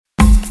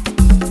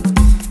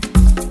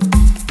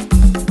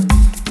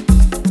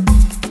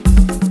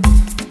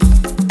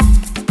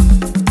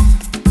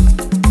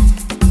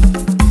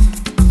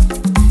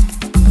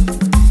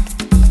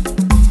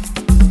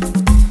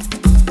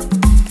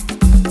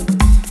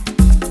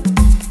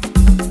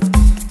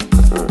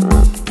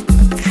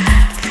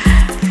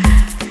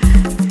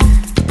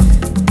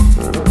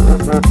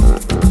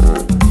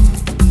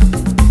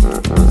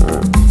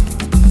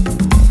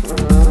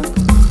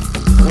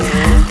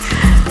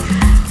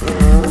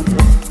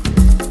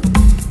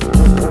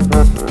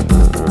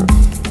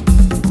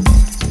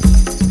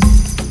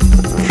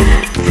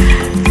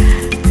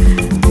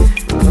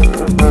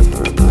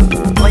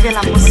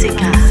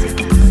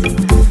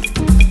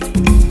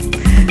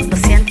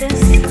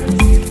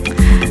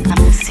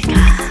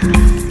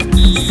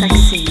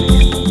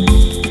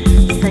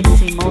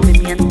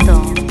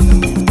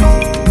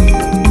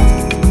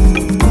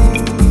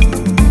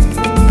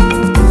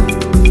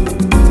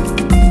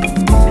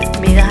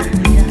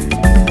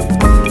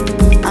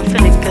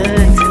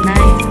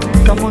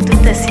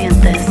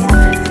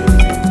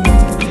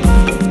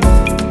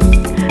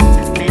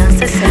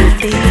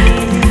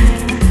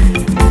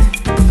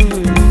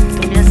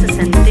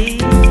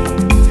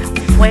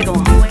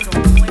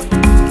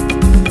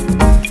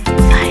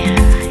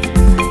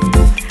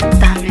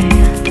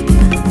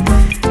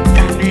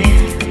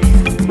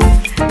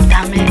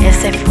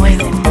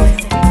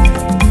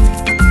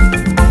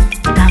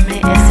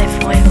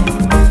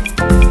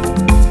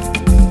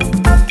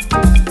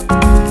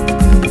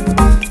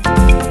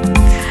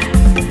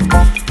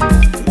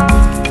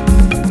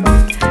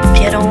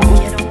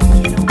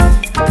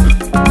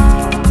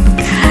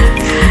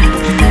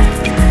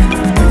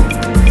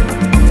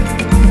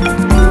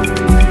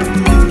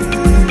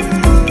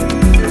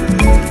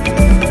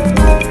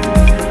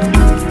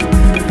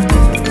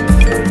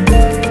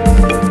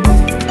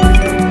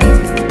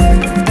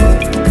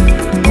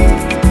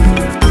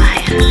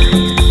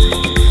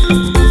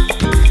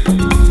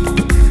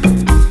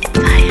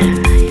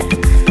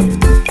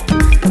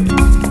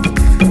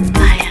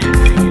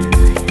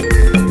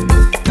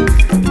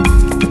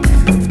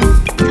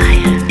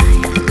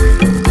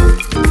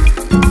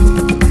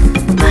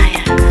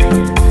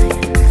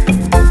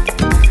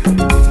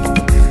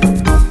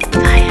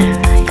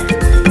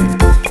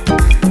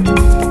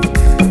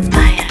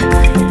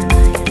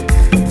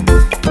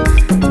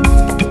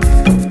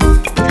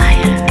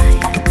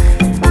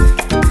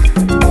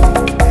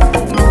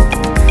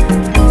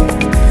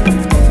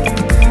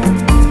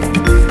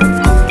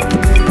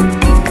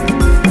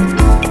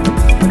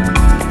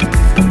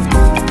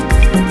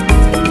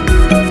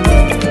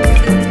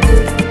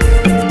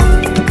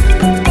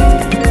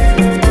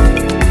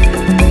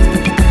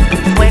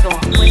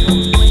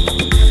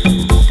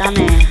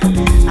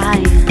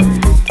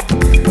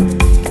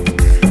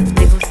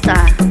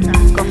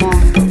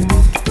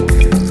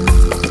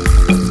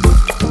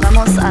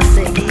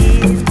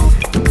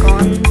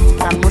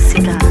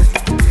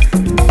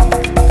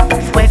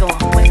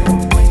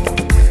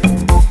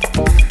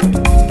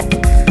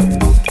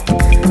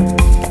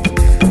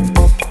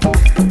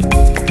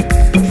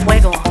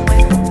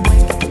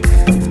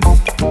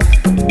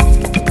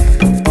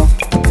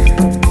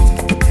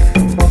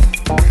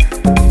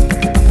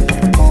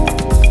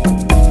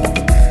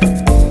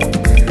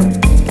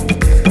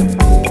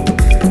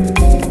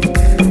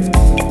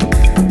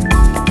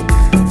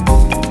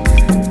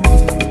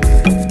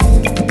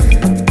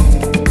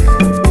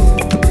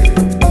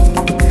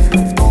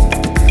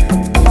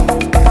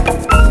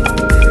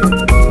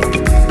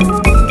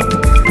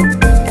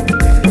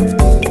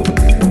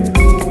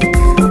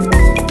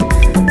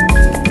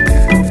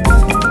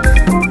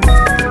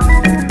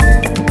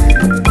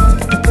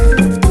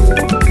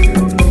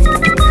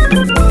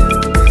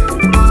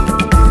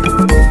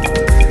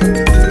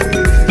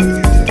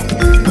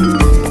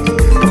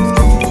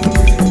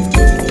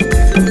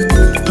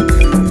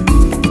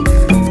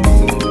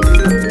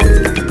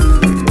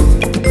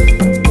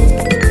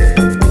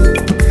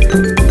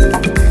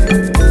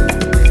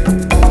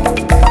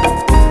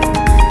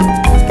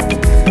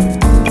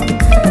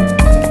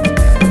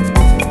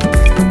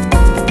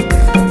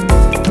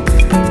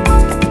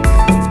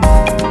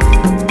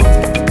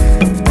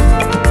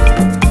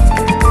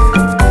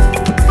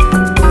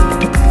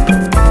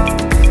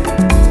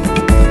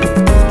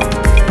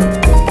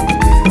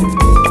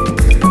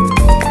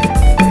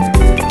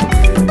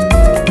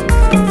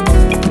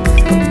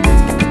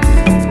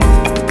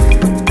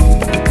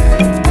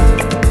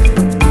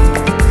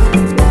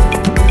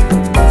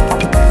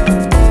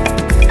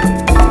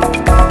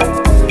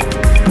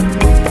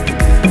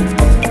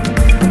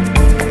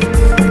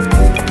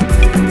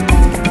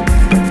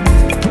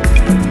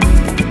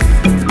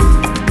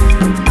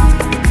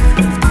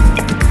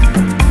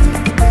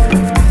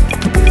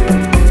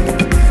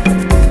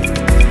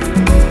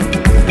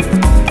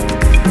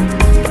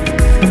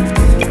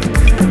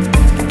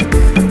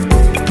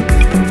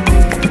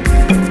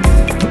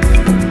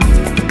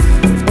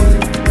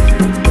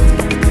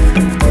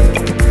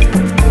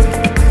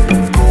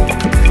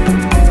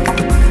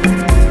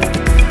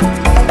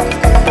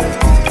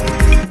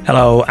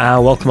Hello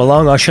and welcome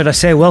along, or should I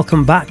say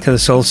welcome back to the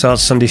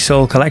Soulsorts Sunday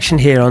Soul collection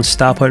here on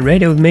Starpoint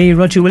Radio with me,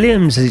 Roger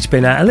Williams, as it's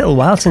been a little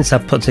while since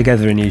I've put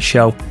together a new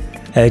show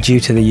due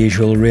to the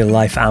usual real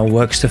life and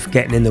work stuff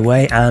getting in the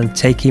way and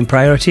taking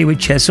priority,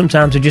 which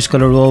sometimes I've just got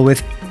to roll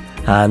with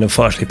and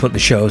unfortunately put the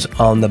shows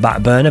on the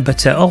back burner,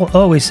 but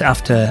always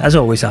after a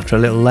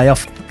little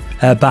layoff,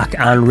 back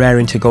and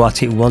raring to go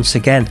at it once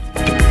again.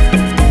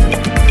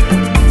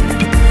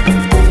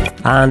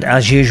 And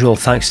as usual,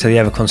 thanks to the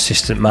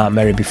ever-consistent Mark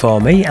Merry before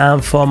me,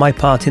 and for my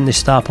part in the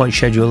Starpoint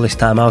schedule this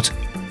time out,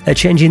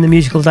 changing the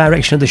musical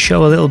direction of the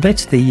show a little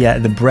bit.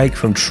 The break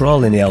from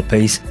trawling the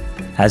LPs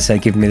has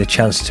given me the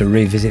chance to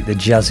revisit the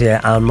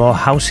jazzier and more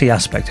housey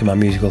aspect of my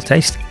musical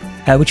taste,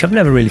 which I've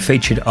never really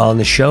featured on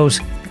the shows.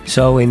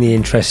 So in the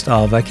interest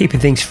of keeping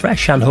things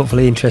fresh and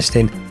hopefully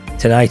interesting,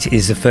 tonight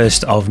is the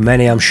first of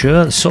many, I'm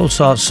sure,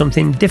 Soulsorts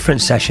Something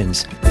Different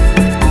sessions.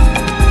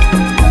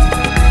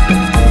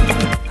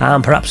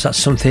 And perhaps that's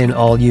something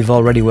all you've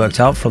already worked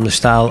out from the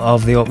style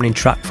of the opening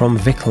track from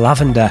Vick,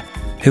 Lavender,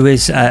 who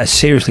is a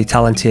seriously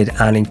talented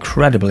and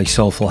incredibly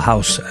soulful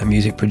house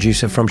music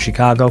producer from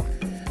Chicago.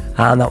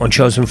 And that one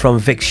chosen from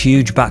Vick's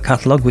huge back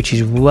catalogue, which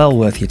is well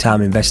worth your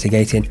time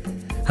investigating.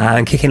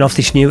 And kicking off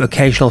this new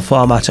occasional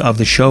format of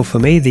the show for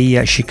me,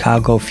 the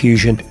Chicago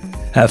Fusion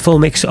full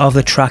mix of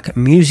the track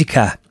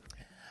Musica.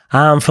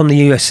 And from the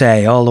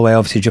USA all the way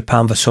over to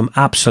Japan for some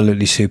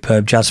absolutely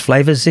superb jazz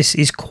flavours, this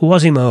is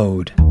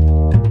Quasimode.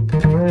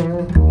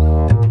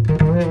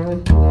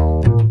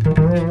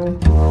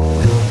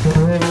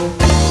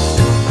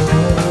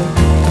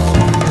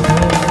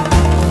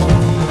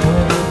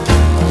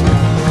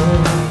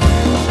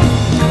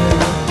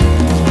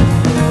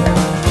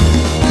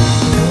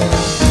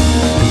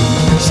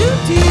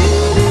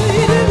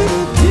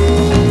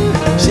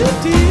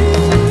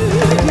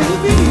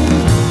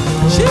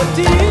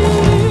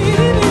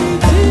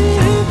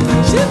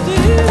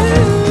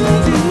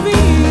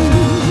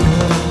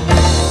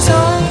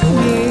 Don't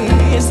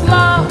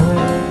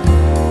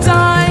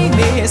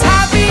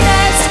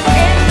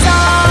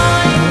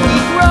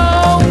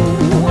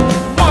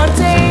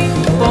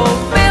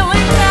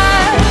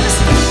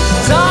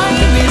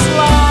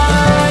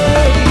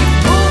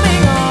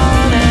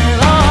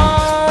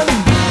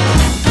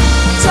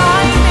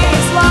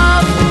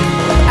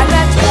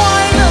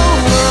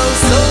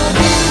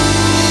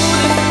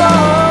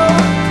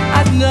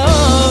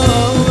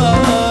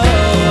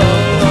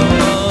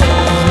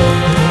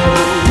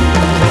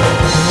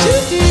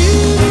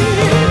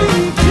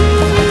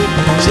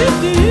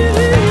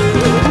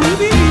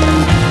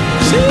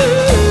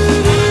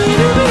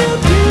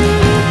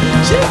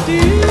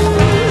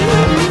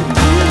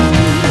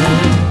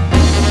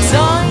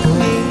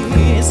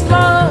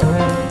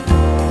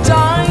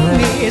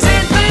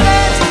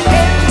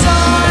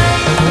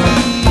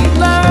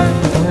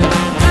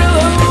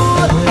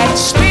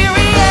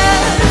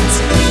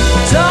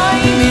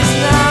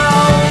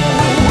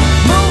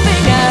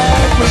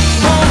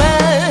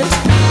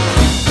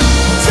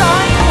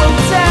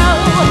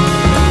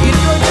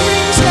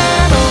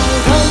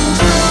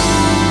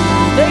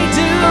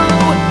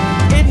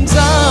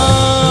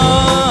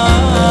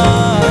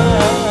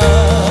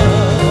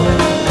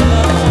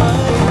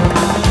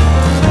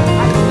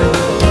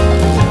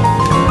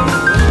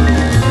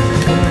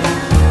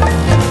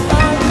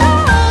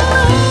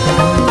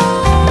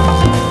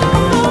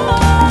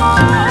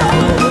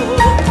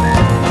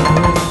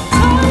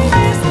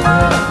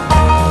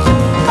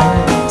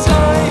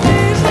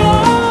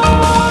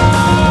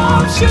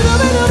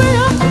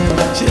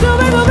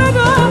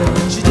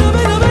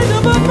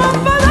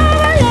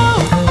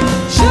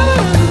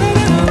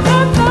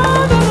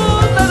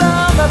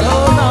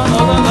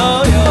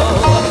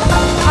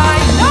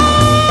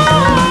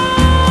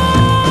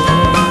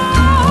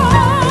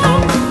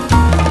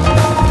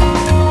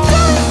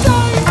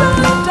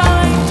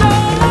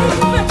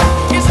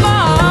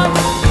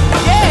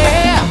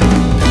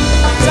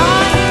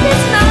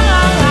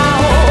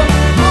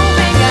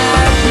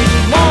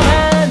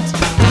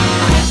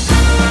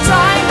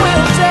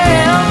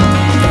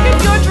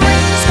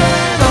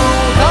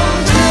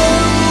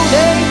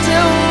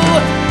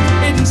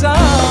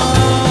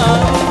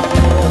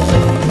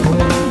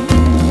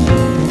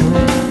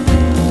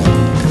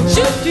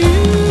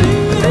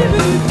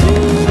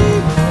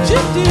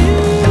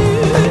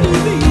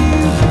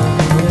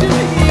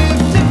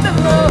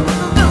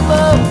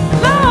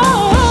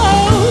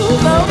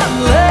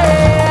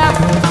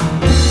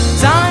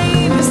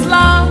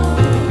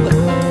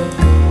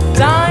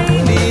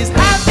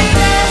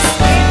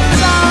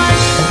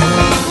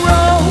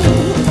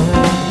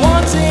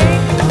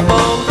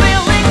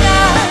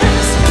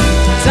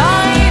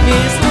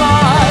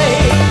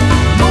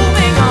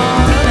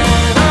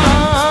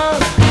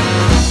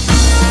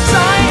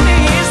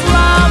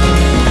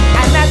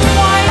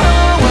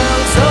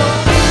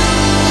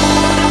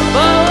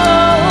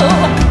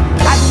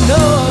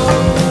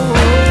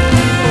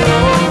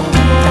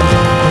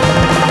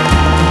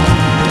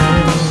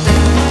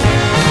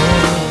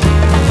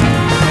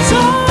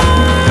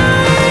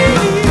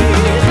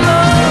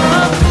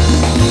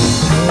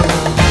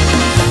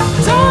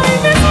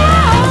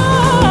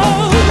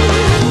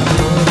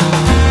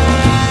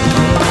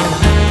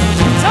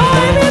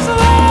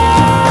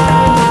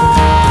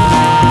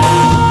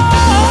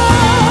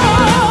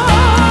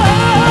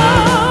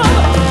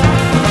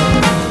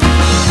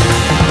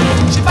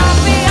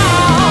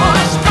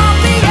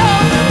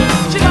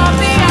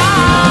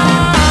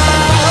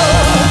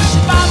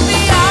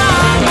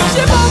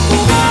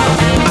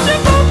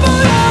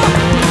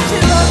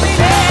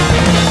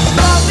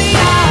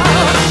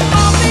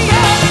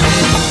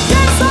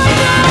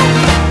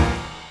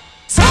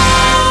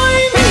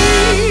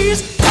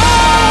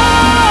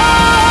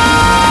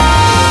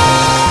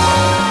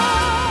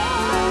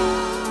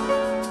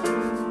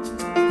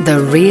The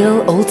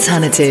real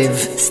alternative.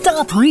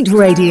 Starpoint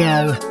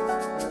Radio.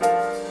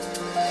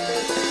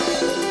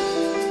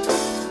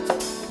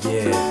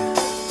 Yeah.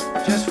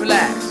 Just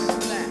relax.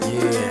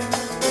 Yeah.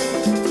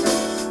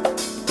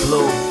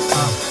 Blue.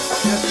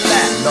 Just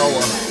relax.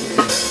 Noah.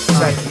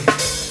 Check it.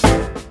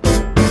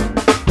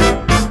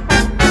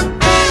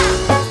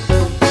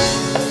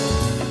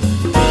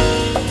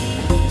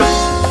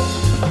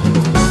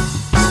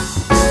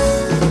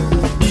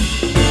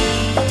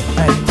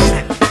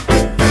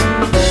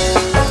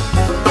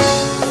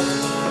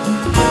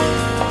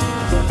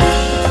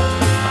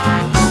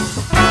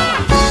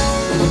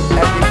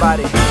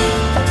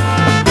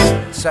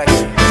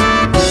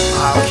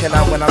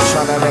 When I'm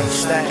tryna make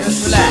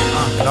stacks,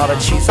 and all the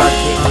cheese I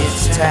get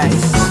gets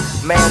taxed.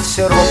 Man,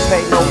 children don't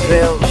pay no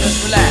bills.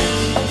 Just relax.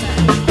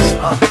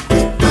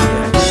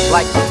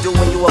 Like you do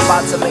when you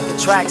about to make a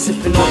track,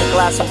 sipping on a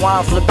glass of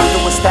wine, flipping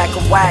through a stack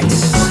of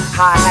wax.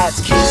 Hi-hats,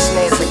 keys,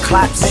 snares, and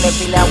claps, and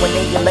every now and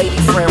then your lady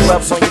friend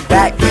rubs on your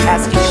back,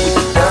 asking you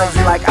what you done.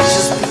 You like, I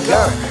just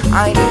begun.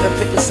 I ain't even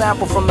picked a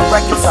sample from the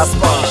records I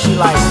spun. She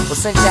like, well,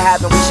 since you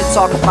haven't, we should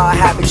talk about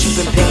habits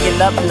you've been picking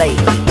up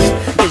lately.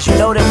 Cause you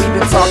know that we've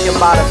been talking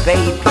about a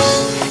baby,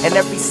 and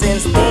ever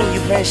since then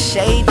you've been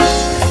shady.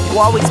 You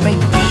always make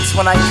beats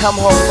when I come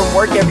home from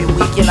work every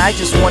week, and I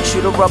just want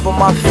you to rub on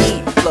my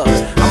feet. Look,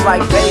 I'm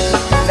like, baby,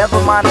 never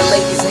mind the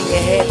ladies in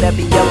your head that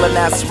be yelling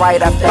that's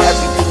right after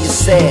everything you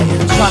said.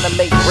 Trying to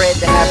make bread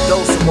to have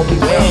dough, so when we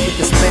win, we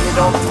can spend it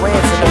on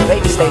threads and the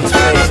baby stays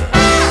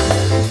fed.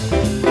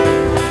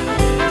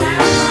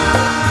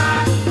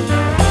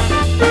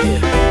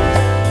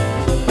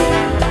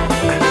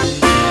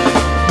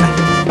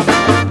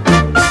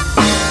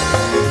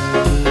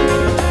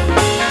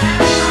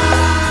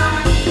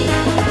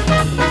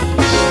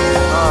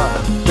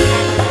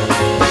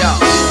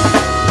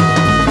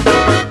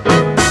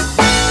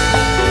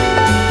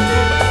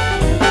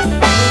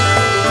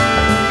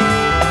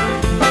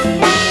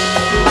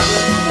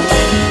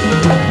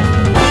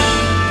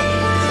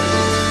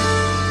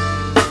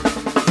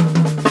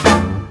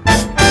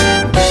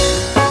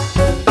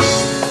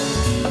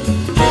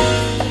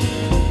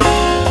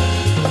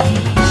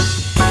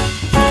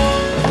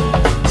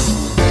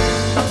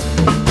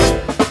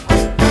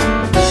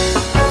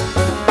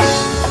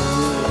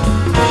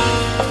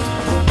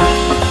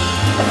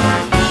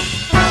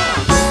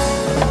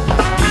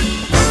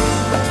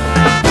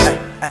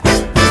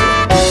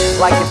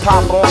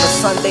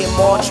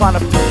 Trying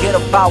to forget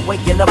about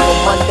waking up on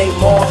Monday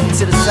morning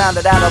to the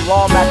sound of that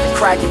alarm at the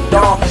crack of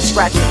dawn.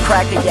 Scratch the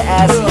crack of your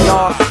ass and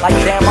yawn. Like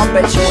damn, I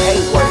bet you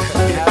hate work.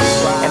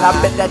 And I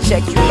bet that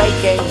check you make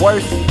ain't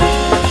worth it.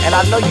 And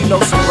I know you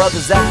know some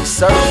brothers that be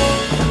serving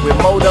with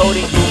more dough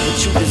than you, but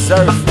you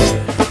deserve it.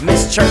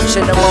 Miss church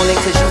in the morning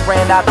cause you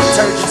ran out of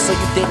detergent, so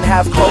you didn't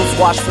have clothes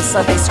washed for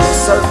Sunday school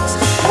service.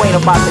 You ain't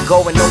about to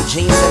go in no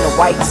jeans and a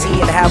white tee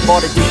and have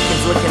all the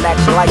deacons looking at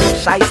you like a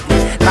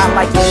shiesty. Not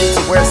like you need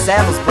to wear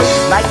sandals, but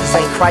Nikes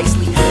ain't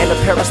Christly. And a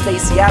pair of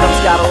Stacey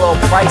Adams got a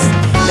little pricey.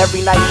 And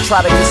every night you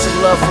try to get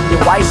some love from your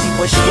wifey,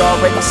 but she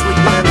already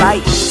sleeping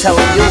tonight,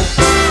 telling you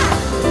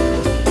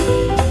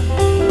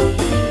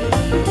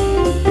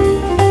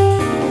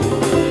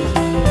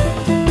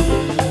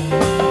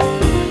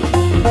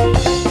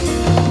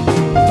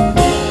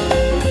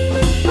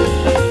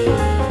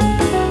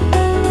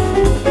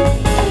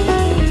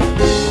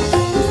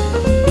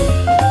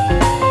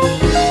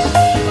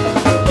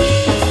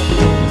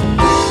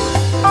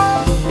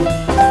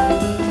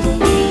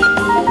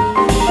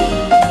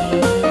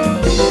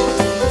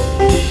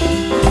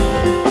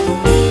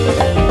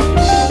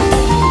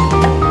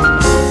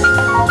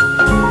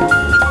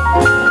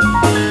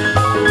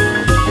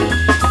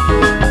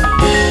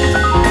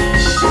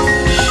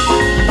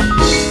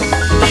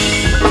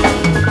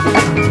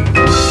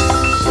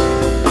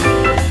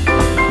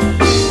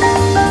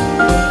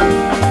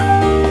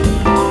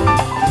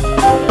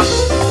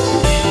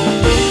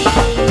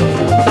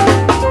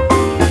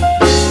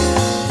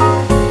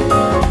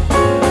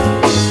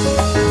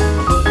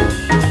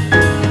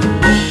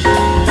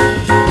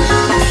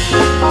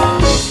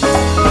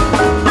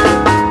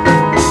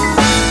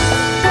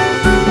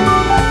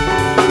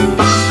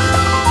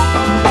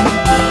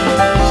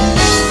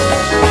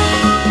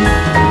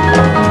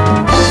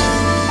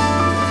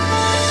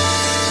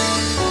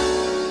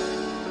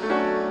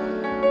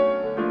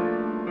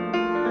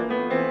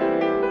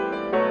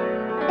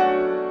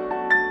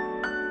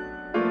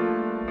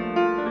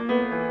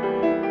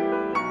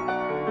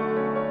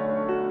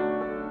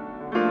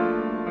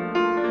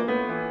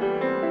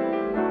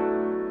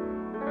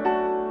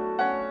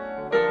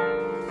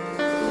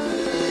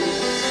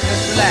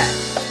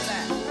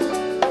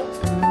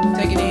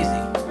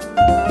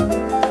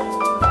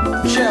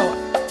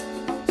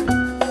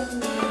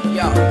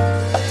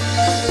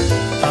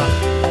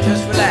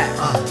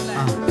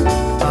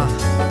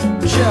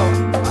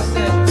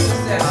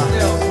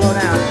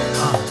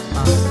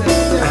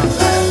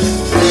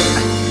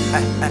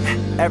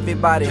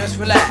everybody. Just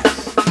relax.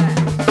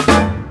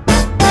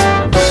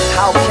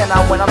 How can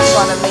I when I'm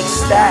trying to make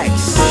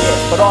stacks?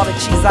 Yeah, but all the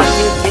cheese I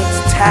get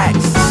gets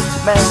taxed.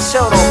 Man,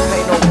 show don't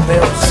pay no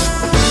bills.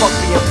 Fuck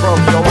being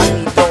broke, yo, I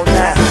need dough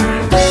now.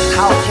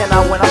 How can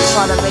I when I'm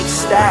trying to make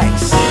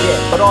stacks?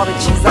 Yeah, but all the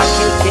cheese I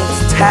get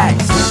gets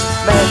taxed.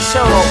 Man,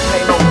 show don't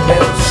pay no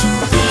bills.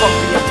 Fuck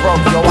being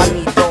broke, yo, I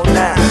need dough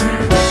now.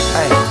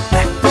 Hey.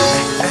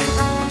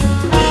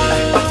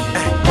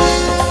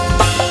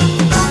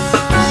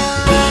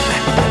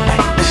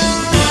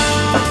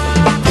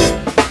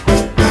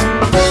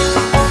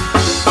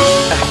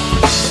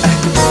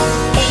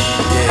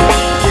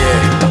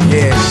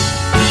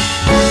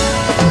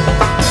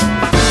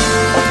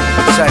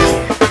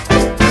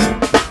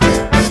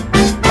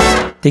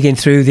 Digging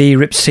through the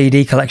Ripped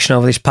CD collection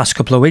over this past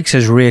couple of weeks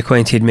has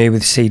reacquainted me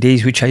with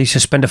CDs which I used to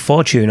spend a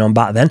fortune on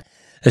back then,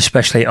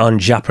 especially on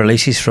Jap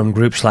releases from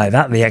groups like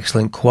that, the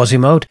excellent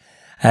Quasimode,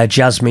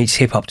 jazz meets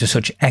hip-hop to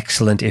such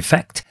excellent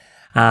effect,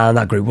 and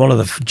that group, one of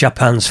the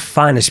Japan's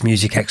finest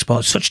music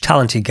exports, such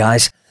talented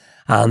guys,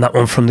 and that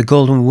one from the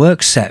Golden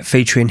Works set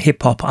featuring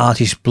hip-hop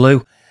artist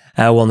Blue,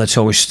 one that's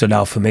always stood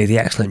out for me, the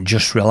excellent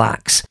Just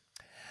Relax.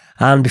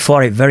 And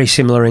before it, very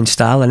similar in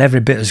style and every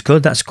bit as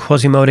good, that's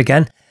Quasimode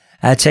again,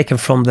 taken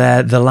from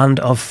their The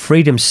Land of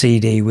Freedom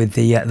CD with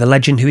the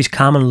legend who is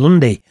Carmen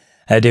Lundy,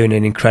 doing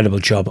an incredible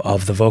job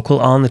of the vocal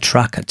on the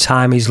track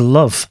Time Is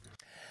Love.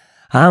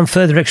 And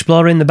further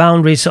exploring the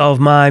boundaries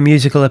of my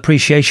musical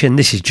appreciation,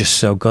 this is just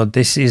so good.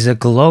 This is a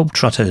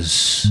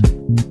Globetroddas.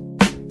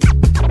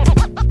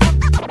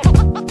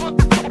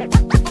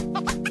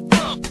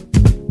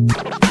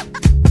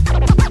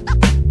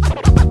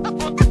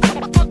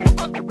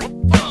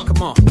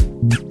 Come on,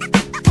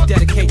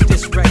 dedicate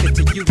this record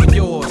to you and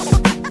yours.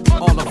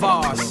 All of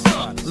ours.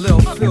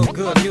 Lil feel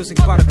good music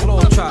by the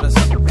Globetroddas.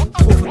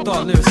 Food for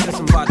thought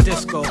lyricism by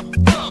Disco.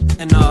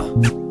 And I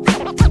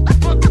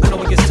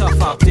know it gets tough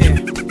out there.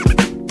 You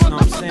know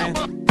what I'm saying?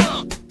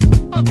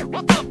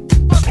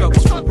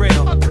 Struggles for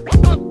real.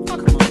 Come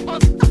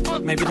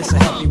on. Maybe this'll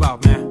help you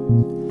out, man.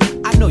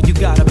 I know you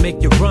gotta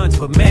make your runs,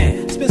 but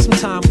man, spend some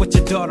time with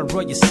your daughter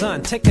or your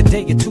son. Take a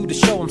day or two to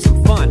show them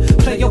some fun.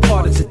 Play your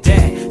part as a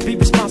dad. Be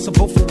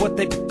responsible for what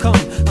they become.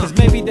 Cause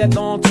maybe that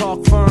long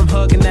talk, firm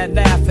hug, and that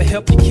laugh will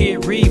help your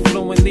kid read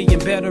fluently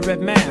and better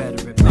at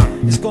math.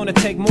 It's gonna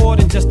take more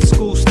than just the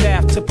school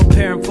staff to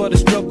prepare them for the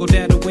struggle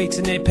that awaits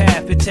in their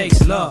path. It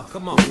takes love.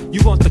 Come on.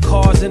 You want the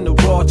cars and the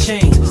raw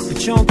chains, but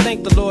you don't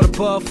thank the Lord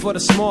above for the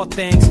small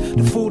things.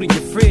 The food in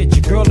your fridge,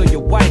 your girl or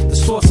your wife, the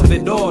source of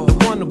it all, the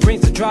one who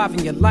brings the drive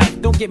in your life.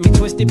 Don't get me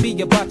twisted,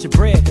 be about your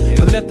bread,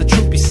 but let the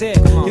truth be said.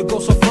 You'll go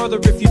so further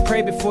if you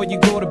pray before you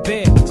go to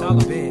bed.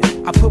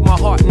 I put my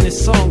heart in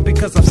this song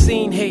because I've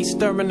seen hate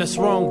stirring us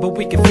wrong, but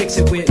we can fix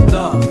it with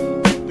love.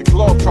 The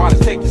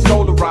Globetrotters take your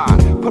soul to ride.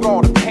 Put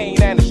all the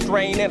pain and the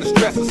strain and the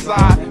stress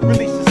aside.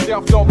 Release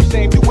yourself, don't be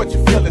ashamed, do what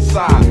you feel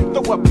inside.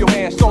 Throw up your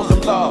hands, show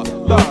some love,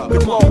 love. The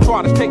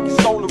Globetrotters take your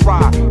soul to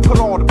ride. Put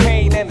all the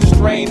pain and the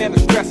strain and the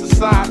stress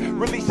aside.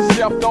 Release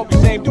yourself, don't be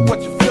ashamed, do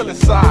what you feel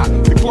inside.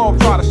 The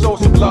Globetrotters show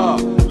some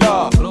love,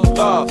 love,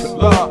 love,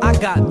 love. I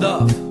got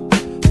love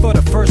for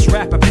the first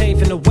rapper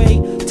paving the way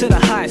to the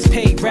highest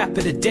paid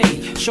rapper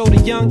today. Show the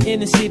young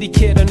inner city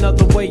kid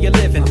another way of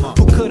living,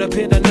 who could have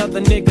been another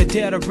nigga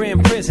dead or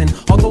in prison.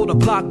 Although the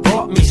block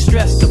brought me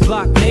stress, the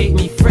block made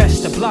me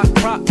fresh. The block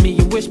propped me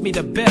and wished me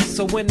the best.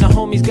 So when the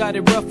homies got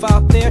it rough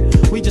out there,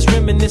 we just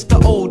reminisce the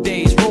old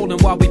days, rolling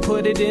while we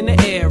put it in the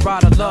air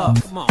out of love.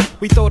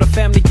 We throw the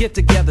family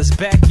get-togethers,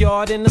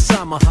 backyard in the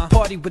summer,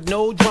 party with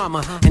no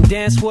drama, and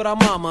dance with our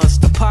mamas,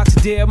 the Pac's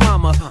dear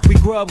mama. We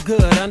grew up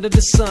good under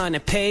the sun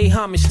and pay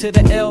homage to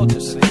the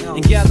elders,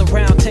 and gather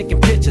round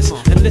taking pictures,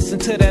 and listen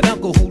to that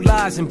uncle who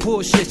lies and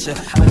bullshit ya,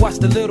 and watch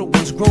the little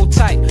ones grow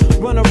tight,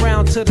 run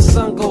around till the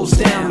sun goes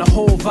down. The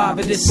whole vibe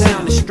of this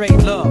sound is straight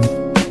love.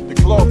 The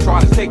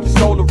Globetrotters take your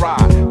soul to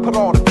ride. Put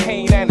all the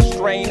pain and the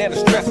strain and the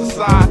stress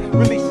aside.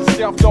 Release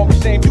yourself, don't be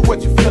ashamed, do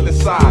what you feel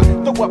inside.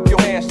 Throw up your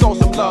hands, show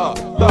some love,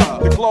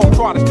 love. The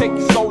Globetrotters take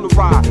your soul to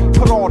ride.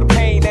 Put all the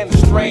pain and the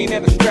strain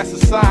and the stress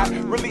aside.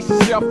 Release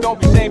yourself, don't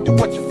be ashamed, do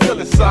what you feel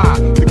inside.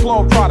 The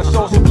Globetrotters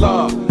show some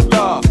love,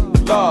 love,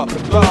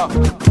 love, love.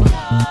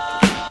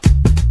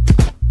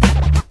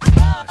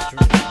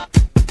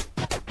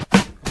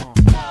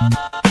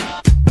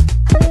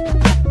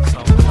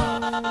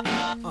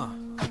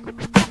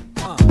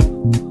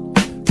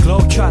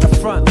 Try the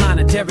front line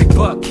of Derek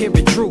Buck,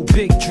 Harry Drew,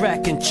 Big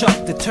Drac, and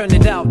Chuck to turn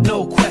it out,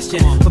 no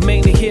question. But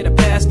mainly here to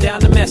pass down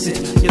the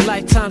message. Your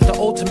lifetime's the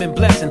ultimate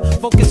blessing.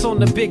 Focus on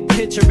the big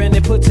picture and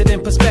it puts it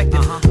in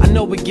perspective. I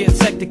know it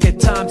gets hectic at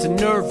times and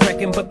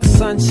nerve-wracking, but the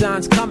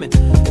sunshine's coming.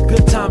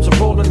 Good times are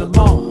rolling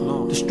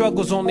along. The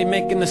struggle's only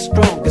making us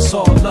strong. It's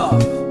all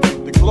love.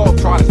 The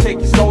Globetrotters take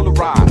your soul to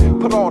ride.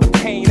 Put all the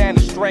pain and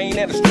the strain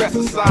and the stress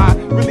aside.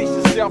 Release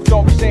yourself,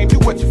 don't be ashamed, do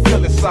what you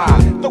feel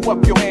inside. Throw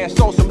up your hands,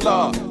 show some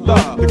love,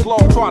 love. The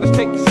Globetrotters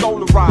take your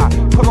soul to ride.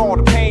 Put all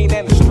the pain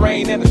and the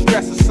strain and the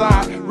stress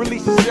aside.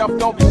 Release yourself,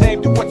 don't be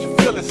ashamed, do what you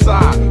feel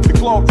inside. The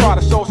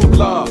Globetrotters show some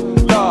love,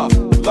 love,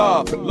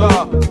 love,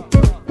 love.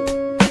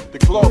 The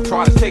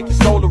Globetrotters take your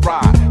soul to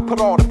ride. Put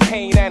all the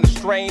pain and the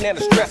strain and and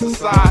the stress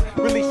aside.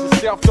 Release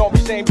yourself, don't be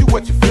ashamed, do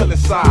what you feel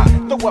inside.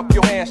 Throw up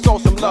your hands, show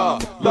some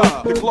love,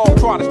 love. The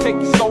Globetrotters take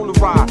your soul to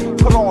ride.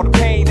 Put all the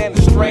pain and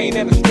the strain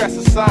and the stress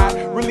aside.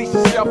 Release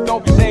yourself,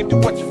 don't be ashamed, do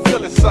what you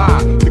feel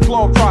inside. The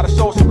Globetrotters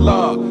show some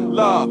love,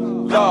 love,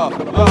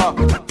 love,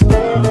 love.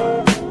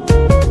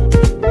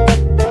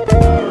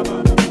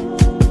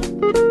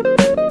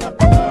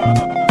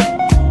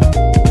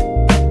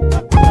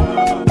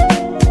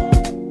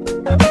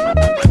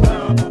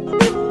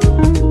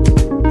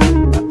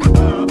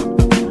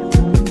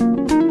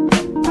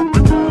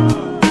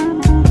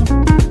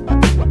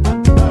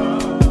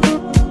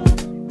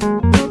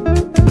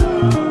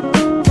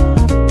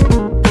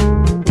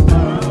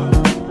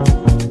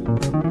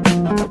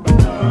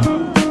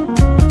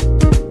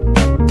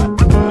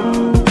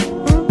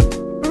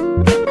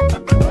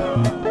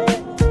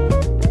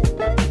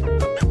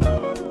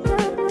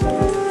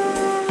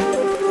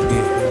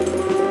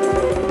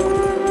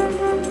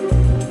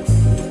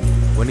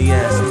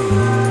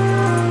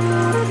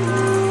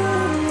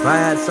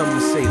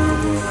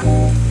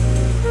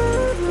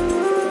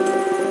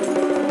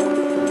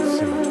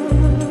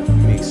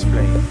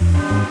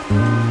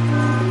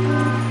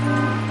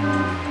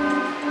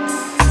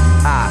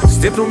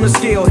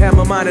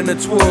 In a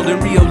twirl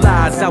and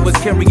realized I was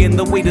carrying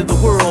the weight of the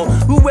world.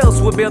 Who else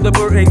would bear the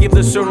burden, give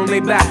the shirt on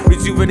their back,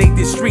 rejuvenate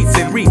the streets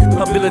and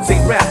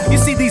rehabilitate rap? You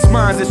see these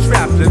minds is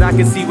trapped and I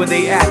can see where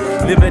they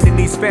at, living in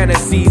these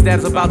fantasies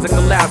that's about to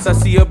collapse. I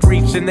see a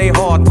breach in their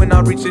heart when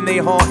I reach in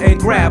their heart and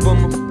grab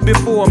them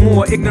before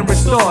more ignorance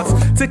starts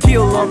to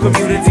kill our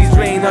communities,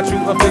 drain our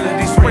true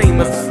abilities, frame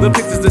us. The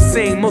picture's the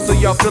same, most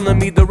of y'all feeling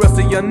me, the rest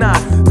of y'all not,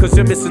 cause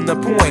you're missing the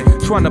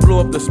point, trying to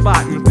blow up the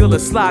spot and fill a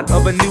slot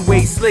of a new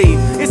age slave.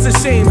 It's a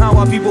shame how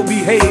our people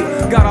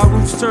behave, got our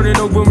roots turning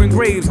over in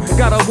graves,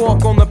 gotta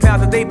walk on the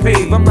path that they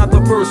pave. I'm not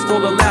the first or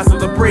the last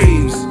of the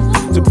braves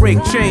to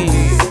break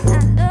chains.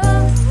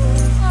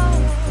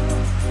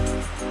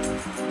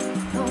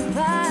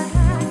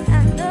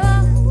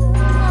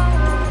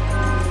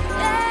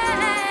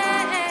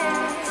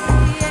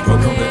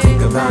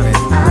 About it,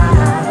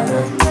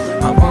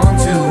 I want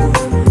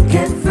to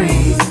get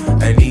free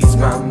and ease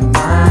my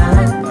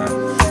mind,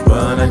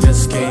 but I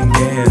just can't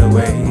get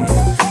away.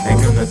 And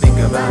come to think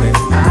about it,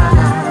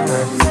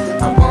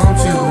 I want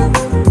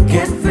to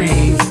get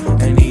free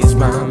and ease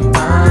my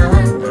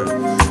mind,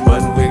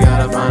 but we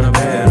gotta find a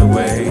better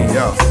way.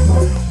 Yo,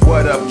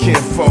 what up,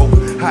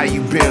 kinfolk? How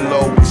you been,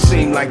 low?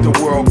 Seem like the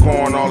world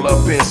going all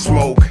up in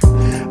smoke.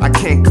 I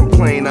can't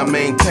complain, I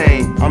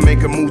maintain. I'm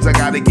making moves, I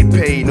gotta get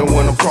paid. Know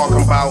what I'm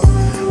talking about?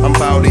 I'm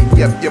about it,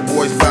 yep, your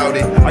boy's about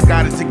it. I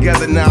got it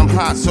together, now I'm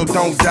hot, so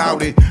don't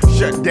doubt it.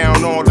 Shut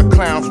down all the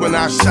clowns when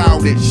I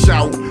shout it.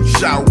 Shout,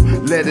 shout,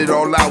 let it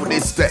all out.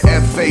 It's the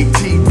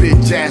FAT,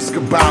 bitch, ask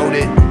about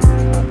it.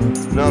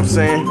 Know what I'm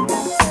saying?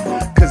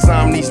 Cause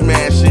I'm these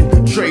mashing,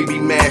 Trady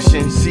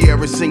mashing.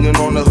 Sierra singing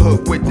on the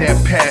hook with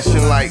that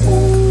passion like,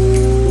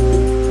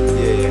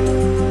 yeah.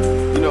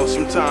 You know,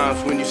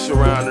 sometimes when you're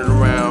surrounded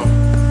around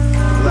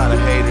a lot of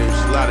haters,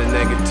 a lot of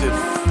negative,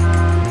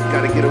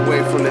 gotta get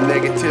away from the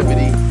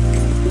negativity.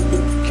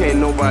 Can't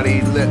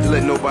nobody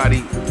let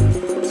nobody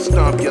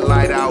stomp your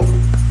light out,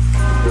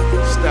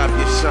 stop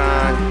your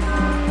shine,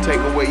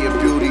 take away your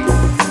beauty.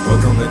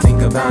 We're gonna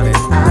think about it.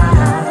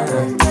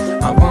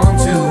 I want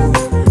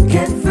to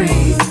get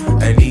free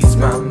and ease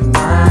my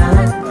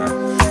mind,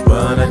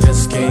 but I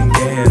just can't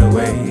get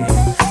away.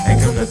 And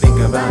come to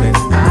think about it,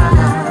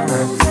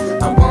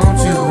 I want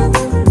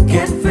to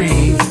get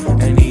free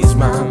and ease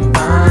my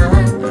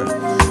mind,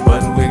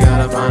 but we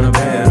gotta find a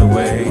better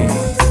way.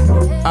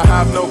 I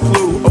have no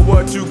clue of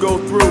what you go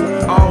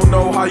through. I don't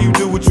know how you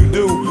do what you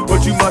do,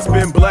 but you must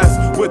been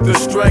blessed with the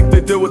strength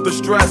to deal with the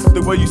stress.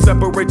 The way you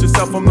separate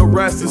yourself from the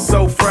rest is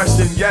so fresh,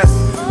 and yes,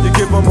 you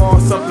give them all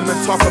something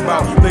to talk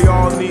about. They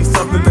all need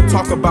something to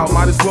talk about,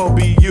 might as well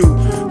be you.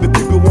 The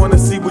people wanna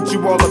see what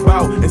you all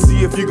about and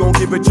see if you gon'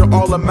 give it your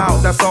all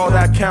amount. That's all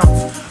that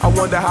counts. I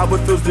wonder how it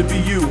feels to be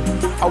you.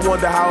 I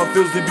wonder how it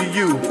feels to be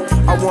you.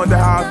 I wonder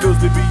how it feels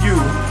to be you.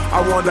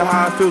 I wonder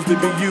how it feels to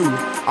be you.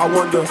 I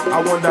wonder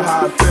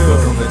how it feels.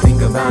 We're gonna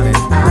think about it.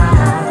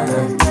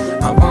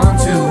 I want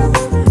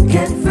to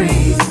get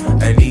free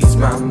and ease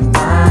my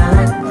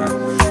mind,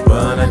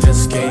 but I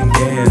just can't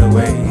get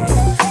away.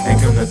 And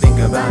come to think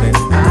about it,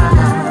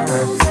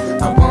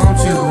 I want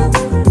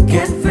to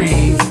get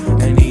free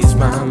and ease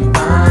my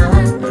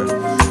mind,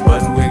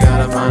 but we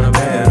gotta find a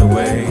better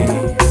way.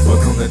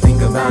 We're gonna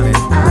think about it.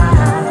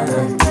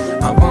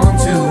 I want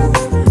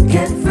to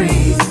get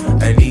free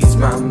and ease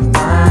my mind,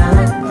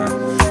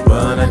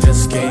 but I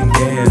just can't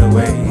get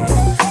away.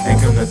 And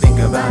come to think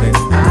about it,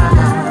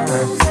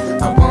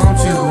 I want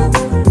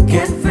to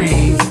get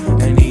free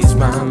and ease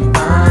my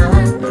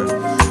mind,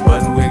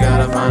 but we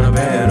gotta find a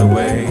better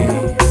way.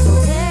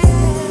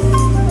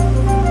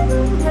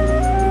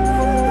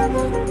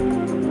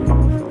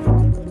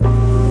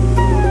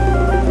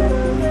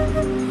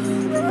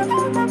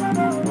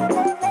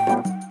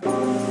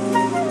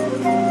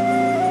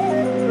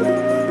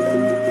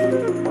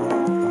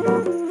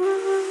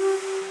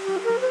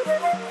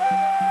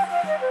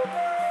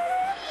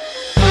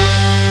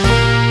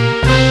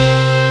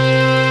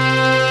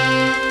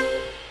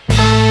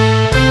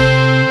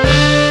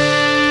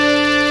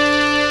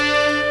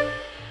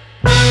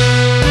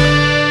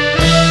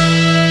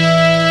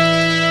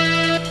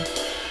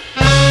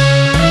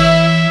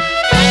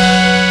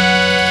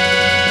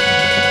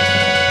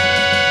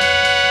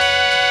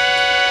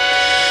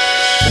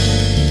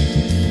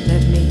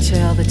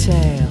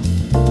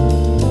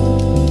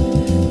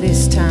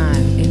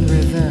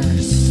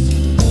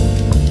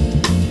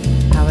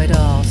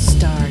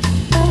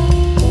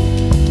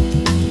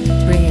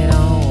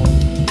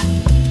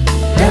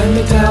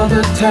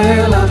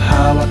 tale of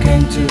how I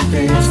came to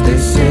this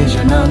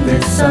decision on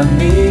this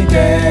sunny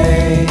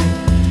day.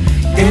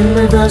 In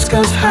reverse,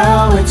 cause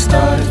how it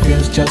started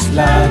feels just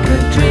like a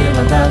dream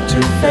about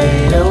to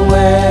fade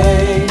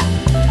away.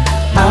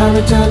 I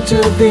return to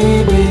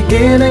the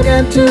beginning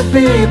and to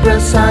be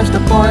precise, the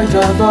point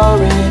of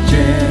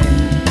origin.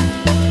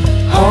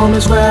 Home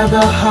is where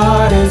the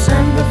heart is,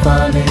 and the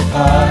funny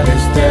part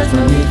is there's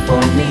no need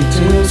for me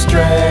to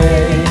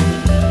stray.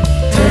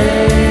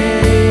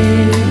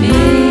 Take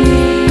me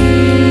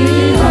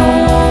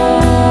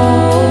home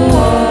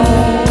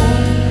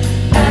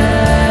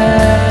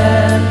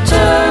and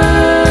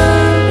turn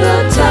the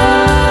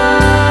tide.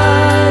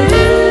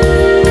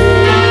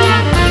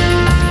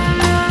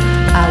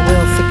 I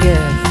will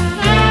forgive,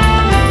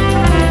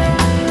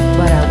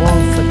 but I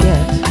won't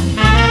forget.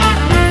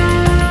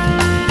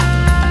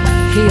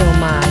 Heal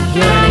my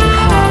yearning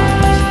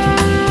heart.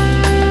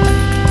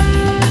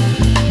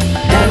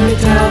 Let me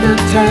tell the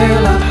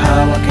tale of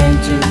how I came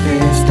to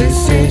this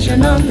decision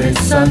on this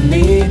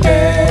sunny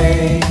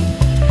day.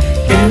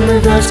 In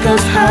reverse,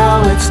 cause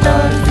how it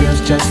started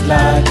feels just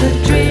like a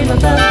dream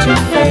about to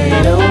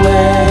fade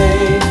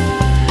away.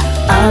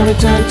 I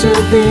return to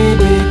the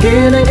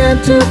beginning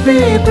and to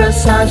be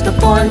precise, the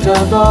point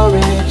of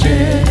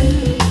origin.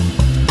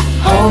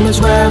 Home is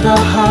where the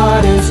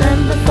heart is,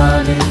 and the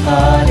funny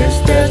part is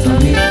there's no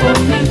need for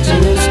me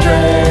to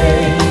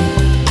stray.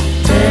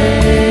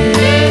 Take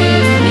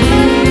me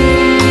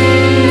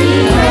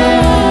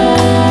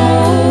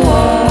home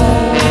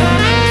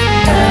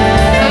and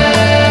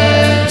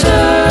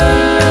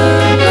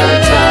turn the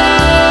tide.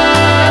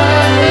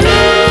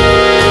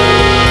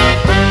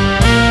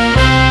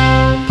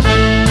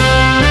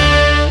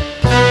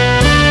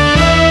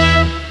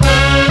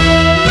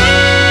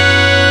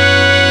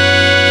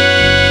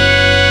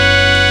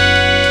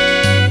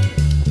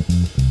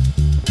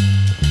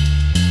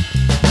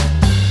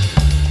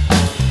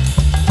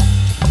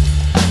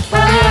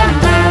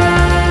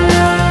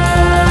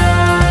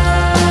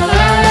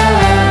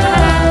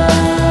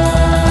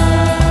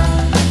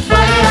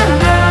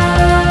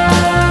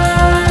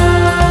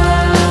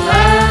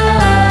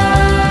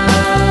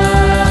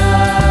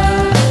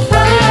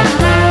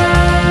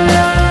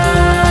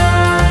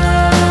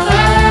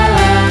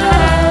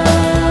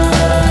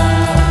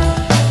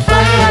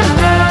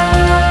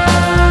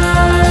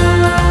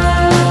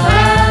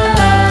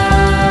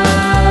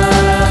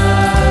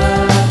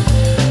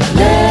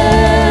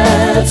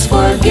 Let's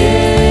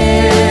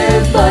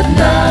forgive, but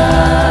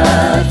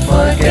not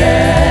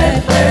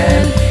forget,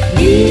 and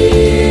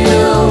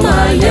heal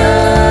my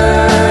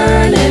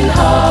yearning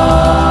heart.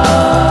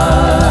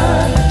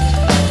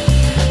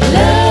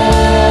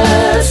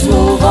 Let's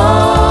move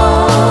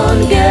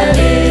on, get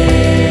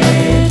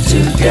it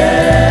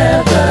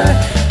together,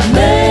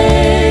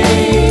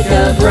 make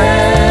a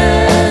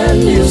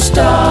brand new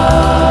start.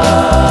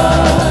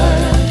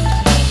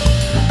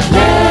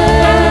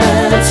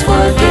 Let's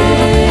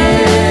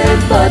forgive,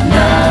 but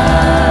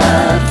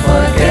not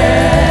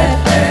forget,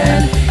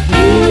 and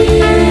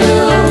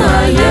heal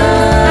my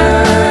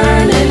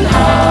yearning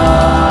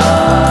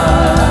heart.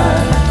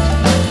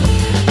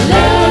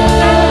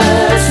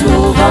 Let's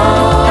move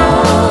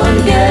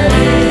on, get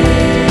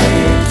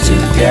it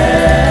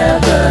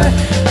together,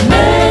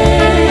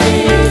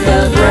 make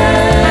a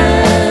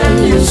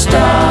brand new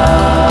start.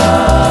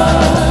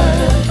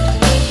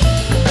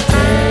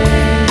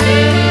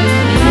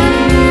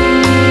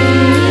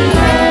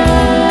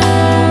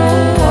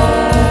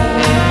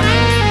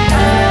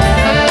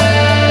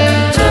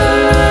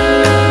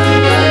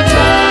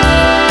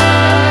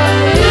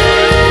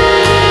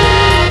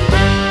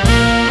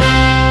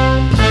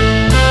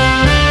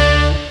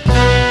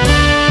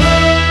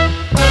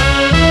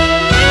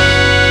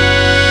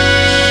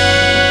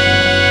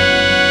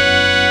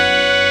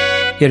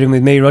 You're in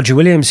with me, Roger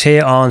Williams,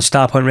 here on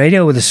Starpoint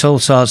Radio with the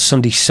Soulsorts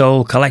Sunday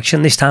Soul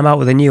collection, this time out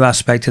with a new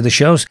aspect of the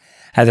shows,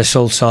 the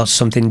Soulsorts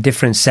Something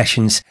Different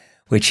sessions,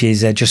 which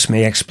is just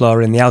me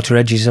exploring the outer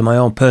edges of my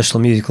own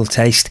personal musical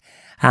taste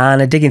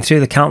and digging through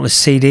the countless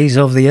CDs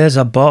over the years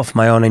I bought for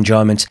my own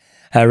enjoyment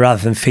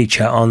rather than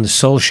feature on the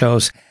Soul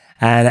shows.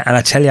 And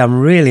I tell you,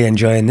 I'm really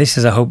enjoying this,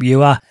 as I hope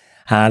you are,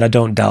 and I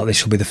don't doubt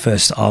this will be the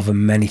first of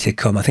many to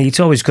come. I think it's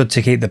always good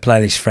to keep the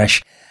playlist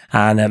fresh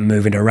and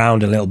moving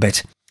around a little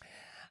bit.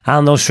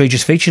 And those three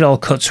just featured all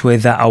cuts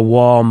with a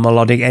warm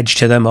melodic edge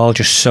to them, all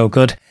just so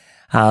good.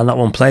 And that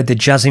one played the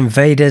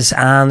Jazzinvaders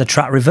and the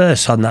track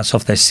Reverse, and that's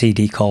off their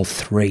CD called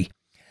 3.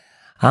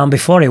 And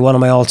before it, one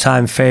of my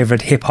all-time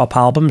favourite hip-hop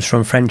albums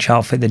from French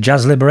outfit the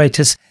Jazz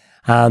Liberators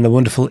and the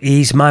wonderful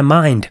Ease My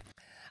Mind.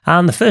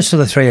 And the first of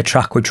the three, a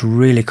track which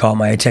really caught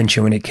my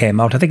attention when it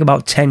came out, I think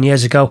about 10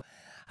 years ago,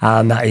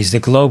 and that is the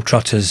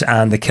Globetroddas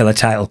and the killer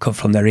title cut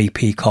from their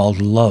EP called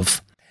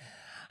Love.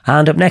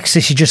 And up next,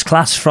 this is just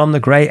class from the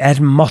great Ed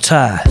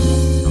Motta.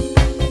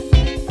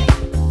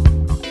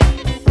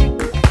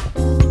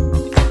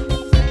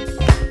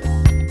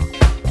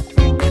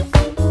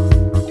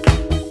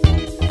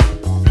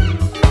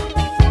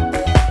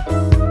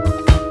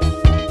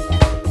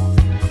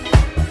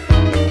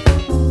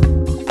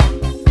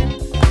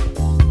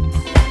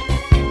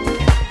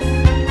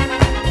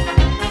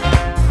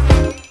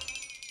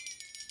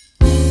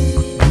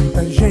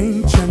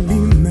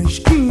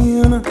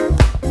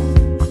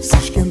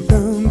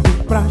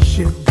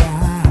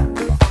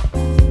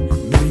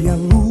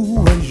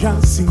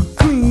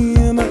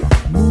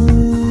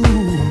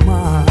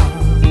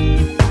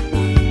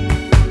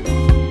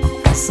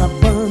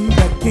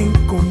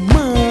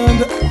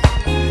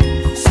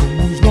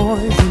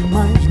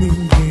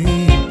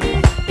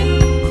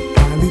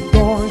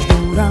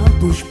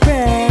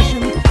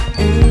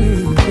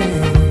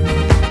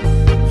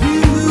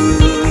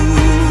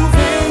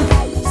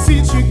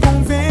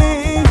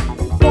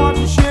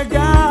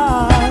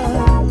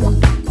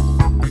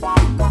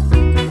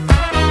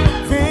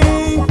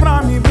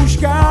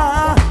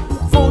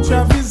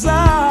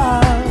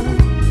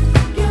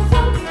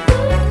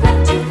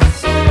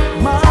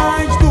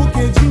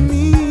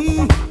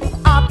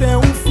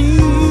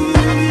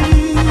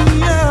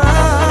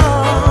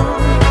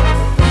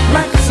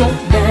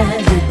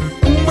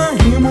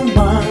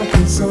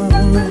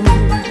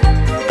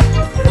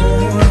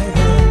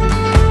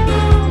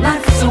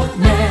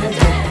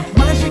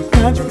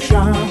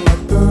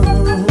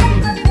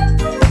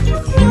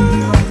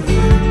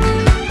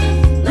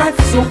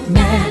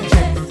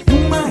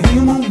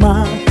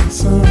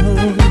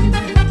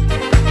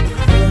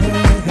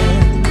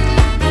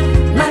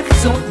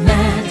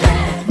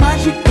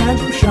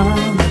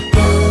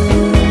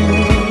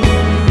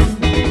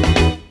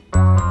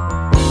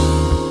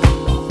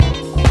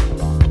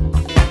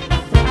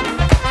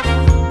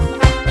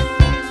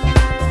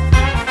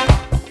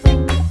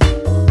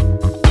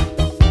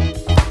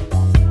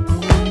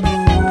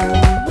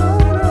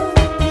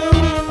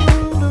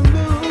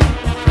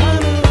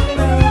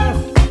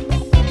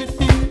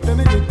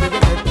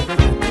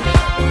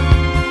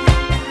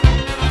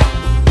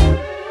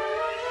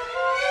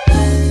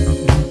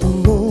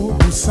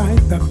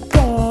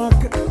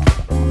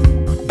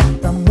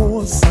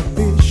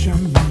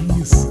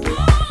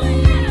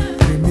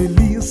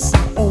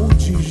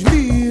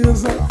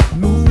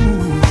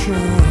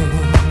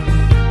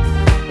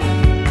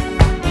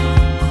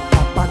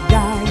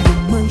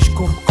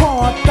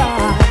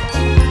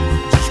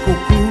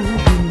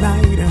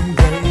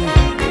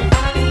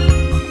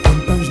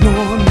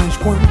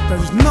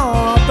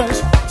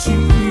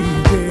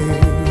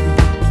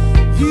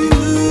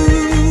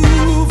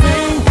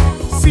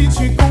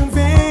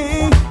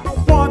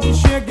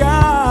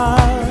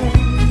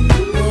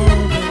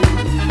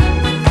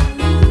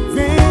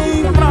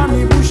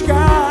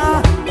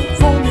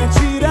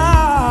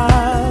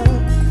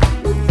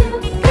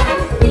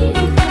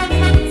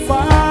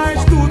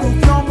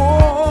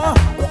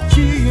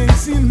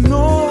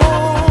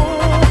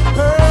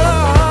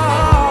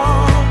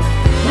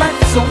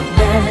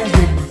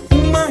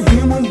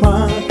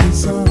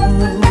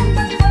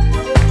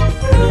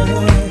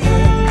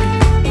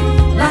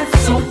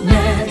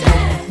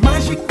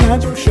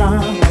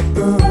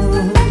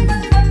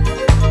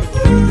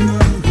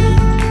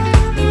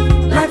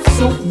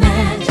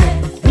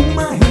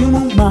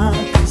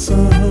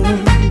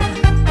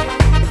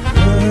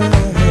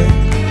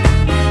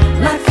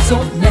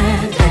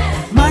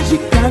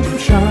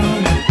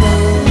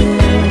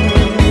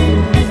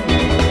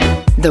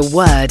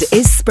 word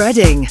is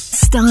spreading.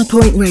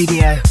 Starpoint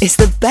Radio is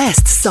the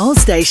best soul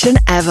station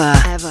ever.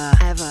 Ever,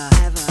 ever,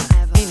 ever,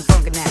 ever. Ain't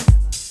funkin' that.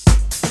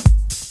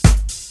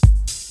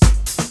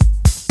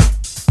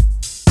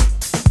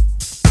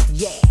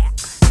 Yeah,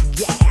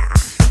 yeah.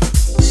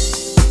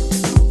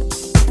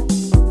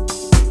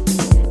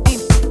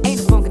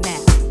 Ain't funkin'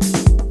 that.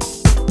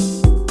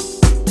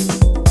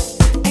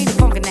 Ain't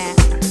funkin' that.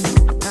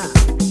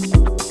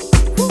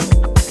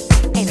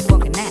 Ain't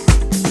funkin' that.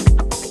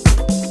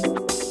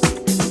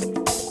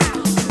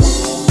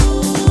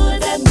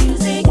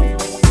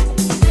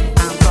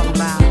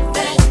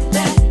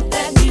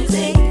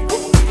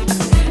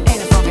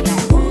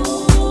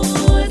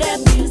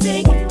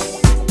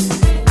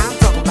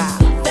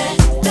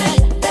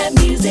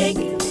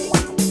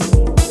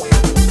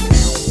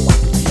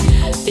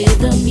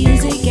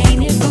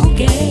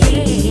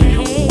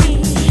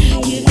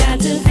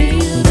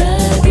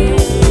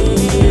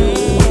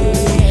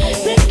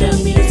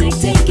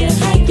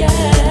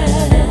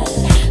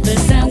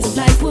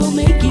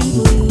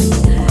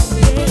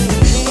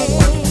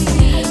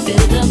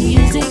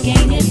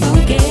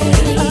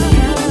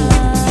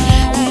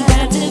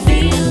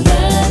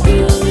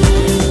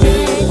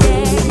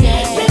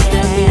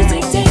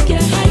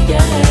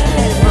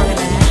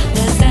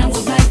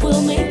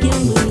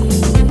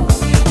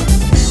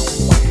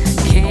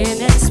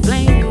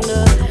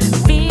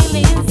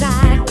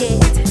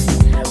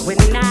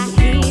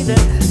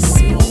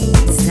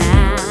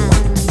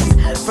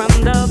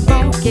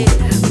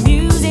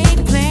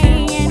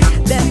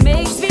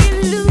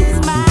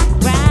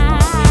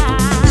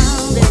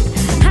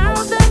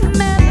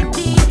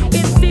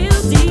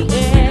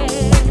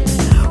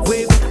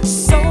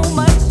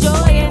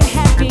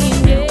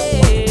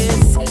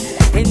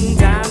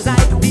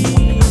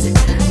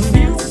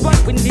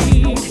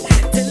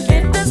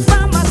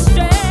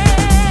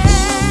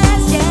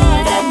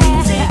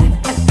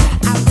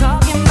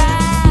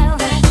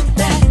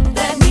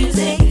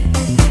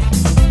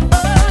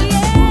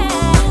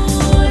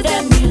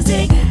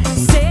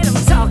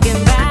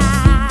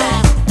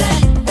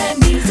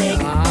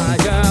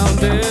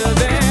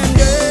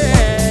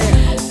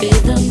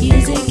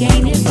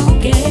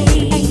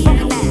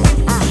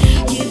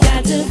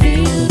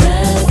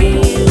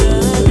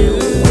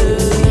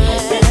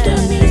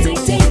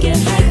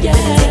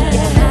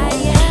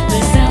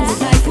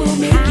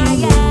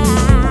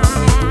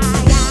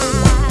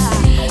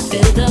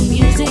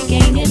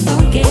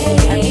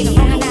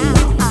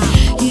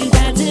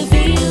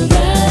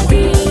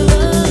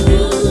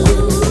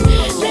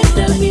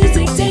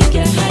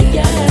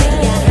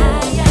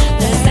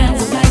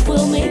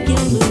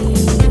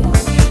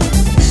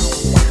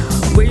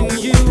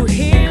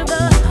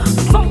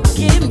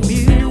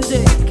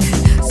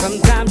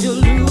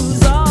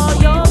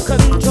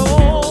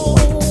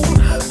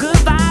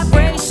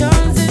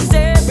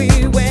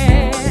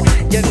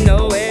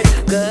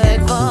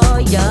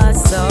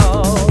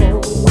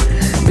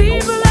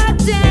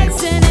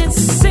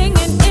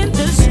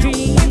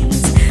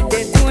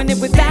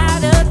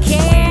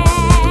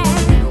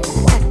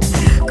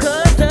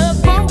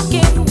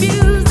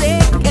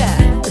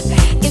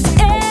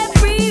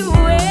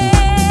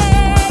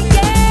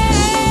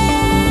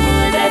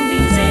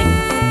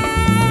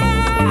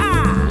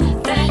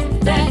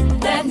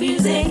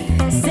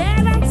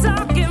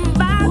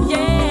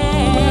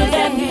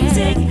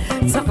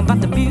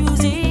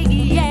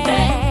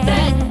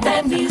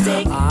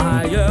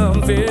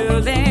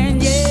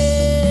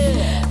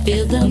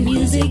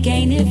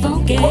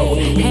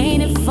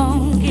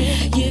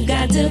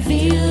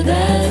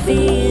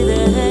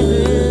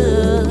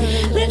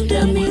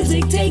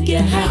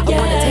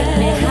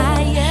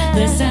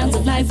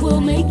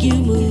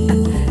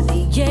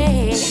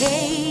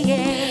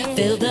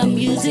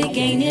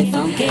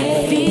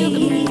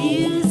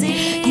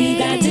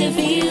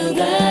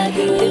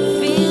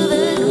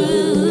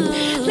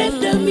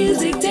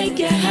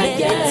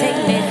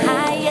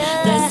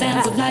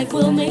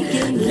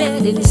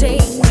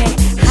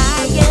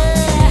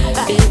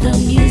 Feel the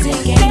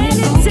music,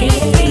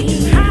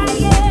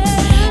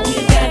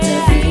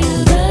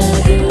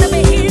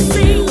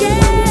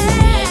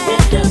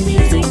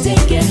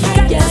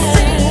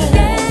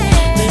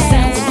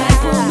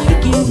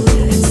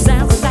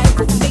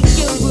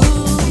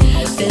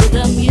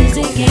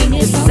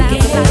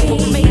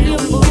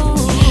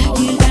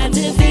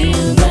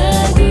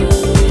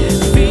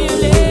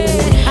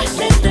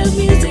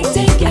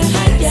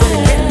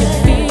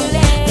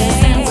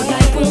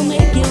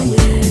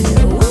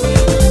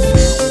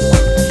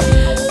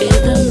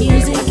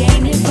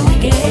 ain't it fun?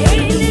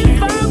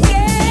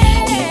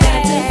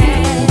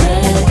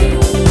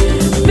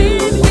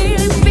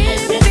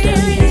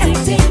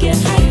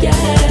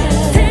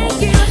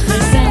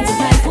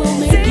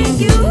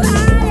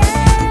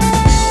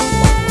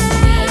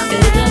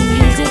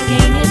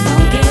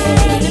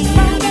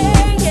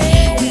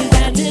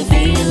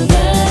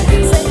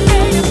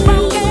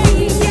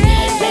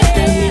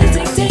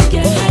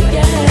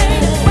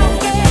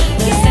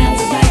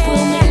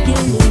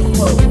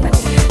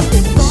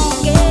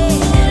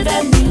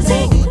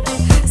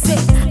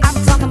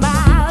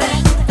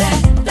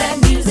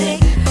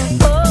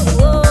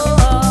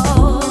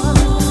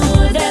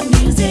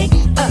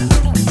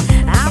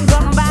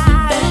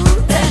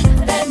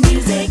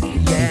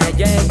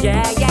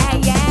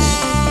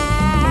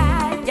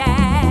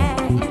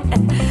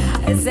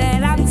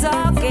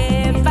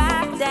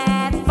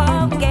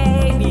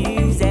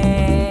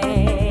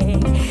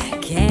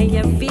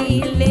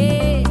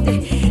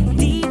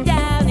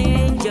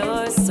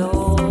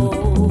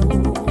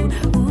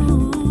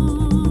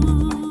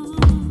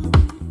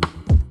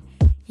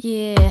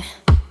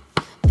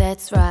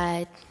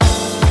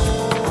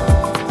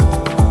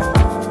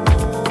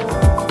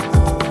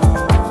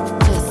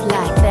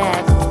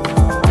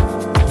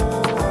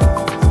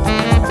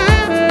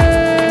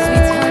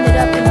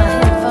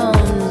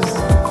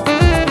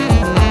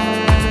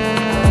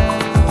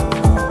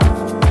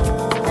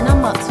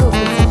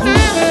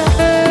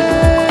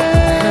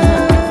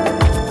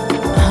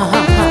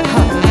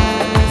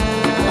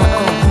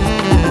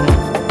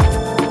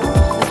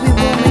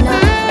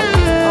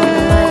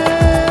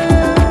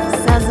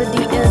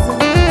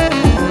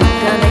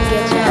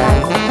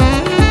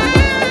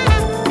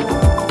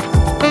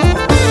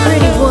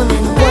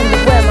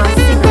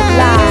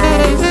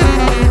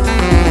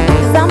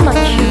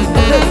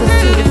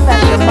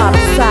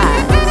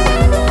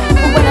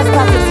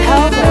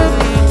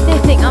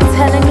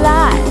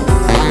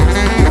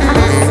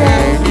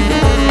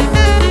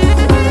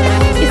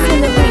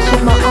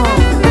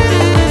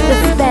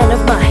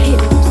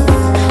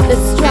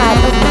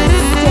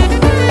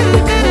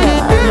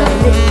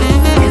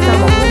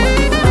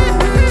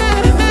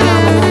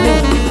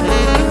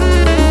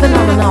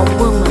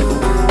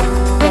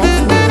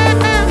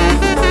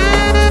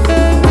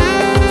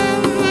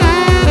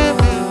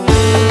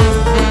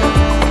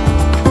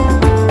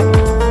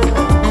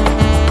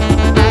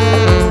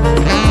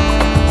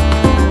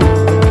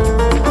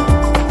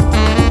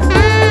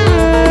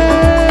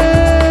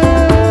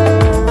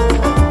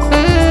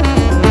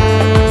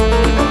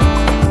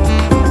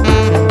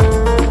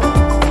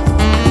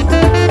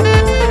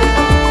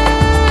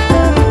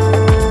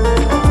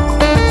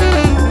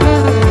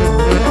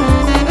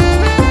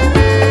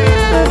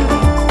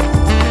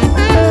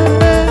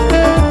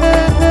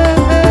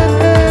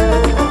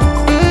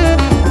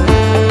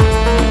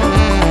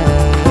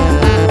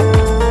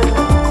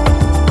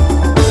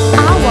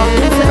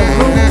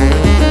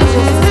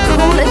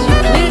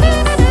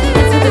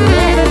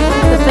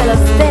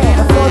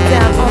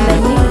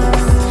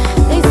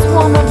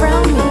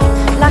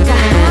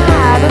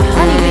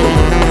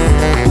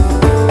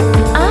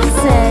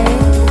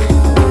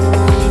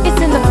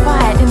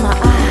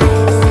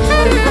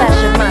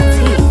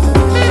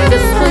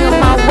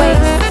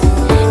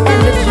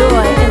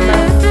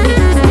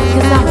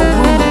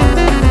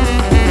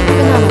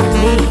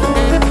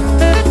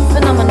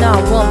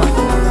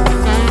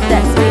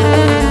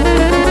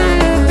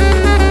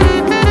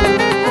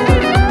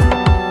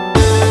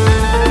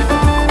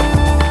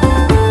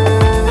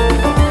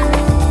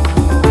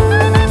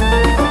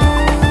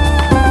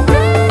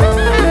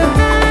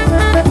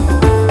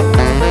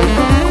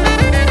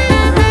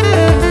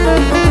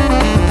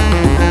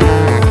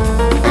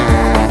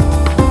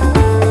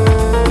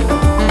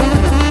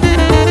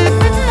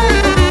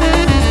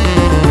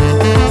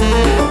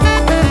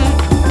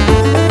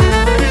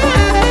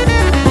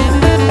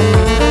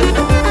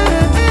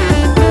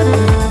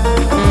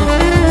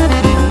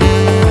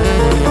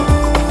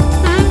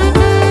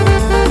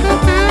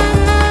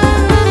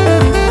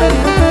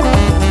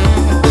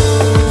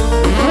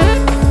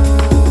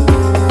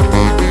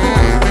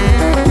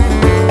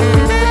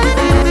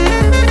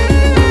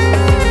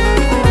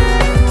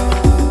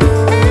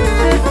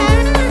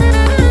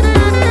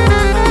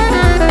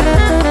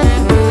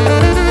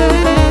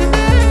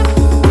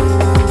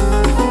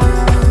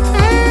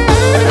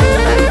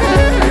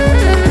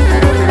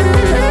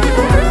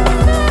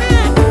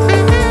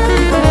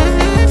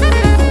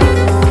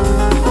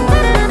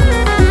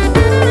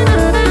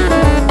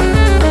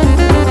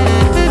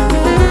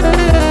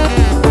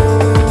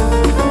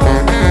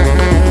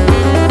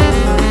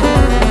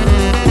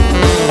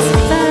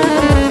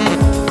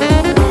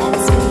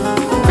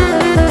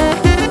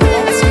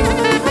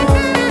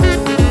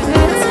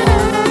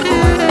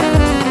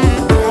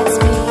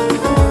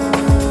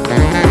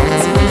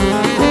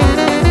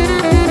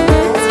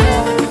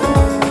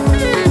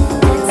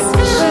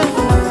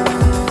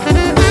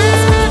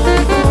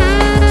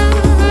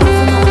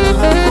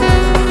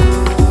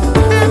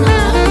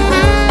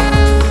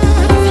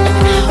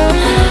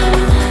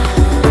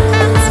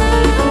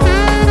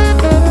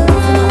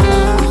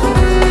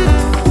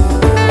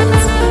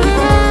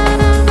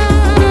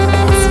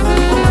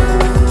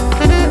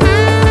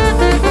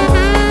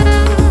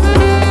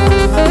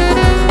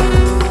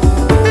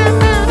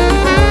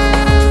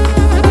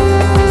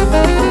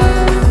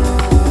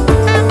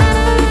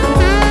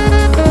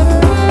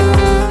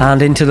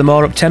 And into the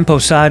more up-tempo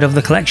side of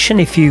the collection.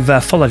 If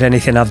you've followed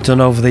anything I've done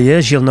over the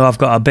years, you'll know I've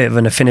got a bit of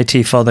an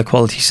affinity for the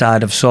quality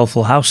side of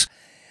soulful house.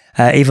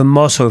 Even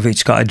more so if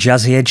it's got a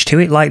jazzy edge to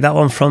it, like that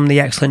one from the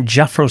excellent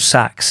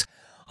Jafrosax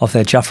of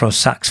their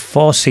Jafrosax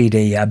 4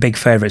 CD, a big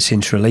favourite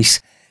since release.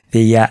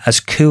 The As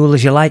Cool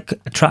As You Like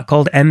track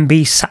called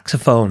MB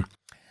Saxophone.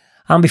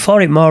 And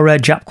before it, more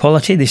Jap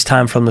quality, this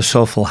time from the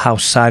soulful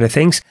house side of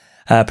things.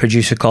 A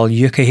producer called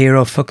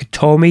Yukihiro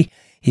Fukutomi,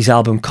 his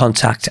album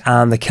Contact,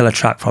 and the killer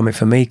track from it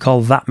for me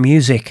called That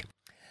Music.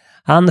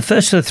 And the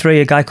first of the three,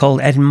 a guy called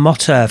Ed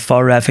Motta,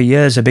 for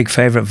years a big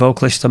favourite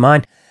vocalist of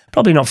mine.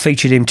 Probably not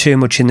featured him too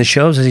much in the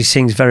shows as he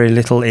sings very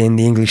little in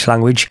the English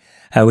language,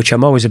 which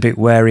I'm always a bit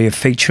wary of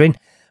featuring.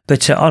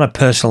 But on a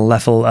personal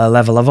level,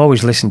 I've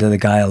always listened to the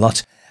guy a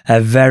lot.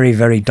 Very,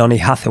 very Donny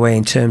Hathaway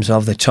in terms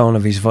of the tone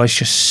of his voice,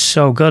 just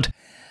so good.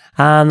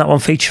 And that one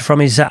featured from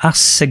his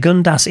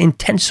Segundas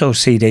Intencoes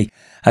CD,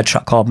 a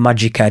track called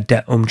Magica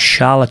de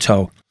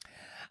Charlatao.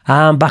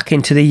 And back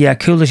into the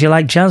Cool As You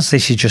Like jazz,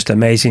 this is just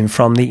amazing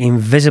from the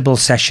Invisible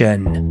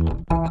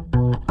Session.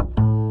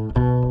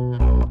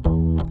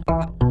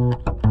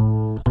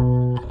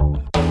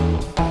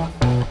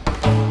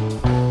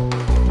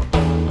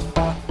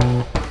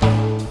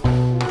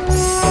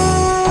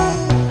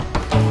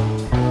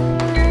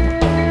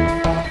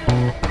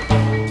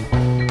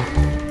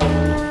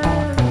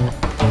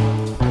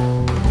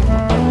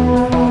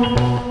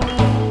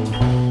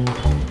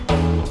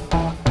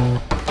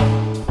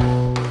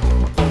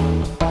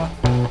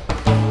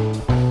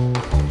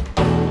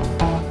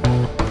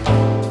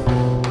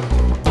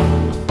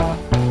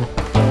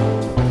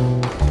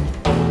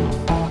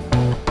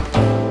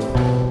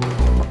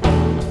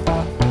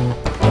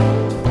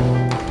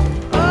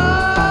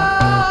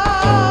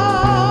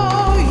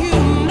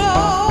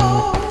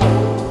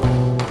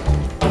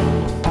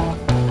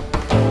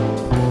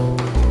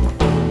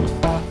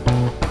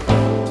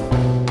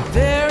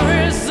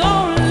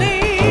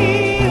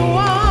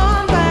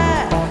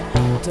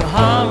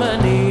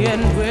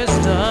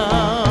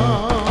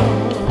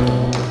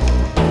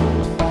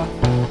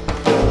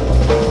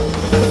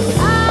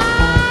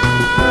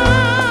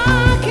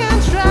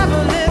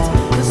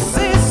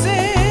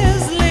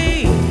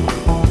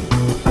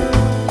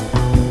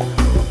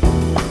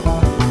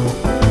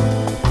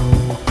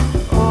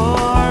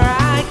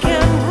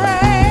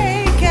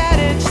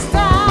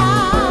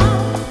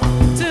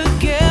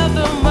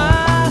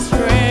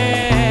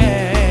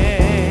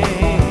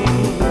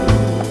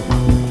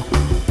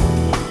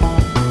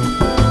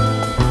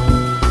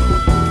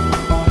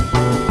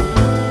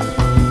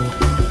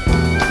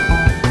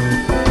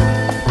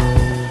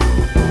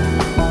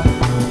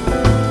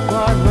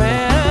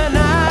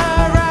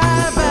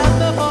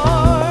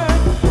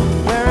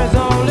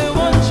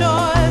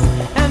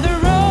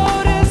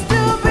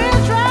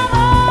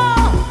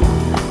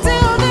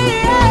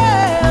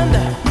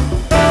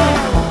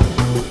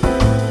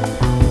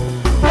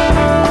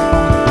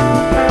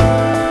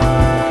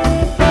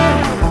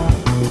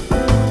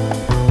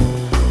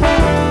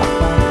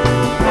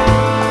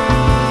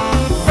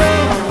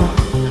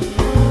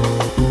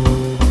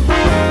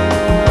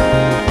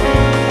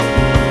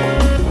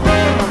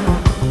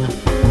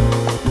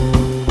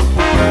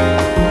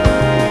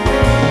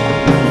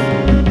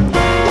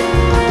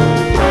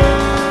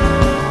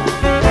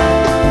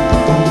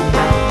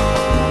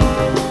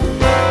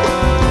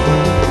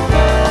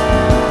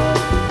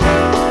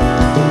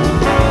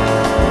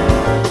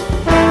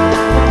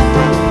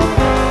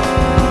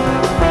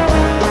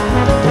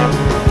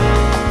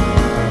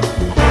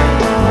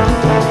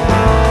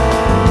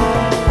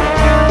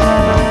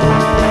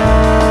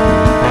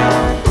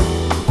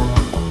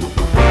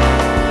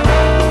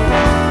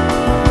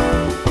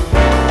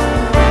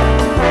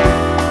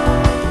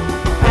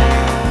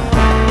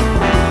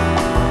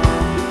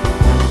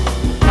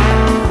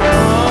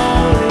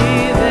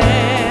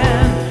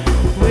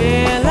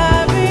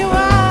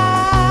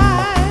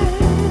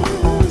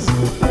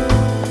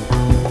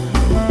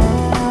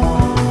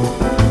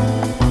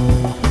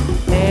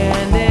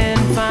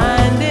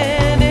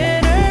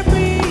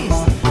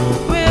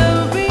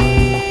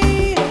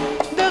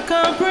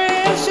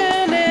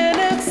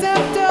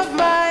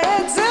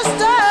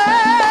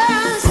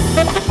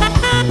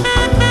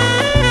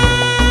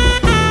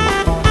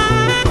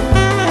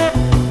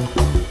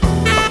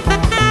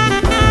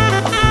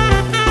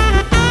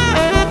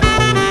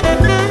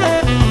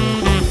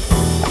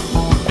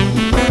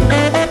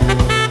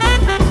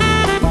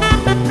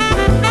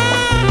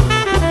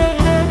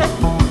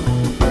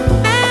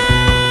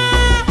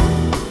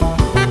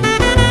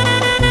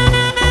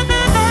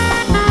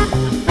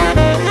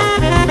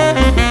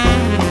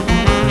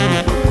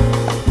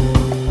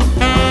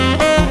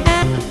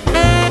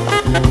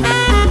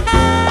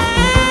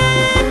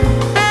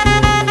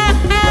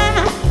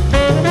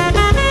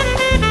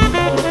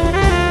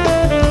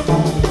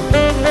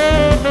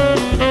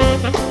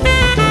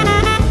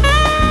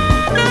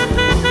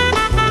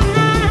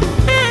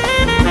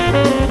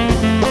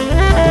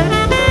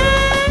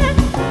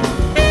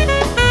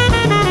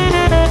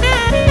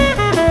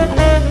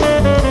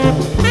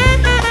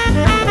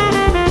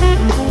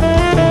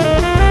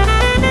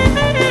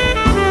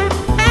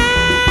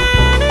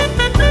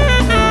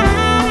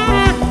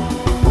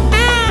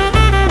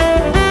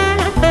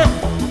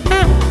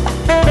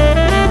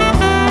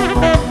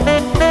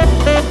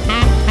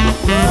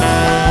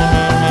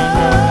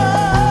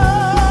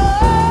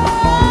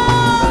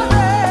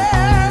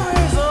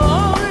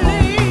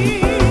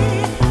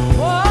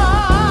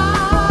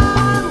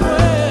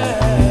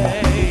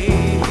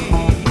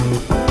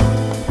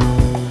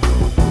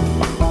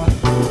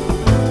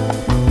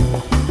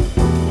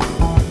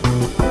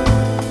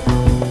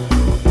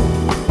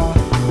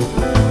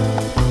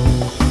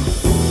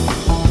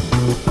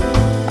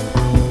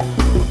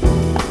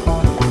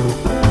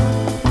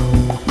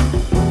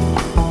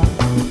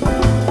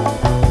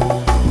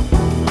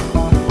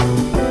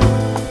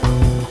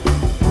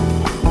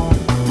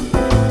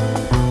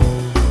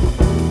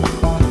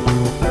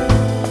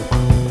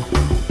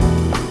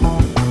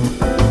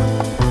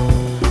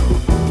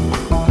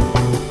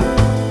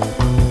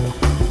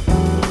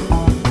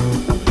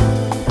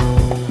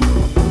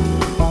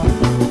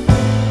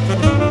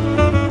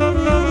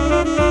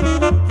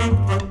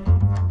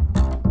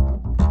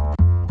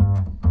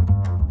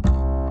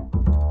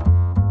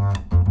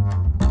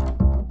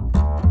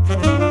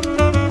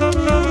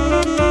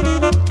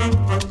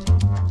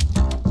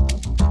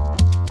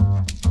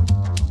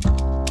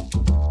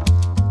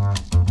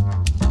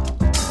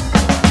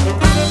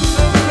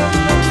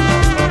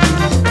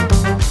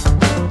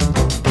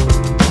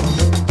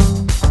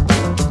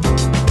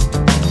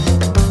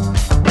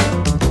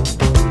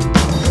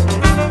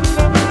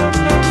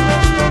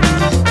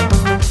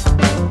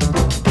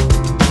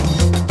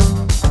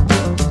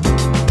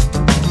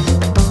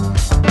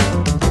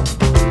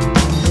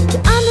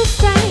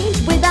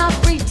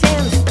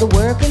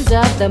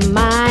 the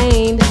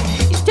mind.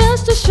 It's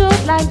just a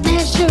short light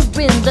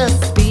measuring the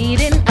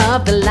speeding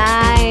of the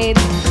light.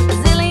 A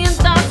zillion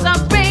thoughts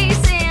are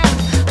racing,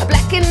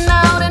 blacking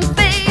out and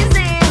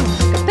phasing.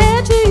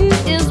 Compared to you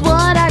is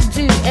what I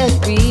do, as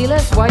real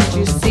as what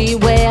you see.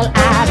 Well,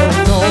 I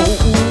don't know.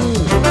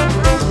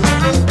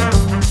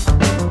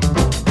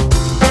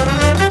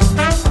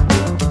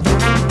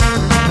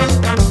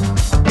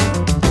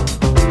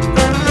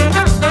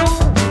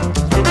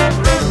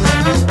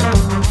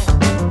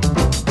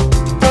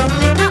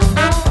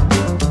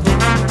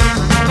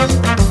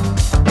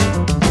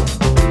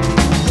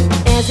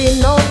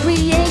 In all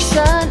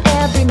creation,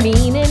 every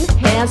meaning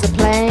has a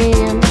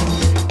plan.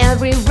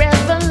 Every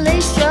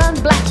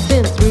revelation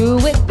blasting through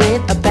it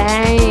with a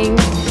bang.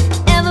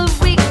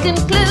 Every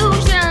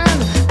conclusion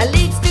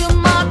leads to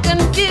more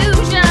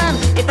confusion.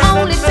 It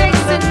only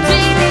takes a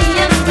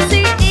genius to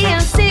see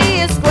and see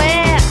is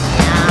square.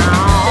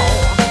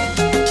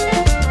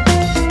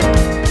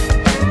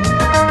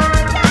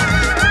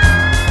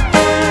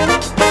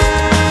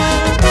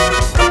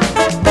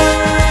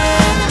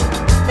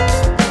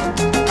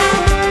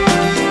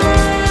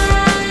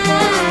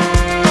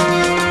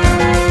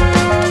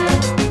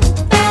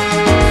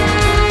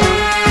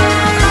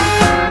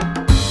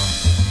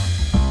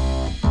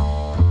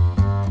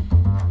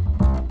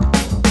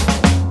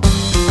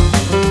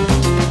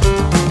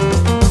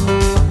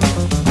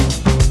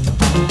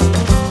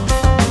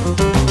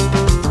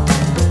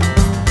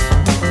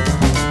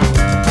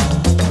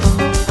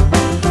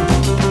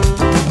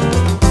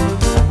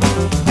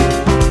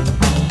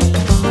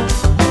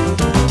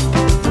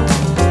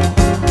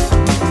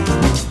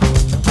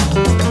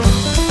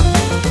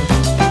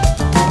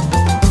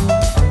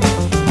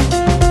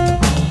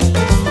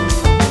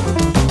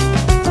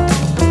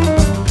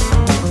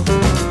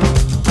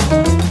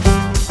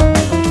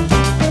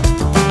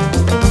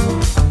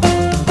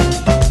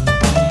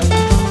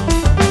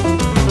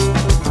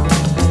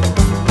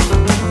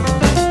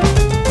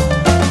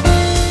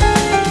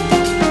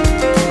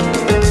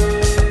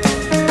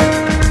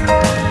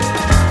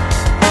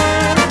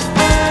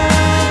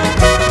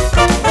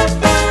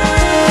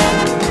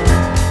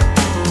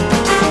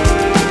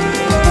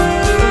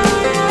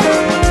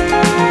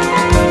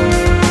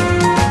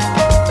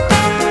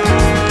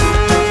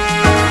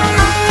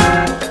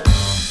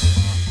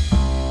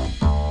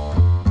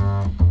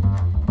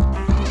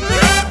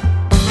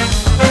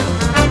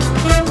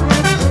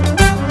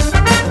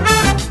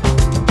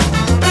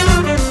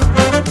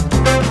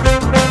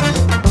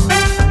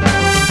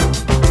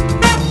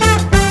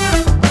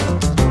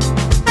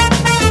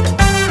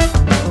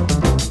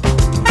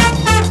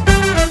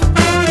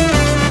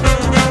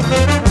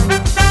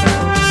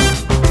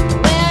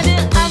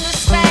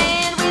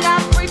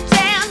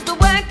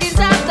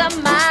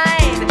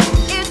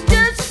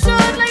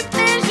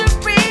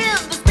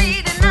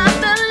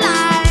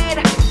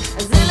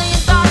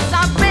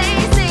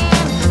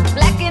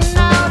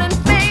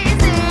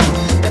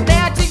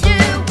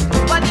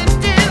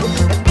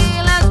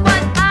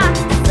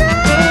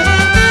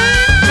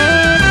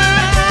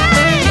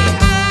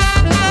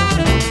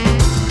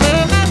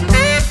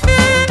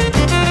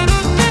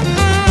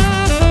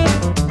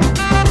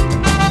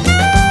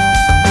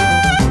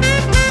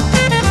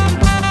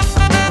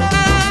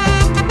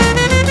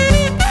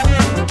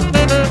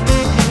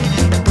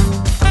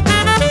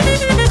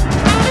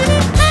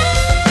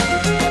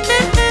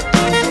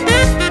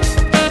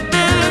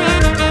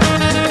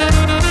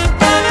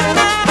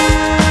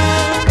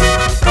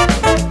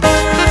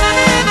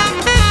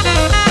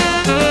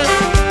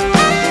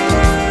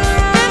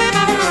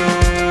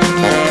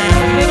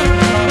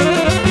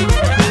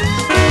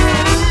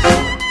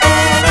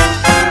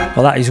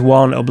 Well, that is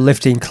one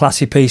uplifting,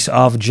 classy piece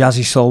of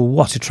jazzy soul.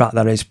 What a track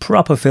that is.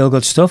 Proper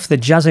feel-good stuff. The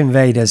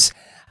Jazzinvaders.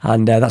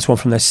 And that's one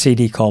from their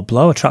CD called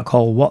Blow, a track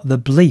called What the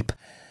Bleep.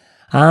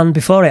 And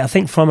before it, I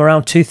think from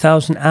around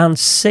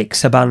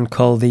 2006, a band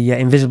called The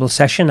Invisible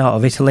Session out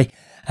of Italy.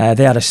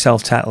 They had a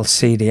self-titled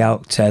CD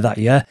out that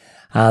year.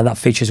 And that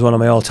features one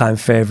of my all-time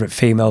favourite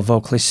female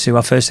vocalists who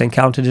I first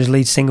encountered as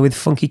lead singer with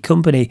Funky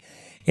Company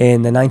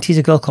in the 90s,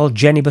 a girl called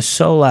Jenny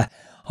Basola,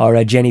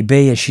 or Jenny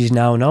B as she's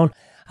now known.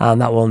 And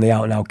that one, the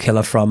out-and-out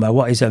killer from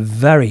what is a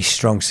very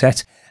strong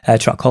set, a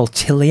track called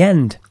Till the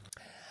End.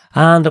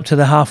 And up to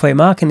the halfway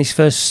mark in this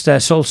first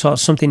Soulsorts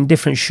Something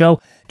Different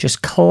show,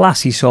 just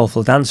classy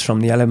soulful dance from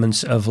the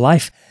Elements of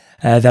Life.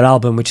 Their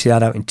album, which they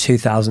had out in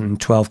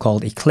 2012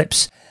 called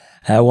Eclipse.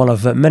 One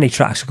of many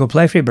tracks I could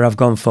play for you, but I've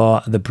gone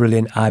for the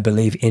brilliant I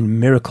Believe in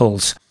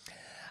Miracles.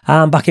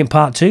 And back in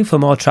part 2 for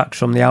more tracks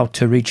from the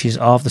outer reaches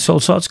of the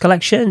Soulsorts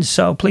collection,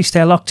 so please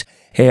stay locked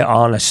here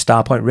on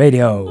Starpoint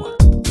Radio.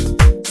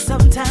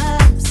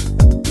 Sometimes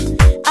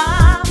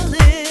I'm a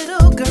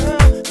little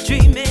girl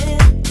dreaming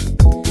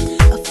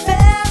of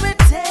fairy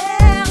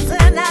tales,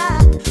 and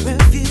I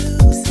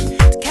refuse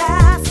to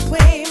cast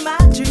away my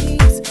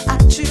dreams. I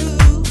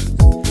choose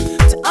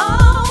to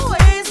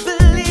always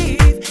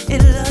believe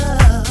in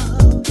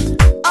love,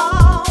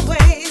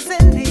 always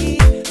in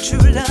need,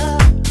 true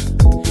love,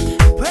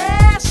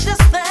 precious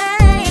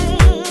thing,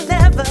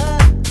 never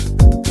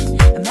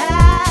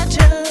imagine.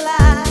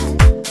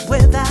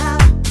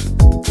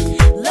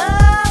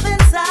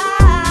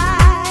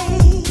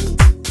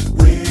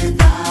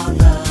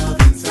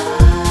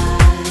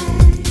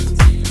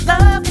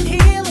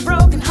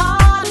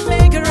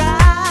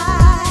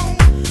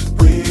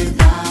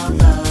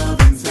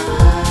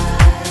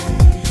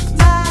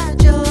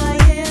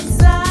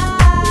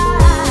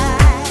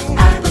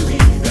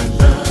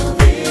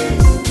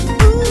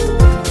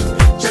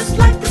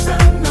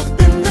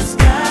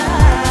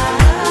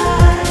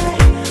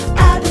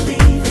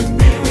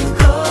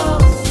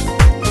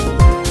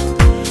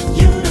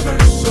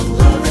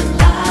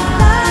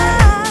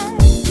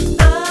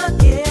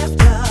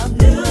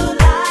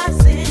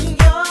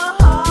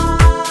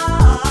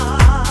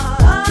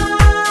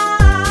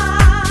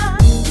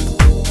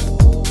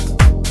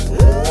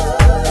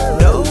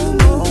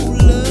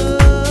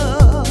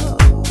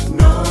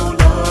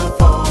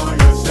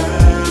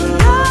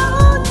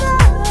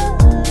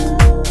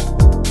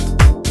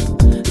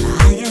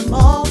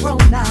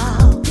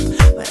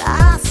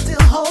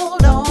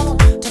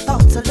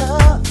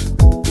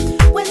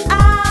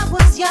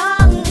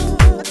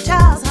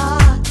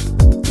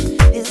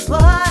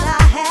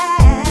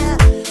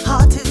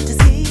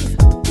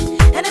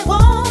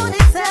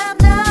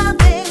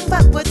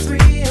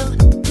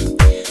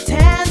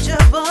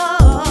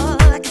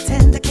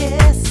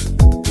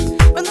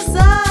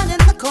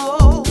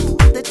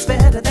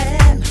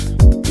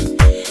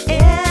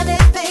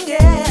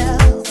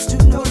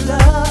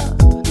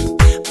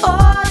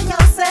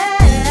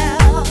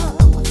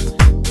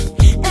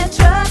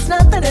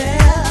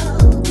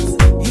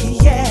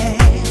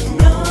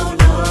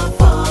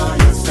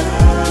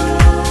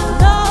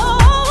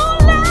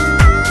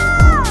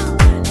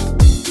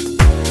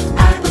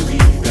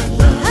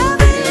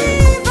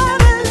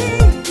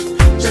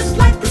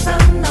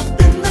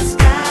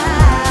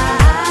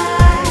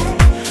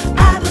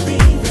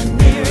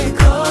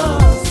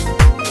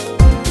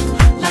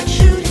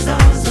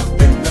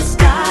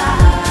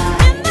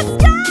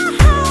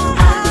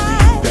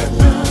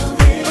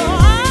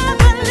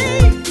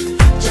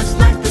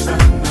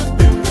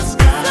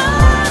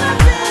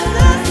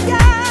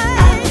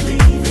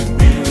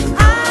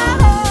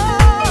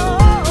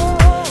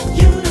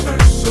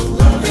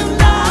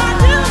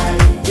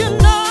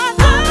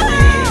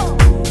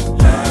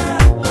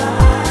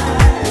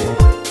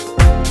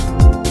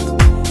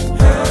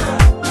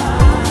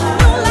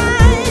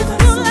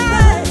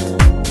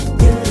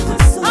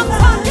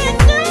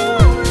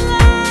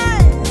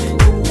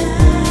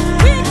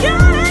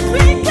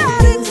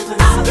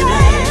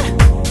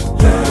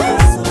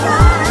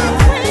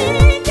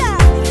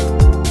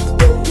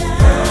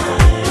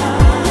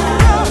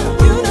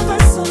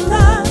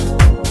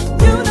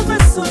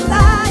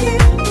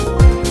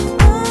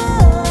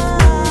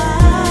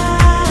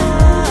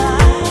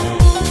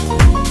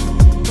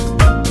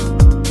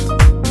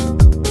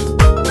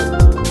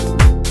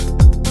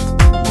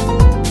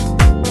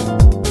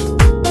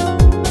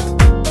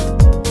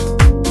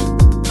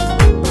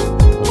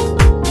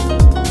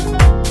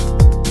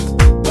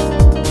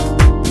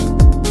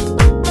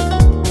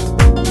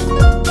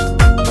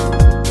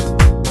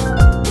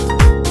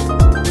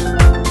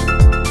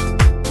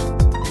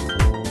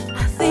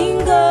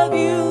 of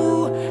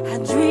you, I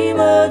dream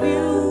of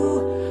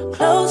you.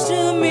 Close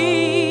to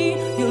me,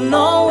 you'll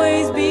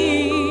always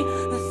be.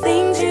 The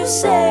things you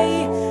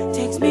say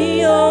takes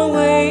me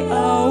away,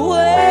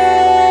 away,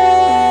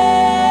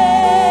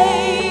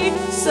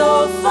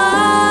 so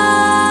far.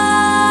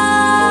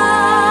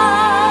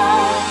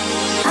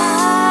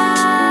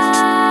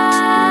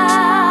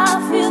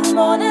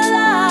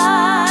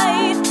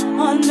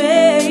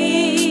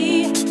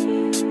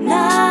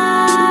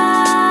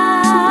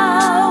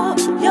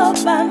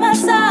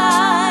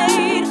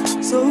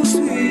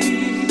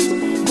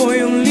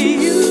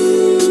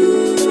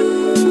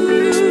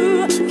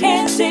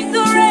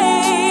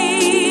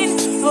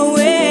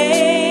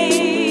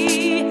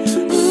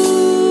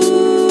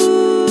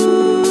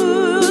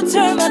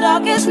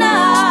 Darkest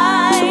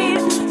night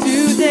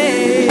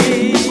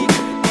today,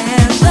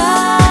 and I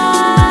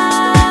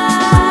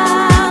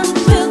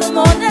feel the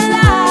morning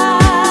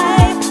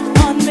light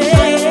on me.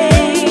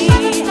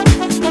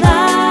 Now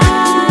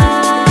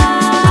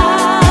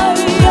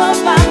you're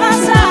by my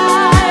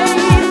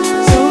side,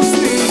 so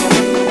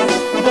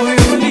sweet, boy,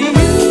 only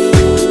you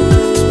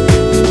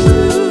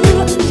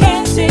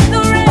can take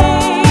the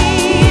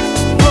rain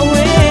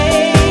away.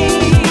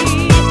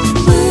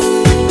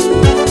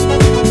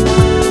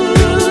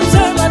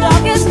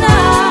 Darkest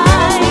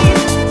night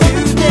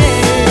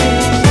today.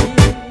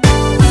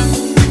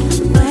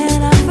 When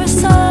I first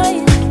saw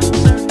you,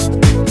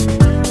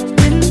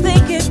 didn't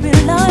think it'd be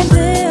like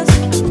this.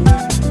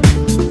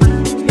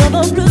 You're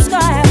the blue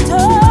sky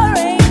after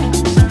rain.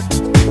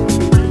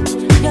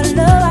 Your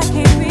love I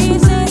can't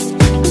resist.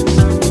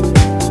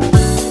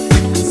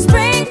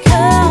 Spring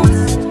comes,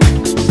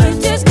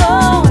 winter's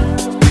gone.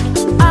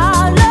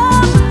 Our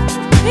love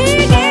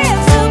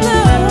begins to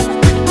bloom.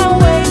 I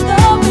wake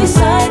up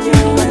beside you.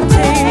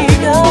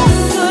 Take a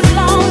good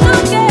long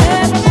look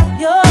at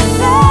your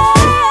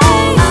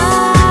face.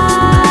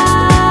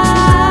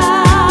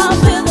 I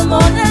feel the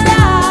morning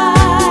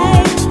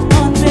light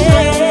on me.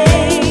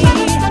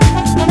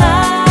 Now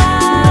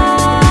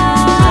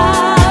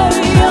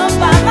you're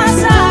by my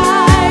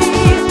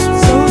side,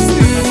 so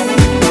sweet,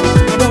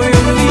 boy,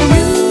 only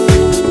you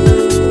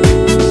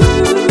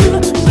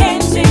can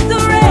take the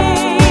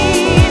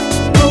rain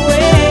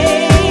away.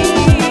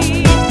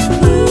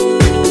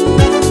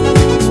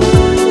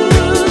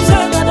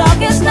 Turn the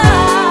darkest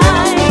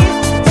night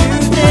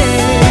today.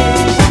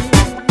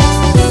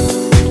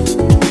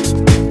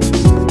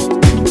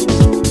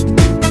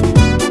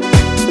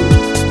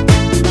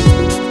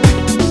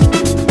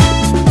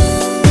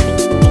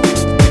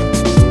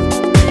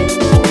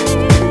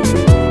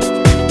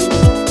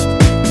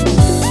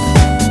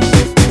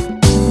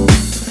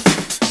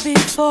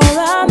 Before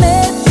I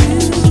met you,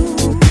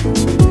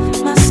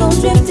 my soul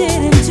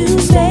drifted into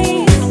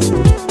space.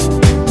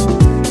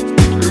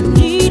 I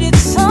needed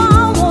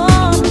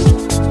someone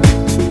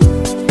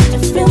to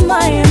fill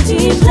my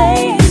empty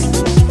place.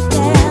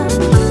 Yeah,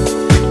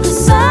 the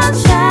sun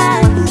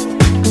shines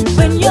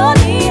when you're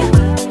near.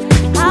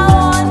 I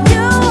want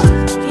you,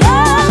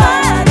 you're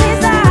my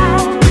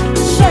desire.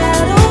 The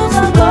shadows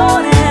are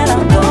gone and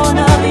I'm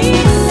gonna be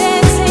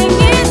dancing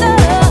in the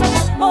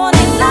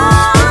morning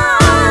light.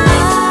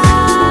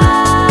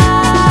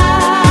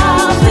 I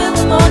feel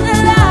the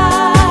morning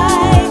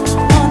light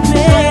on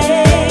me.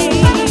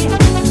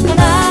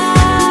 Now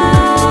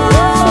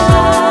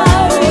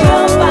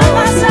you're by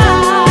my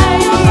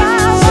side,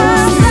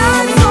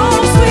 so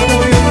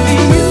sweet.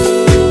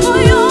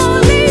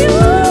 Only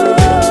you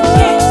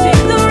can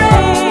take the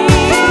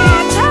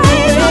rain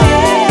away.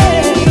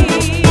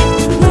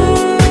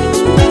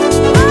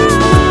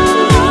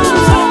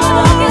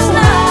 Darkest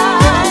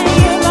night,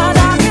 my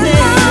darkest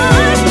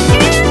night.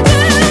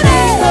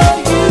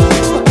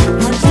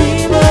 I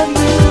dream of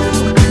you,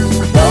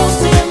 close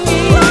to me,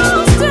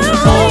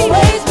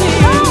 always be.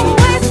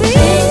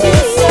 Things you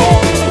say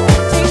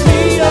takes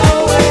me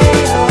away,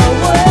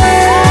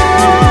 away,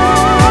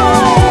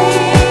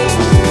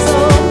 so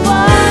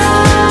far.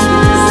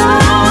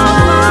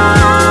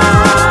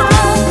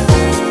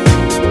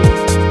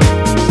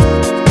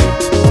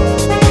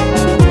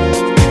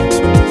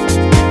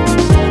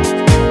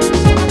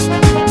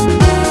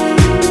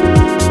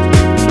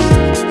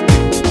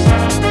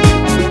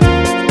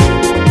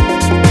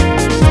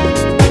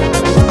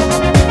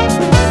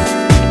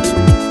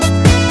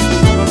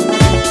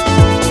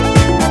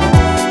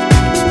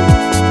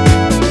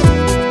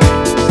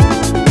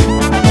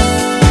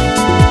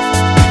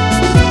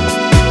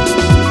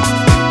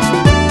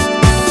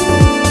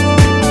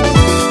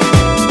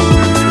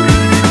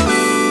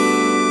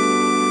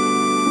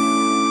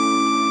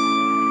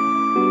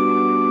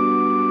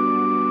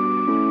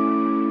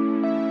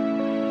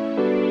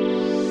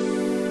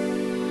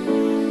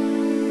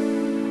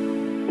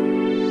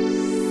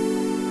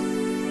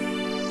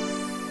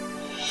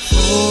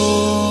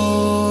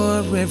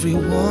 For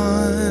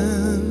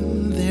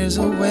everyone, there's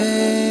a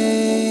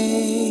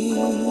way.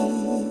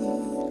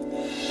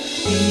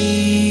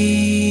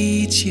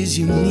 Each is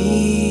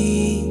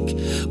unique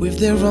with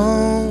their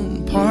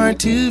own part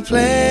to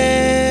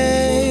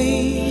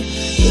play.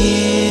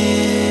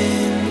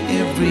 In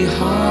every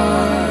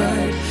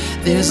heart,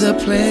 there's a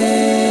place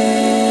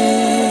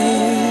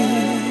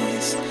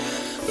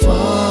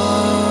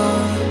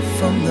far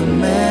from the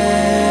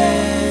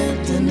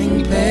maddening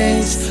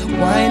pace.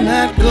 Why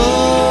not go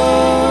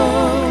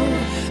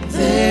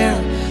there?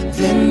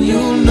 Then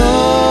you'll know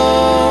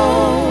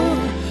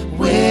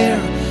where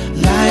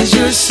lies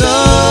your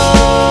soul.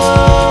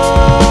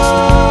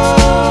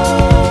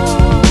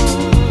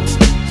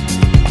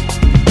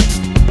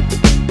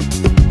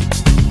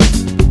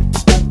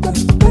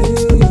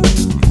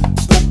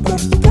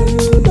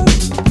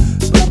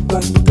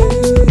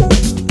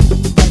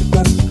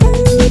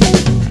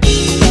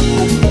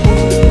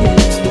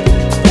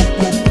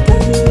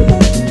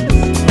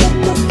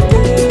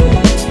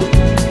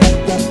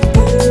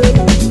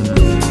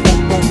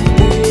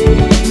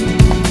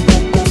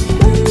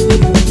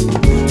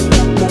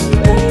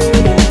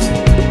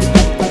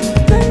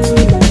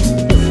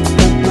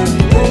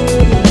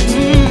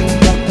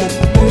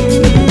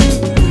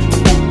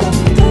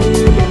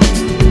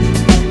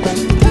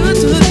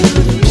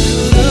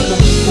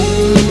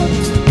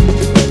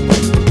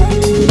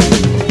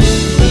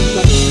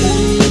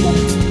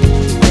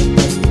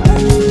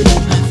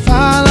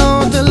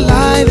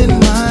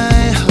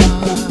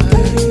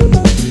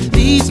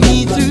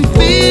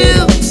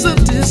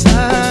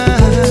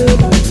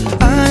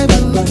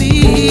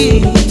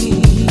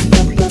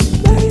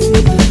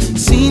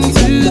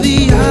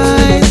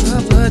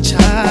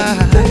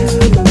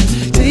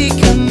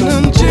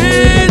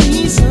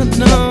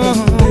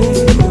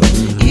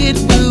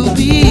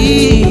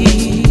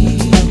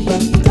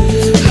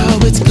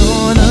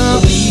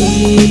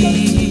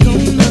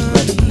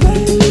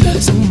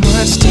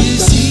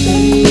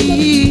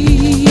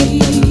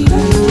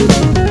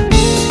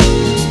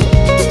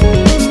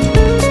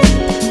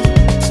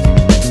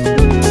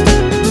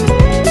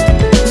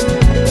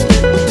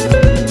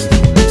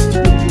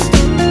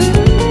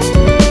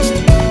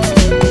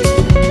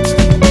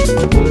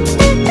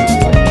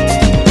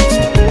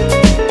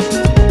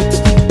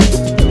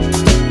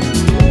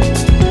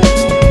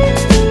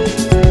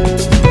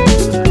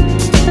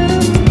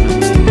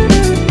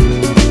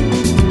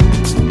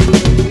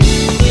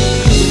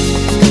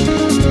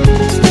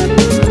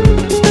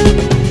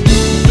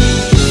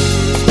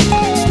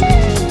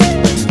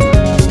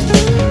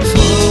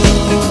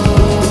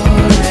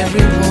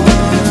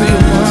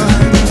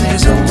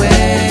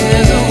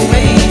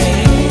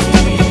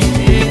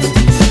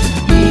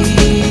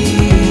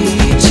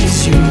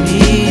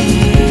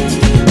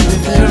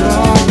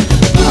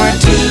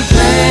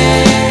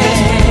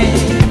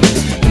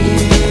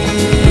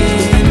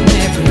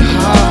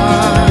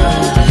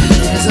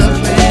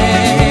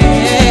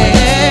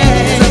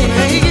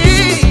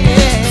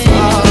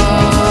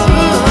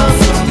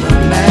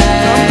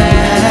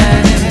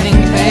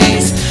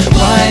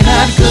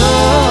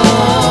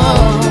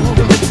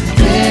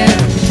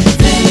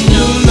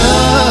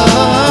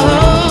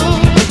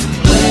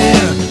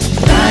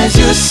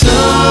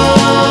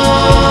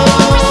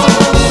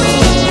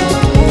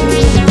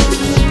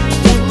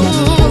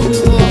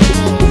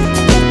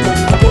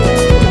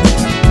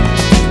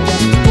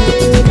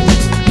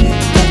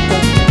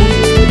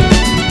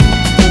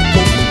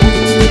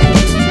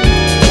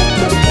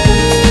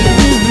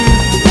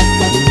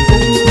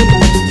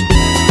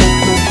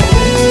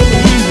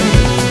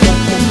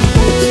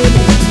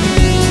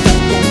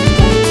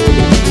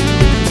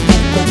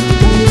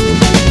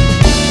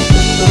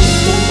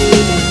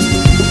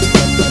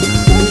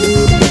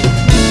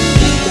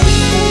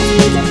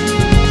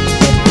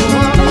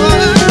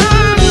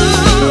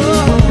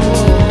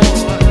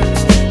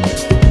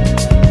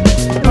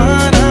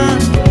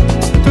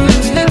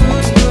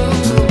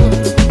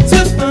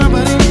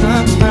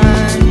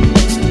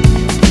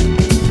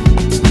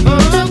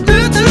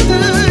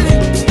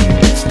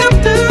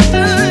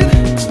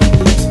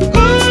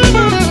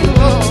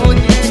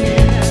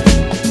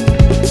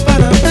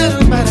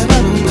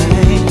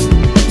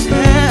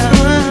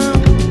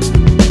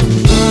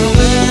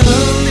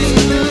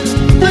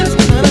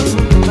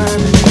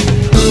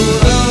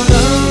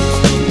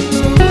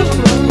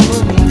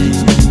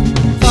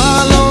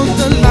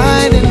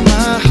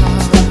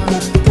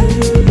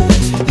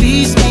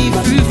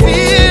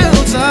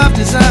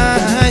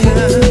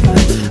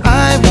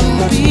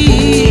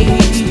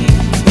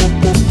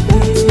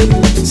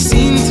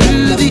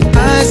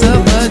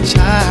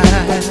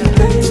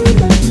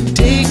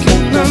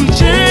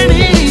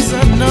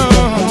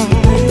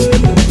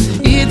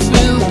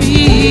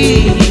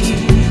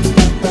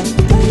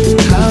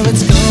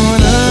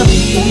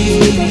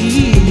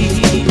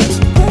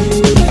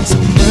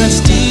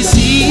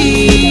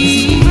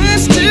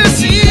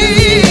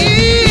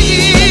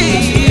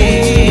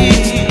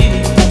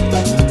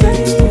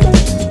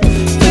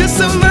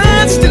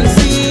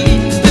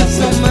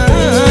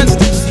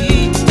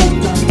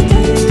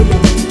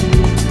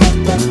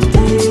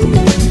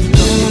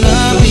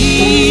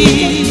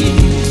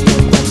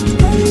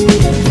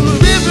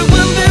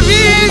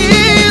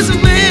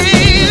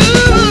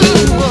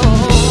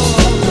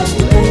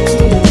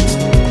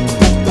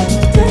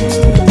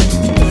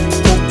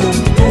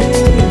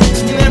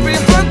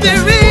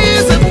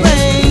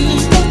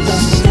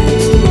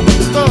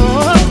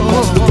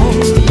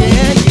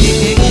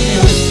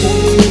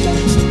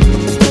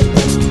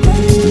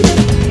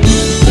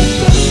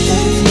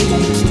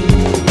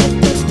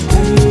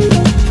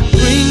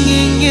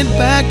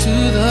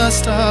 the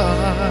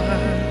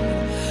start.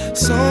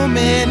 So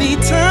many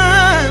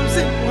times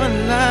in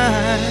one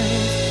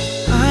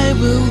life, I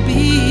will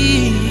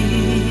be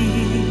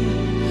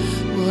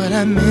what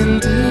I'm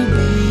meant to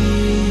be,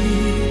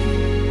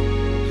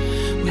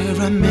 where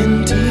I'm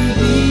meant to be.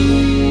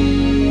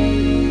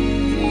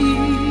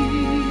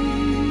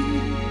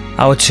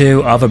 Hour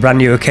 2 of a brand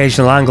new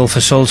occasional angle for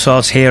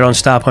Soulsorts here on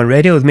Starpoint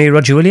Radio with me,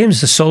 Roger Williams,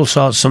 the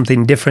Soulsorts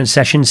Something Different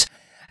sessions.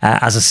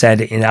 As I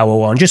said in hour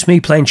 1, just me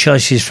playing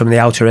choices from the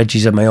outer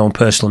edges of my own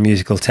personal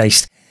musical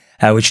taste,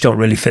 which don't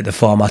really fit the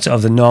format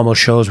of the normal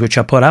shows which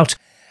I put out.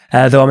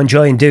 Though I'm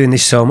enjoying doing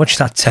this so much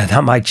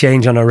that might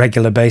change on a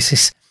regular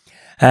basis.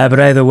 But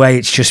either way,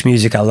 it's just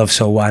music I love,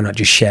 so why not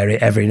just share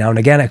it every now and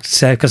again?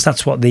 Because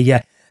that's what these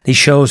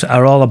shows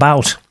are all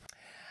about.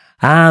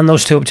 And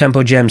those two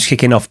up-tempo gems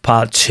kicking off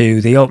part 2,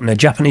 the opener,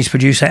 Japanese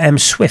producer M.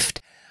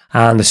 Swift,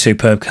 and the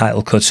superb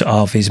title cuts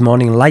of his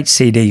Morning Light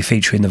CD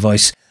featuring the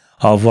voice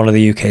of one of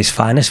the UK's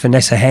finest,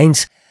 Vanessa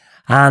Haynes,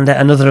 and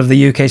another of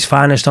the UK's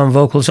finest on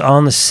vocals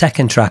on the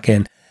second track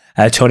in,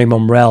 Tony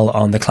Mumrell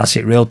on the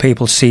classic Real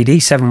People CD,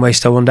 7 Ways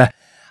to Wonder,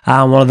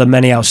 and one of the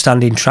many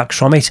outstanding tracks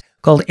from it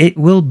called It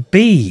Will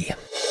Be.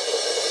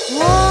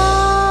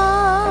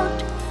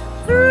 Walked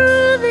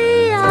through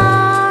the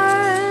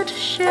art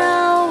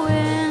show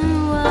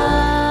in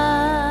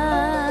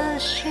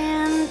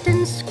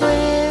Washington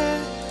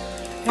Square,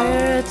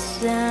 heard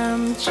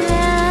some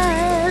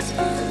jazz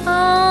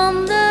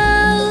on the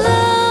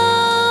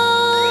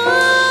low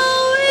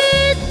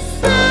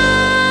east side.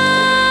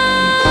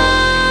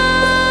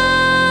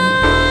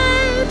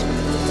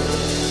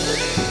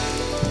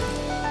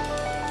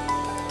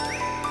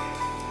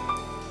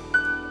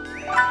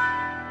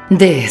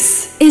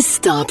 This is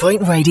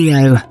Starpoint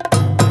Radio.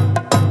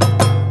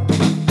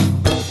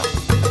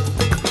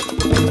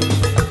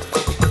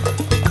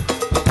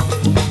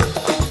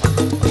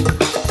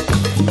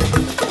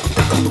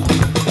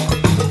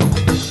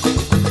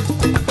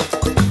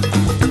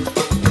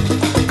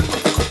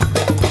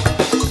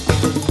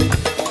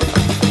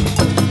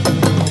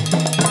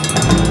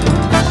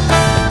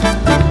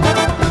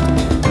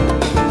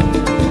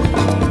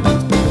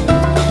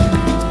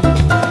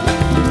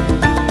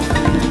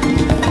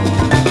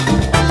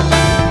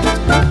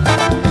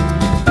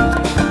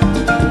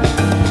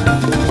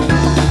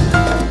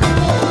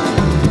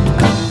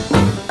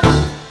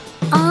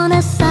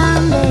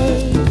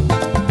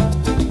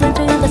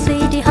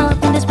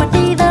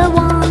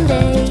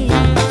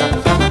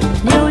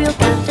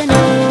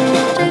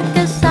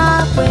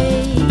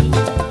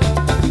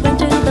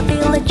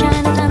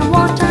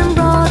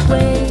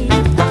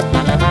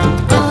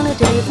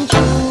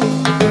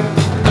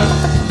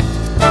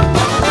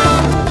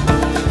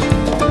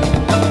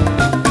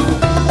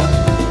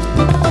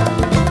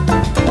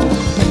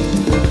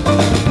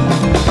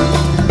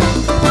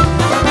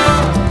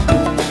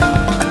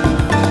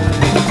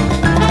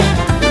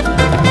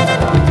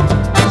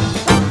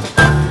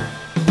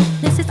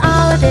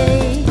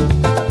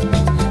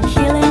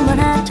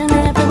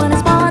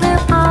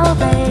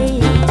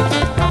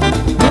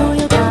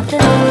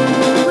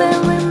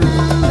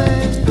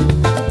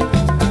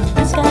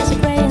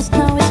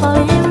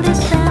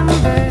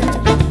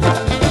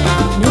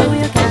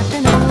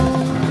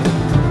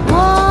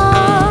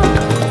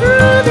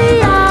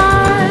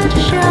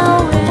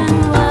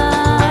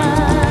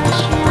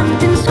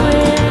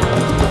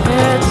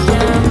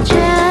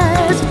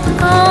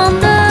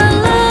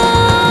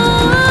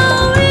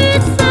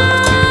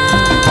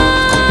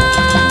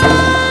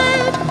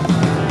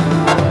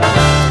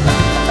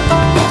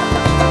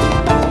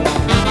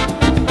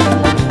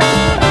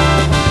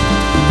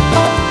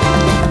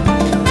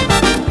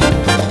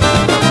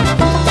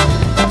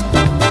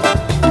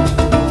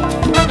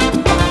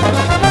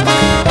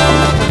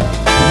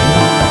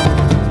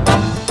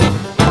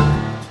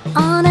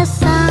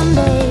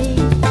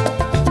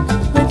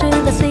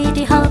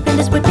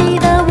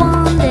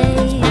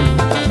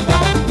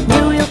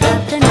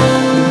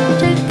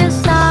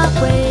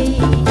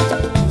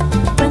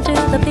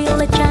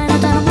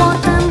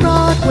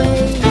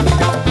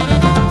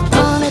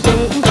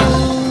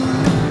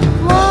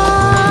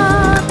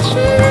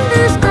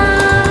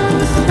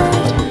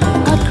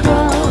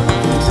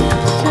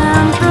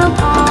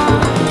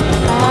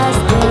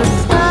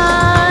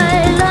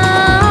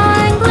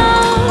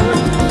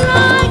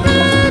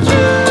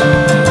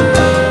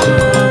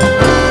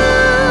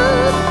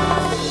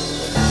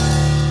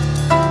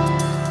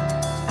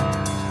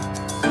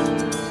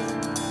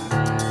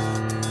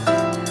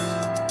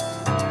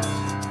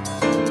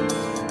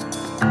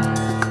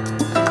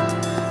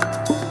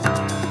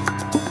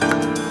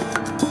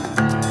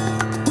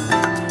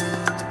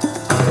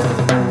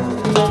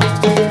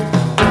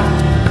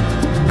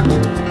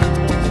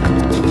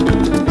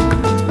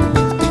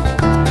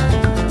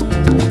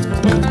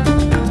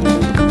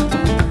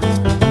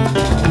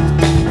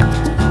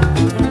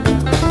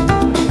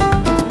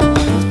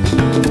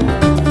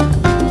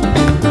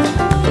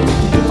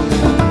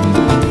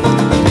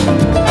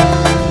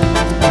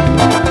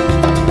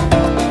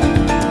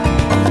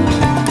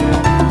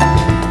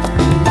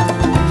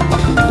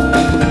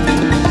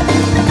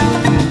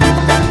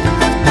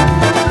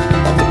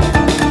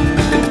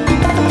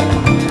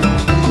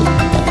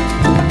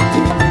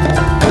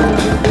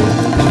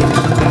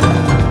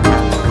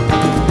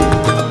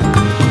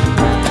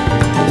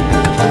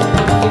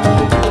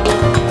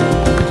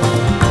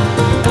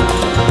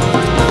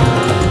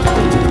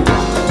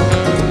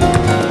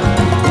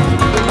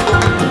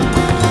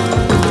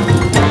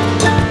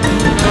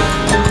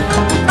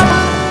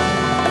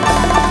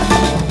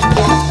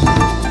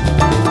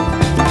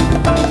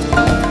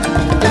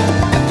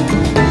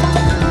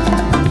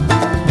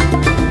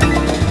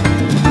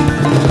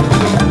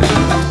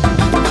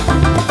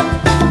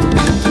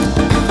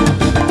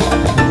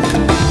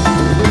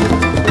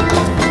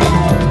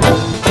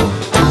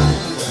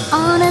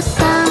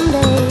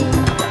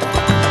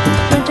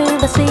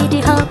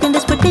 really hoping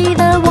this would be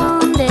the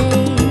one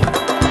day.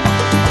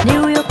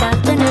 New York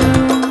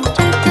afternoon,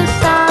 took the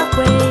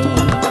subway,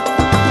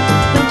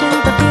 went to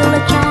the field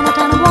of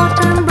Chinatown and walked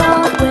on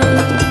Broadway.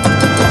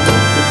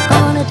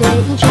 On a day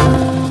in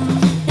June,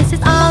 this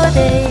is our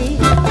day.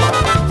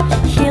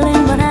 Here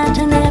in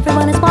Manhattan,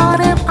 everyone is part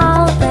of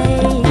our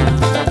day.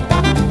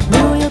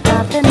 New York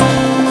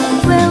afternoon,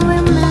 we'll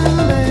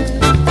remember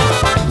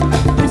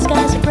when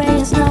skies are gray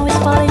and snow is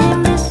falling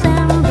in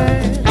December.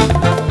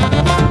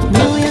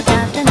 New York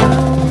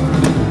afternoon,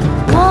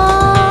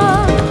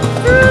 walk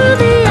through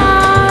the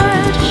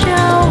art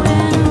show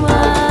in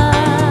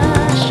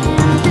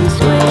Washington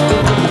Square.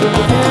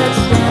 Heard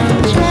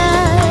some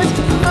jazz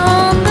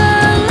on the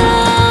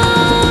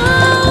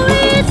Lower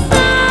East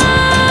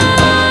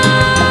Side.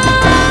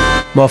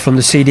 More from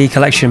the CD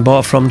collection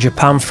bought from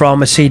Japan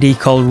from a CD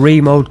called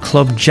Remode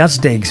Club Jazz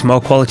Digs.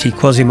 More quality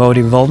Quasimode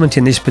involvement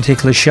in this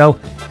particular show.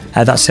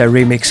 That's a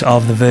remix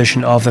of the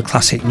version of the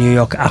classic New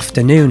York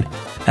Afternoon,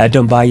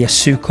 done by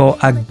Yasuko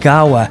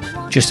Agawa.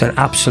 Just an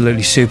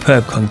absolutely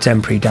superb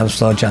contemporary dance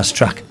floor jazz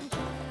track.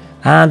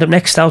 And up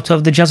next, out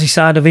of the jazzy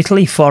side of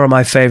Italy, four of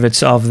my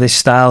favourites of this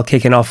style,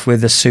 kicking off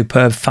with the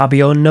superb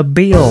Fabio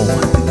Nobile.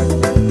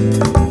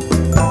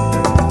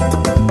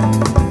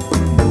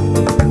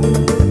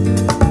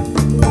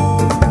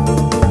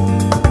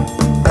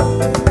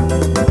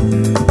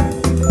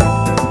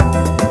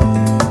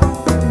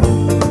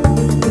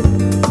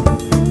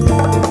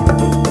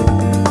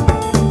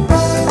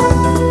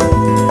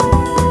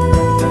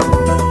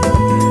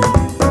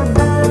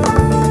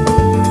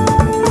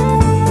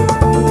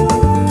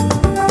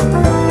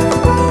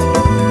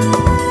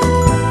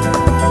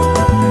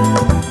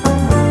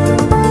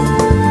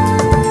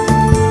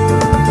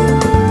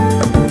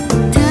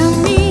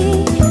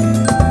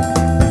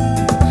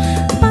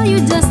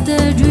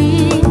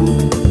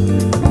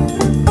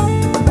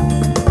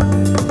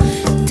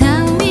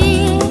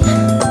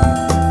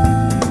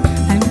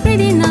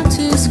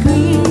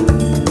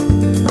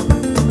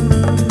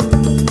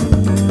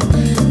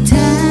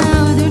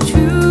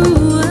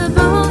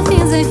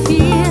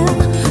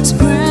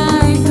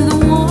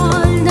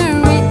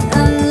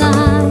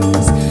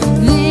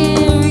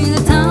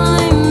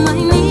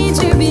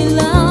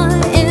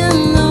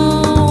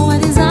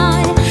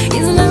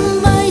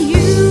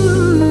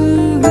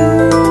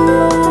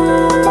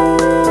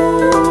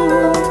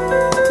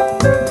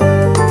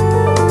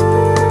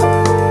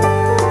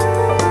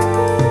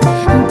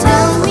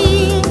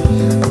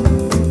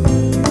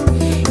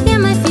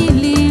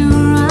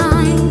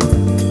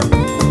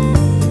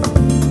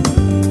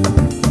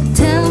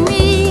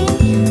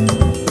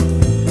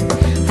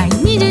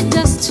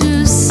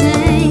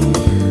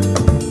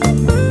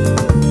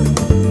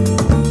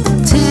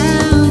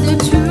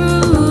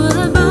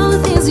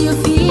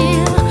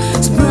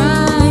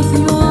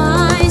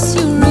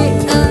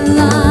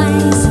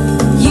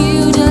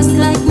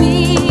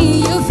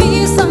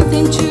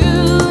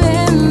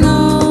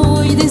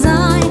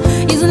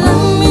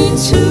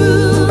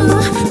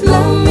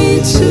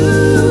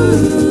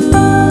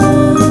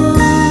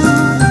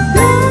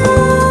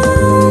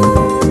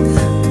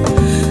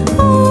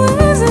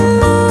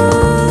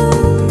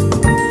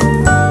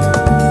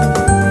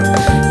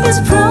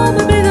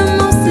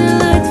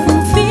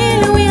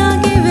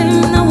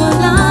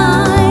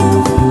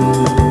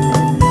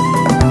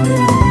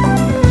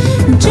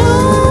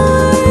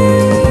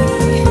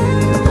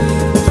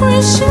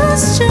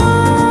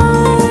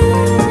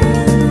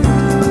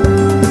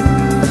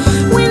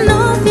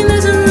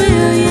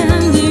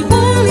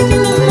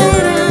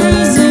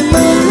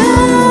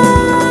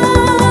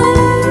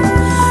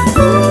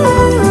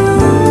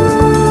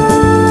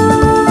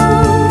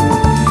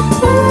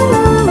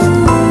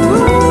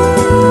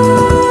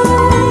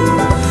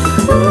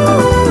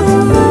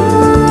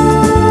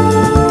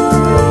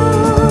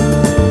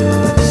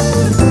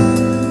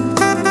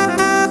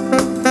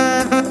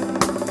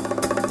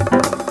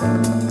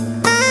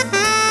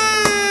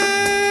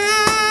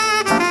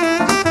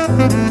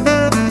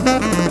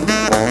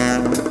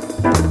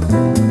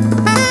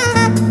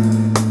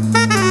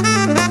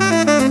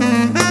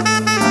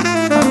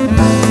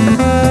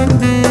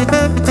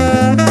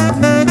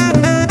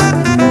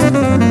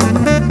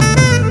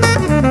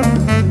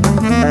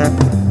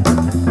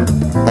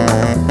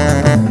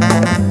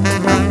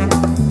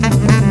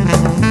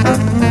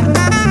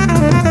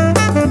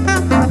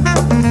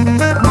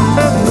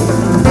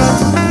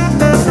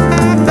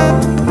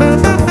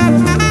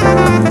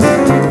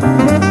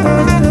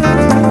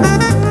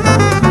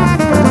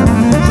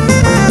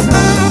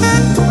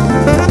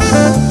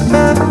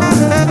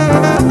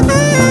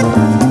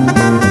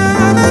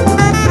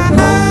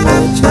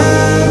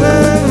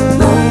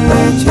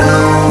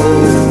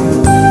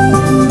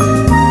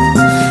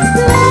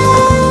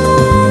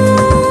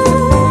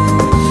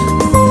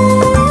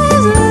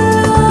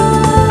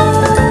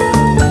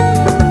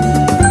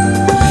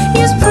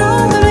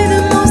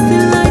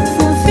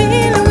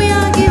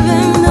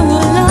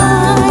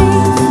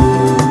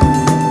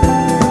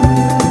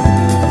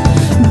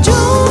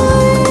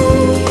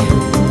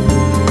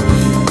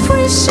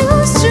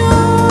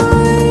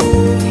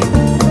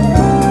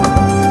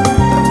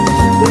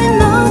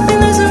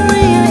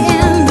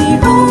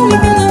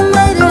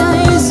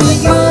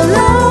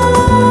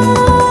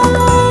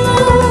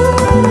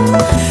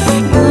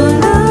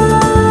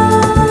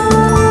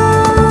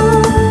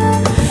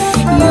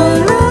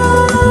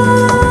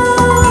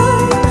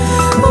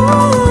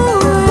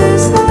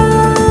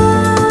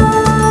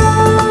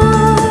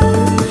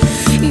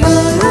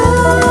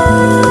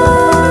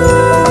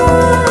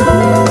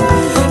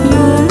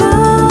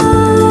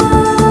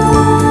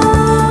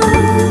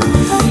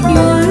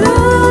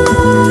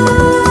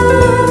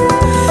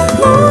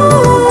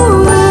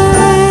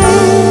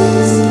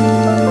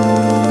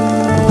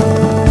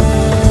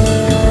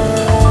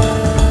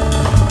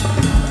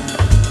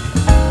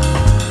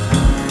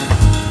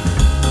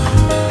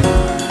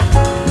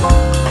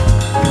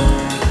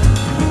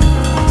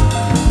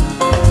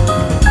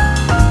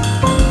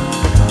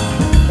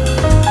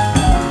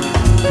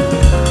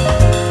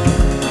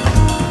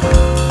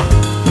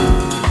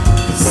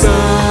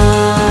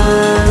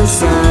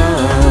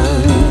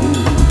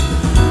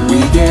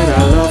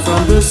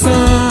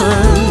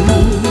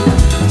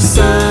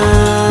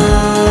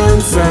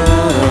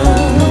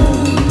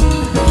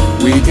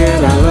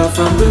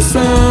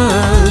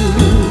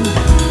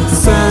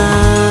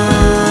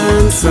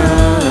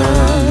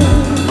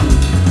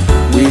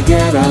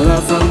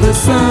 the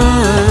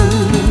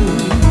sun.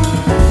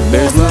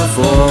 There's love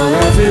for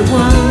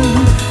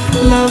everyone.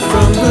 Love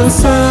from the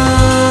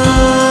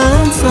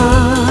sun,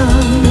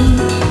 sun.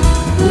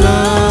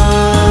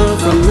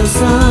 Love from the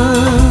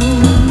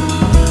sun.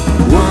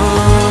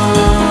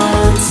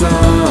 One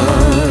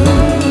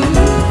sun,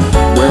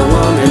 where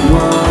one and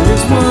one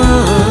is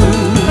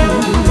one.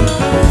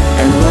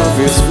 And love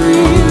is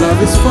free,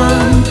 love is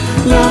fun.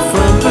 Love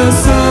from the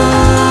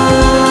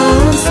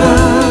sun,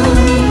 sun.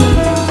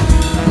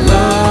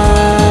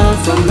 Love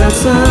from the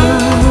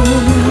sun.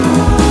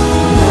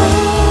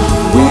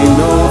 We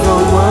know the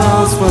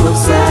world's full of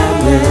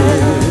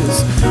sadness,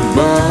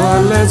 but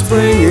let's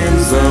bring in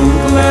some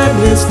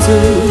gladness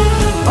too.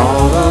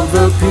 All of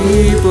the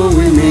people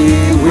we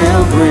meet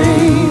will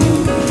bring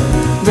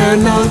their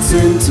notes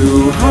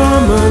into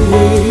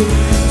harmony.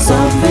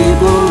 Some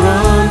people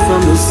run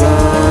from the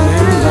sun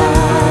and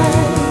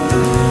light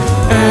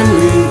and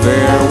leave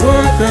their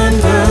work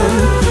undone.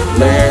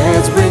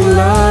 Let's bring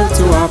love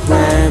to our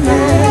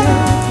planet.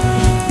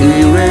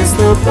 Erase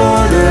the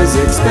borders,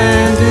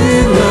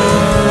 expanding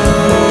love.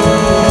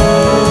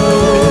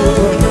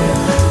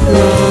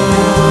 Love.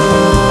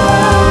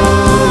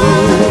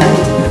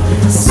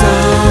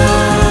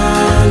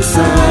 Sun,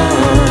 sun.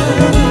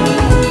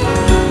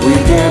 We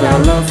get our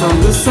love from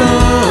the sun.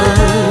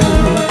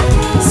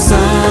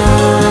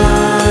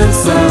 Sun,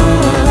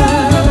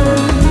 sun.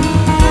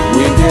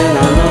 We get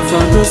our love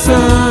from the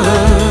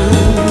sun.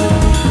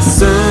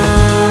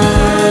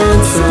 Sun,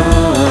 sun.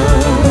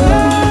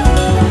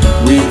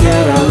 We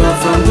get our love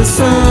from the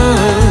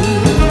sun.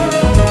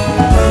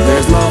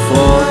 There's love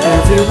for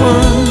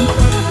everyone.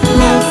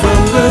 Love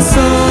from the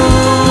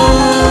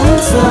sun,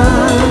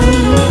 sun.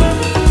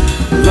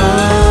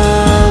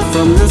 Love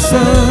from the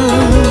sun.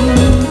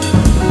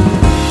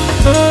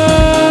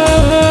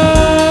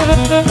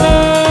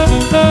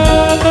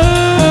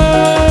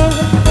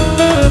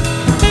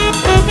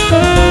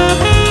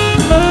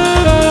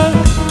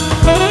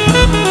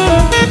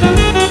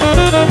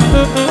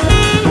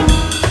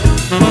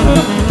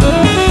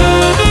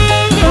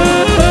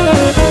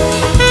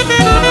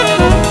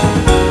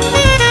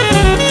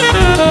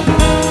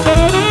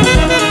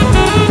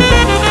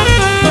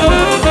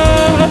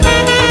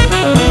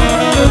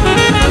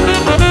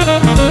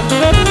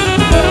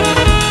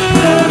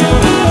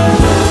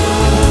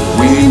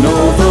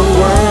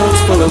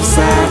 Of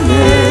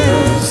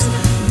sadness,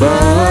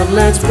 but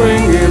let's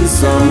bring in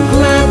some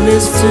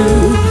gladness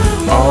too.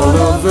 All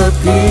of the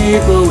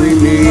people we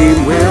meet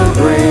will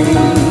bring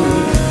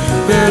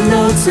their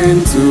notes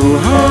into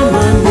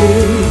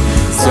harmony.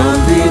 Some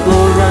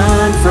people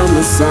run from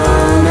the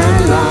sun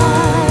and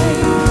light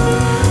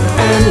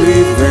and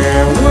leave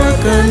their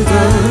work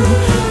undone.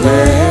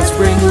 Let's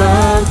bring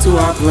love to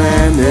our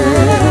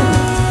planet.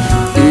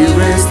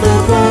 Erase the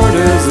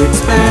borders,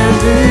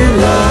 expanding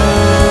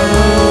love.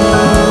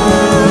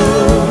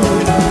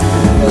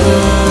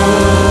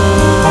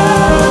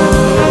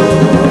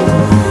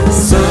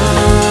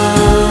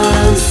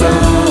 Sun, sun.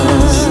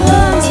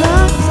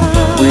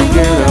 We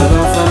get our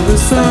love from the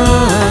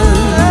sun.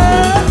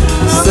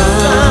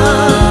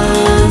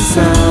 Sun,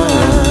 sun.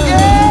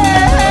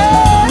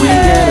 We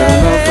get our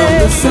love from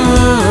the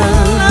sun.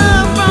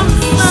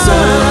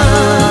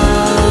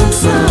 Sun,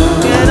 sun. We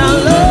get our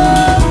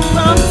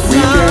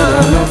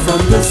love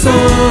from the sun.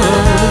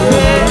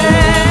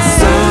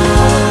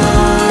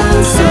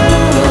 Sun, sun.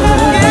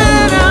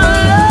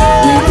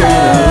 We get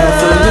our love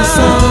from the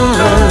sun.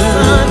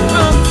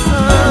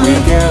 We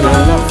get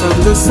our love from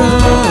the sun.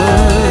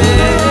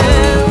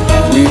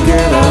 We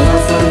get our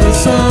love from the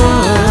sun.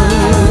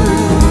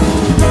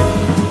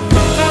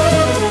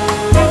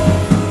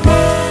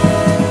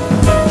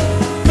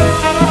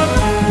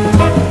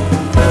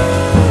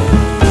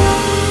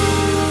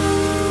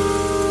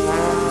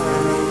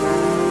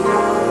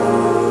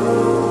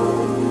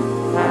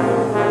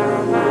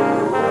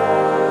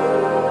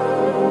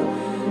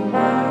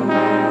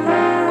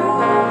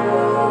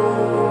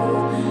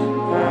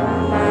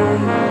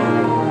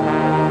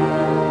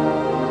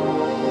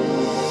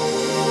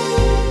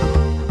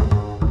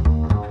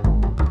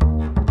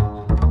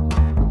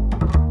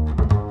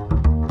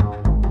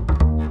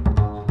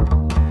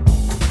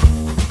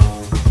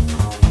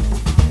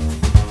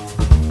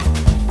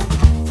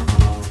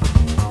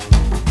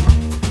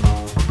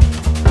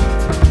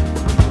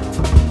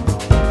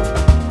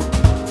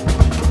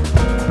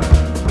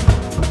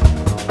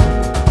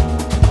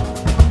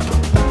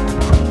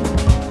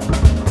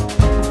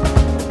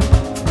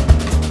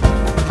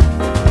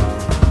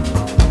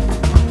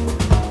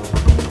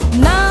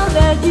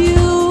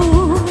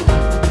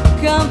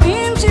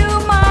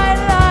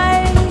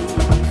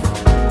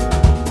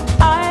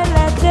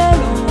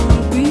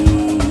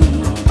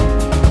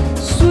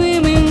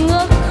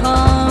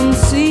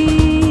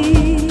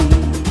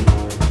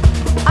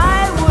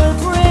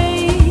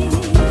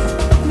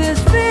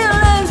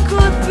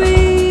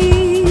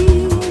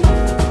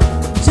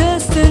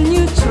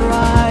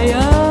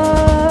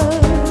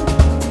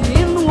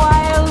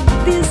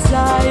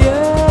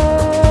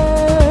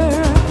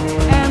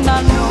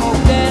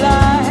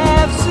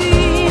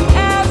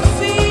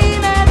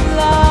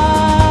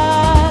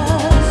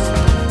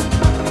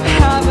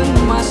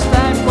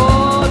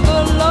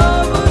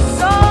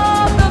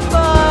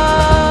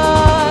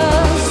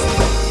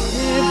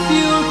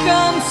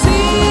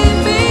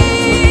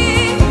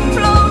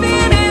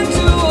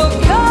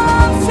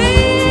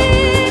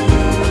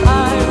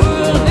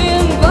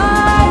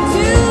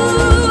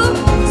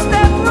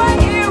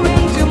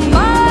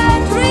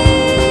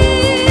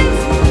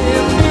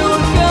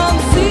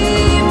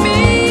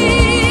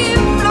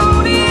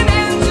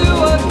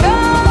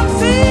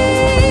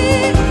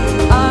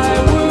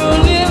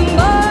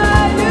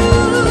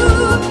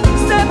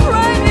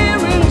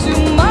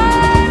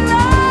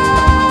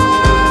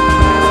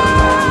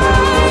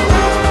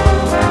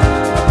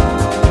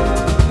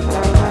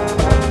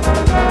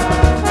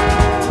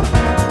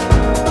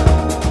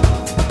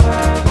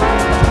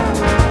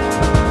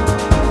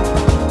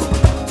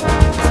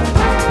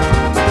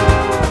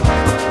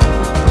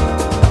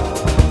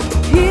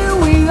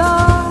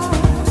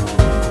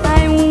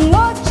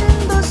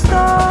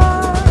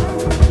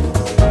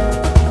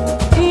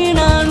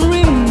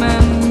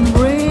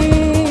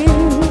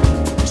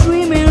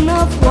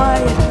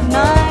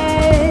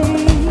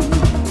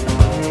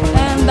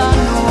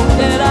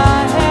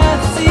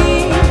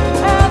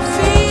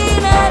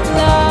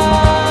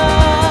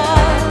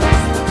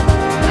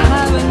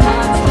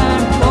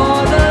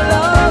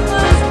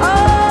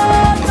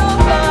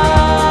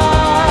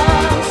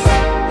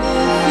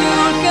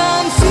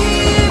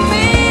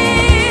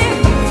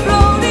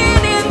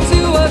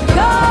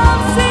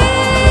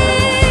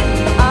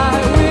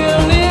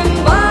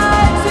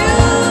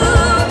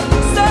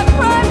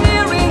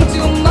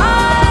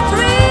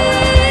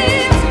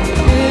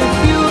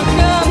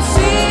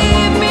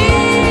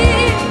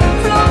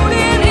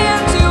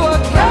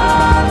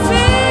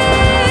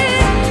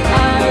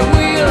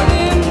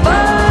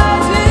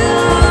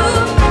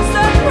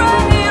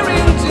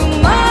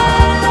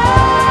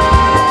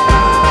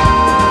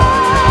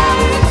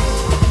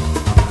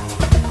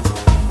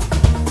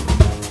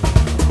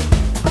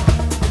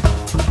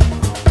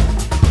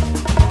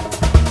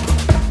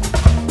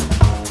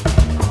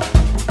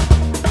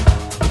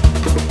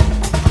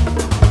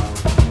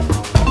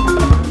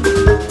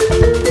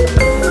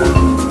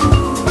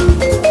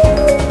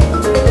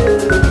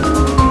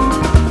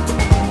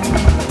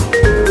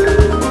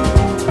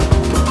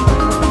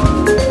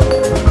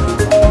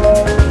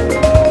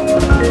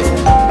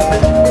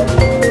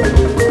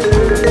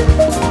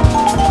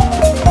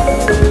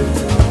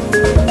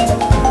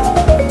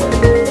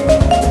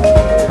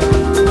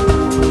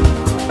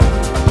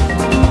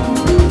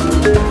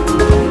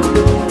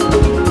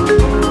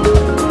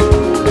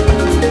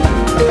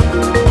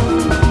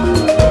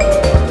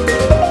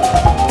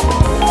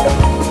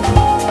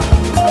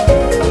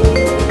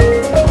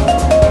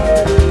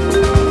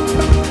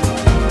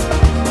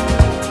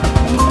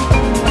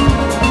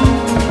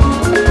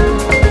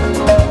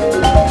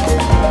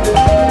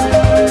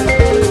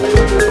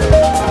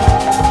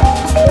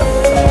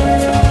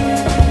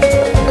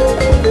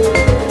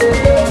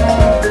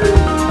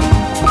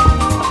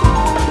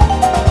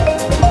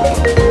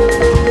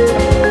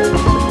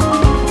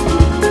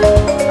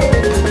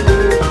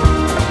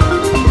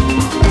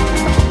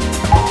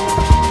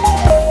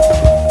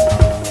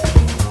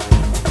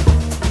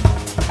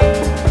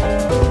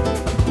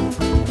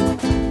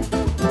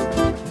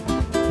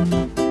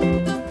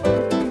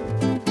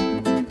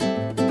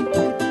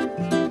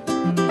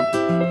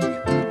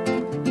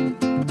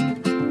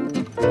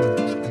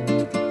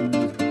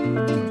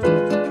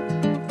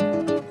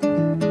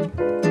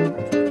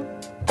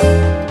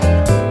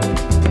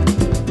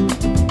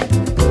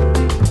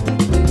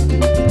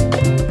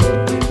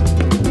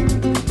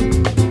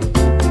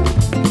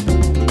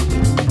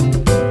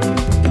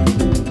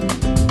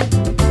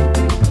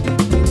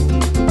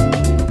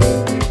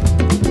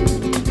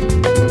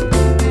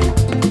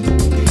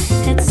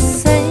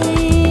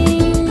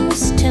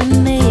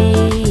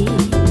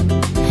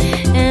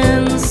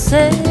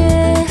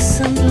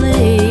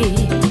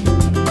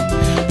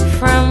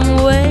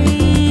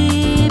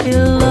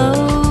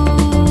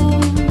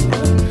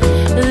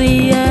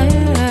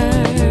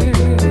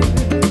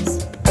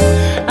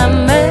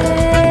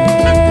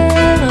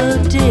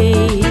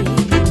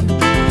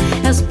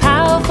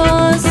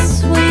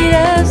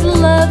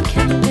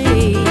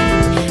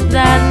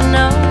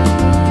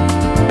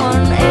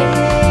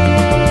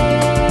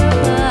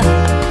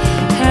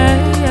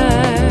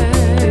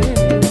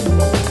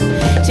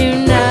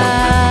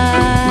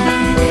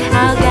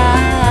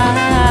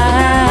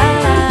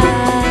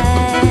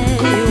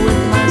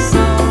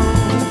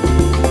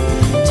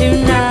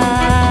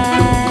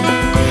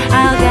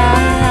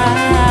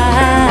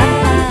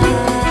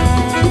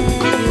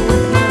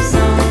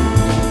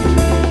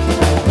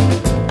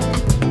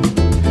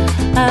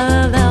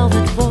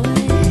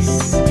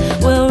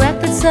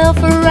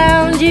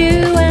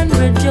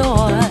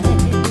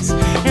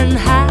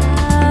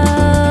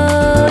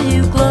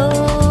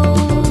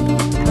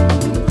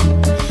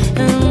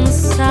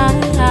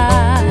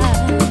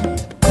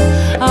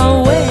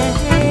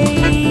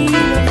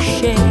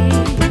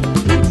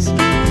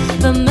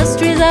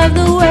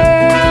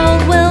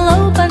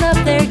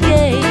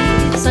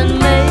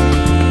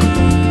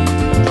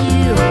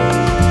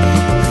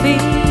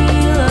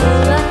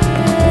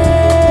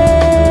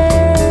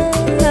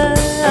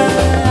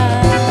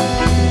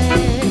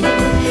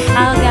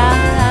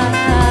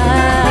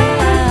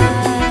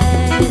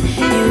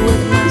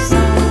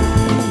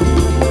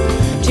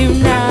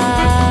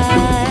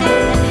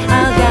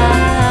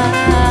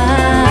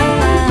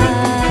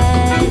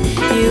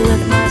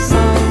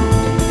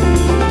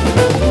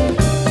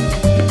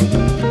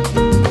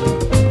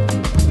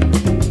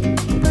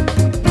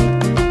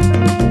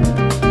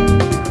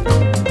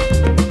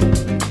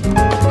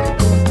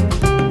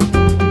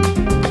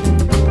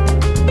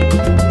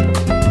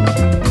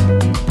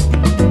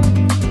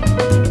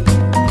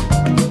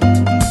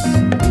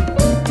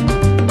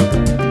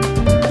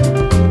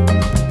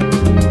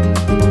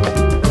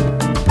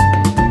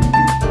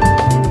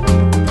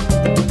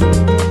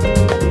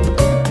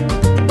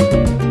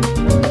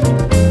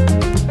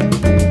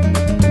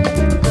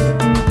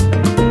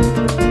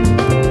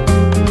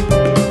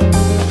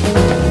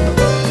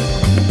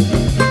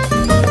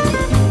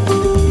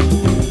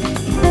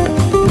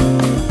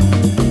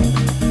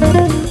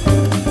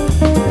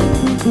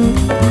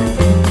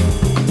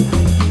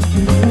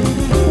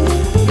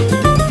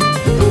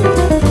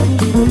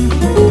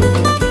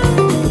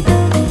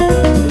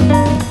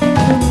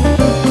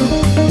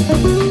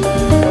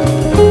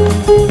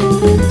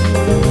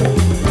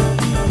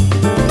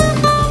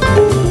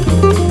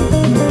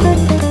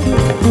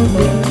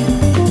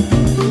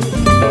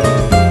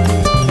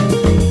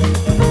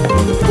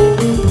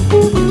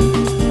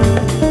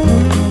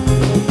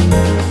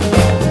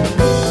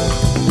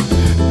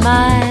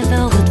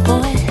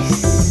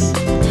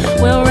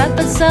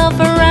 itself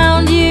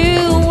around you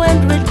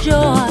and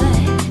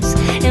rejoice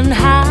in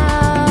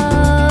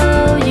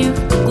how you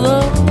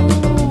glow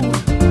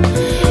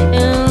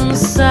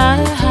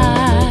inside.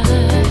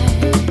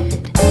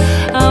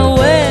 A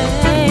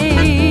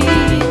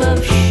wave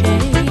of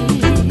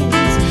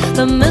shades,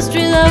 the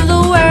mysteries of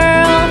the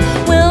world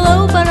will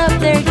open up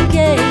their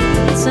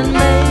gates and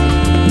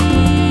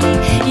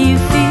make you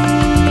feel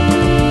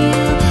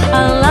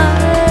alive.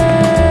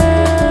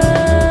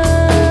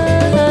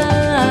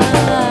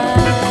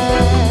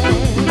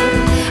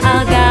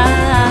 I'll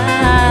guide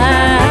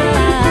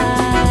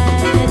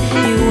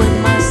you with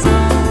my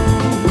song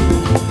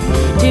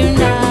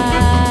tonight.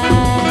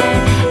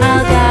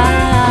 I'll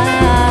guide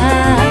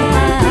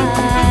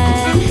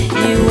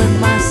you with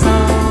my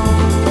song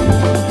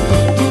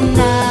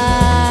tonight.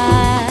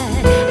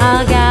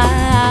 I'll guide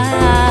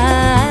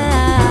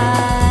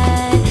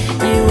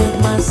you with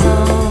my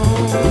song.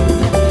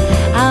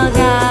 I'll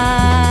guide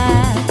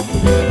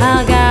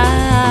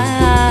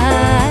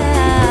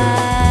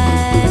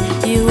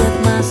you with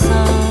my song.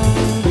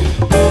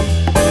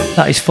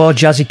 That is 4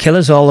 jazzy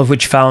killers, all of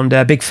which found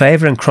a big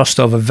favour and crossed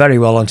over very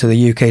well onto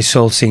the UK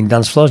soul scene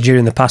dance floors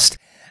during the past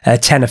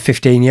 10 or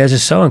 15 years or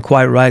so, and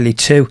quite rightly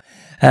too.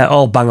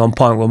 All bang on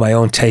point with my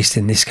own taste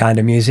in this kind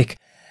of music.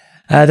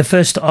 The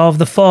first of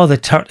the 4, the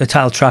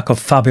title track of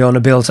Fabio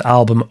Nobile's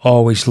album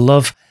Always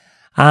Love,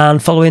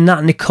 and following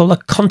that Nicola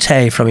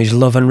Conte from his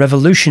Love and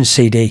Revolution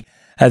CD,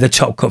 the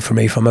top cut for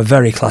me from a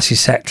very classy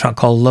set track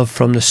called Love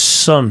from the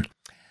Sun.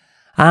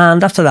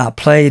 And after that,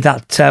 play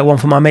that one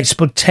for my mate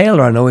Spud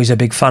Taylor. I know he's a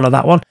big fan of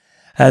that one.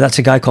 That's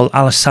a guy called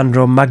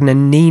Alessandro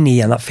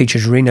Magnanini, and that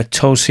features Renata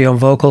Tosi on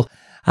vocal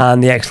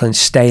and the excellent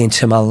Stay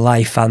Into My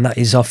Life, and that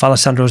is off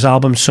Alessandro's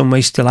album Some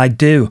Way Still I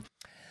Do.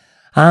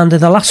 And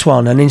the last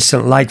one, an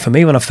instant like for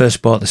me when I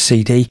first bought the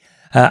CD,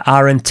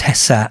 Aaron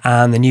Tessa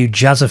and the new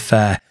Jazz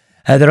Affair.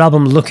 Their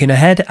album Looking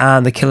Ahead,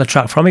 and the killer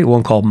track from it,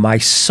 one called My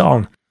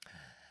Song.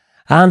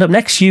 And up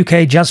next,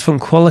 UK jazz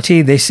funk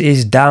quality, this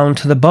is Down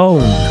to the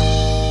Bone.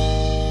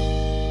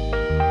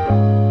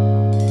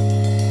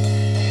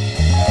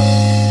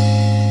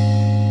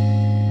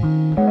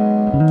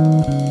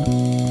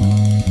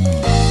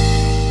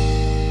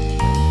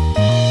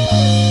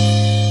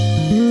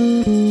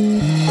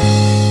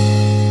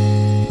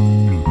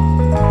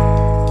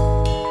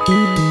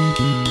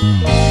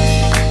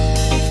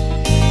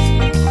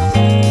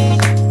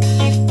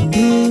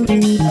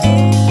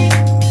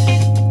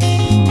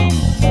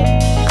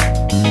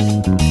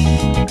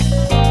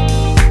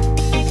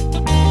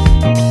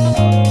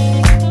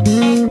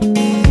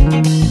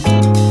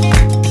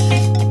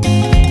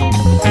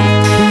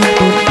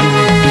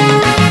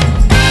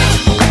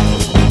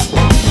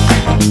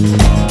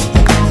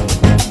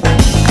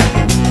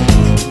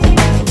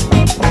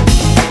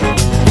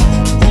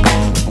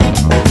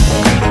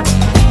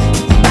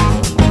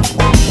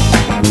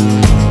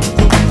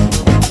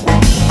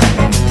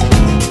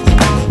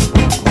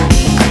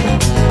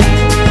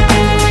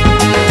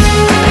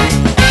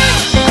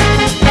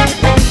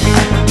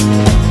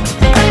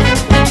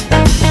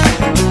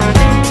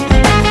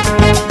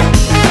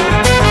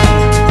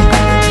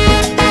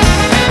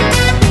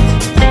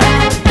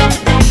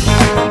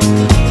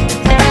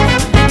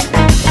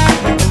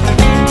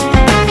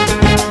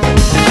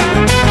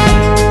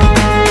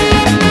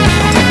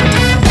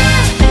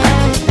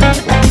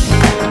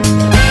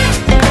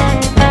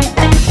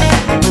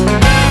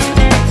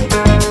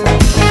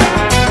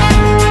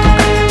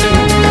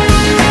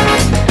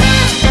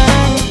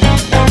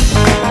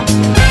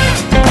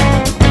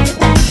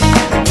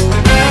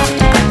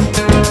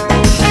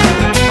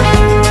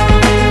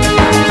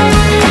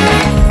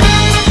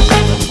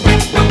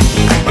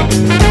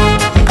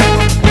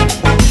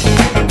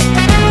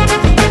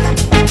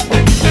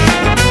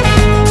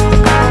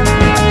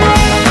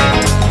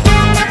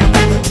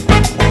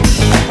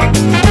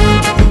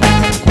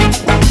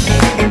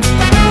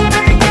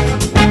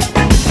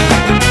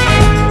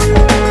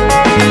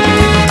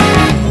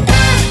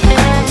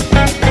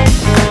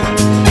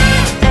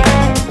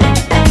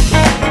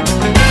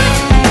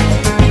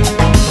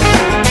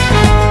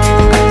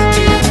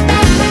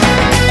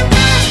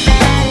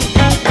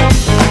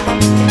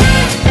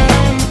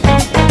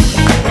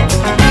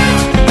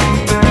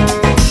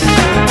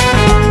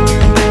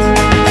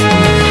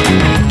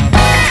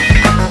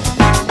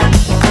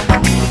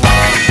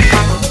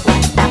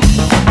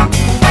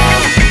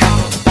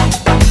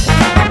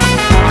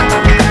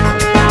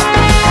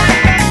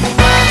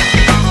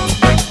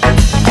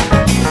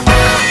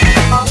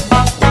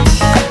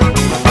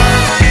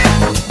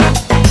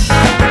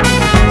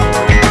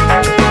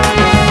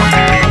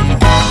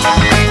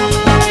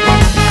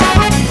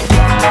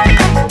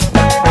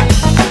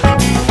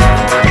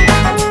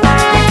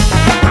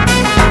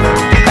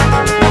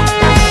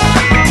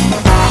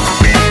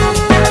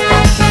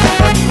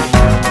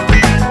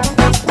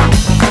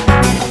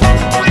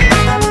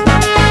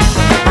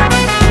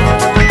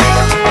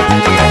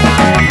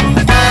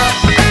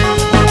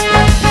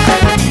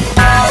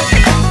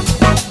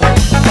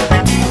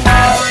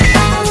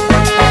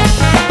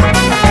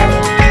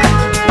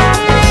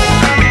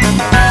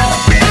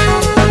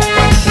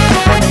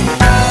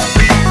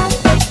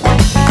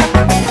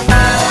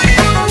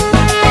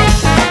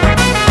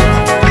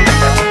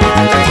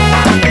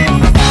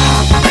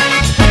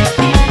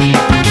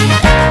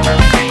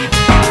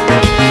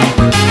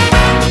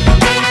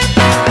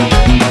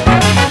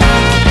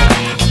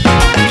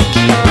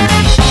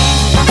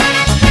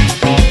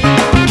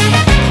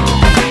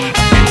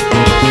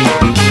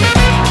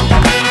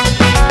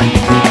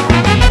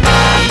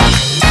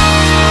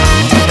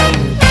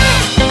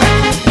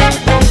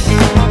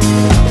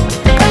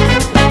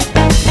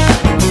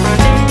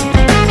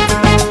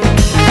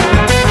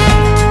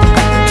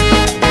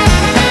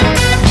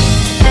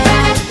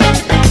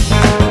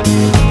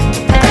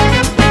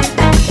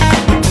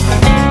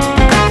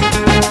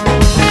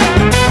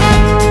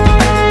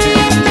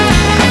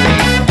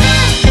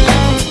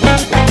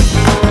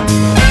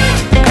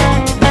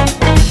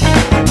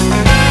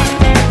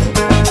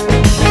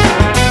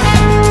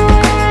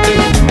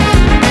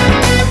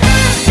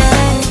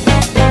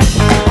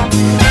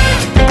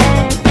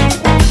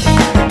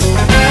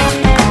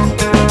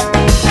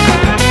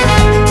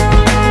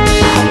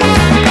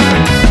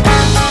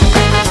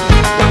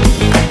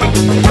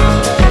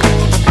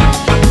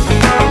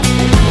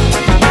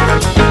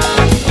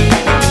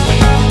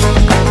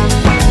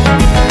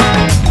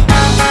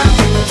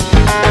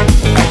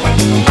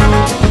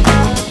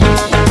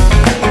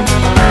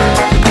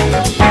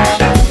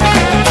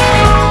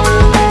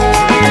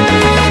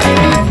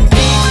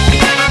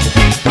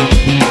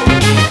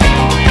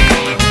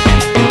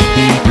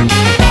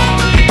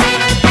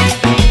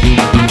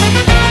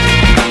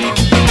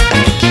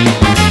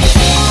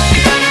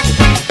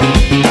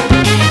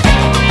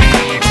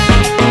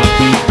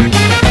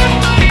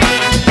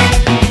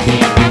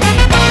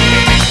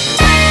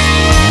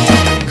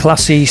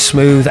 classy,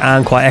 smooth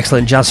and quite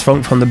excellent jazz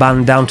funk from the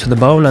band Down to the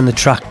Bone, and the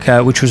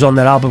track which was on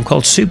their album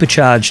called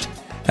Supercharged,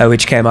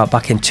 which came out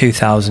back in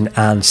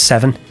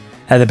 2007.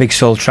 The big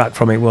soul track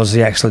from it was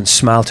the excellent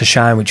Smile to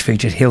Shine, which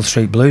featured Hill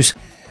Street Blues,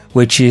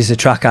 which is the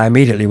track I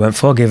immediately went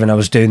for, given I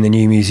was doing the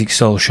New Music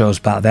Soul shows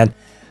back then.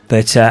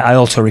 But I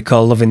also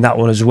recall loving that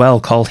one as well,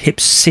 called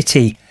Hip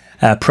City,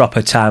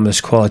 proper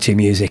timeless quality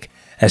music.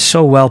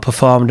 So well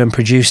performed and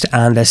produced,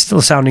 and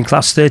still sounding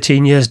class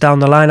 13 years down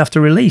the line after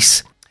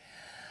release.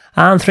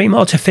 And 3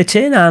 more to fit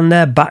in,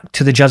 and back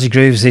to the jazzy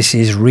grooves. This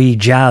is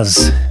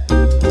Re-Jazz.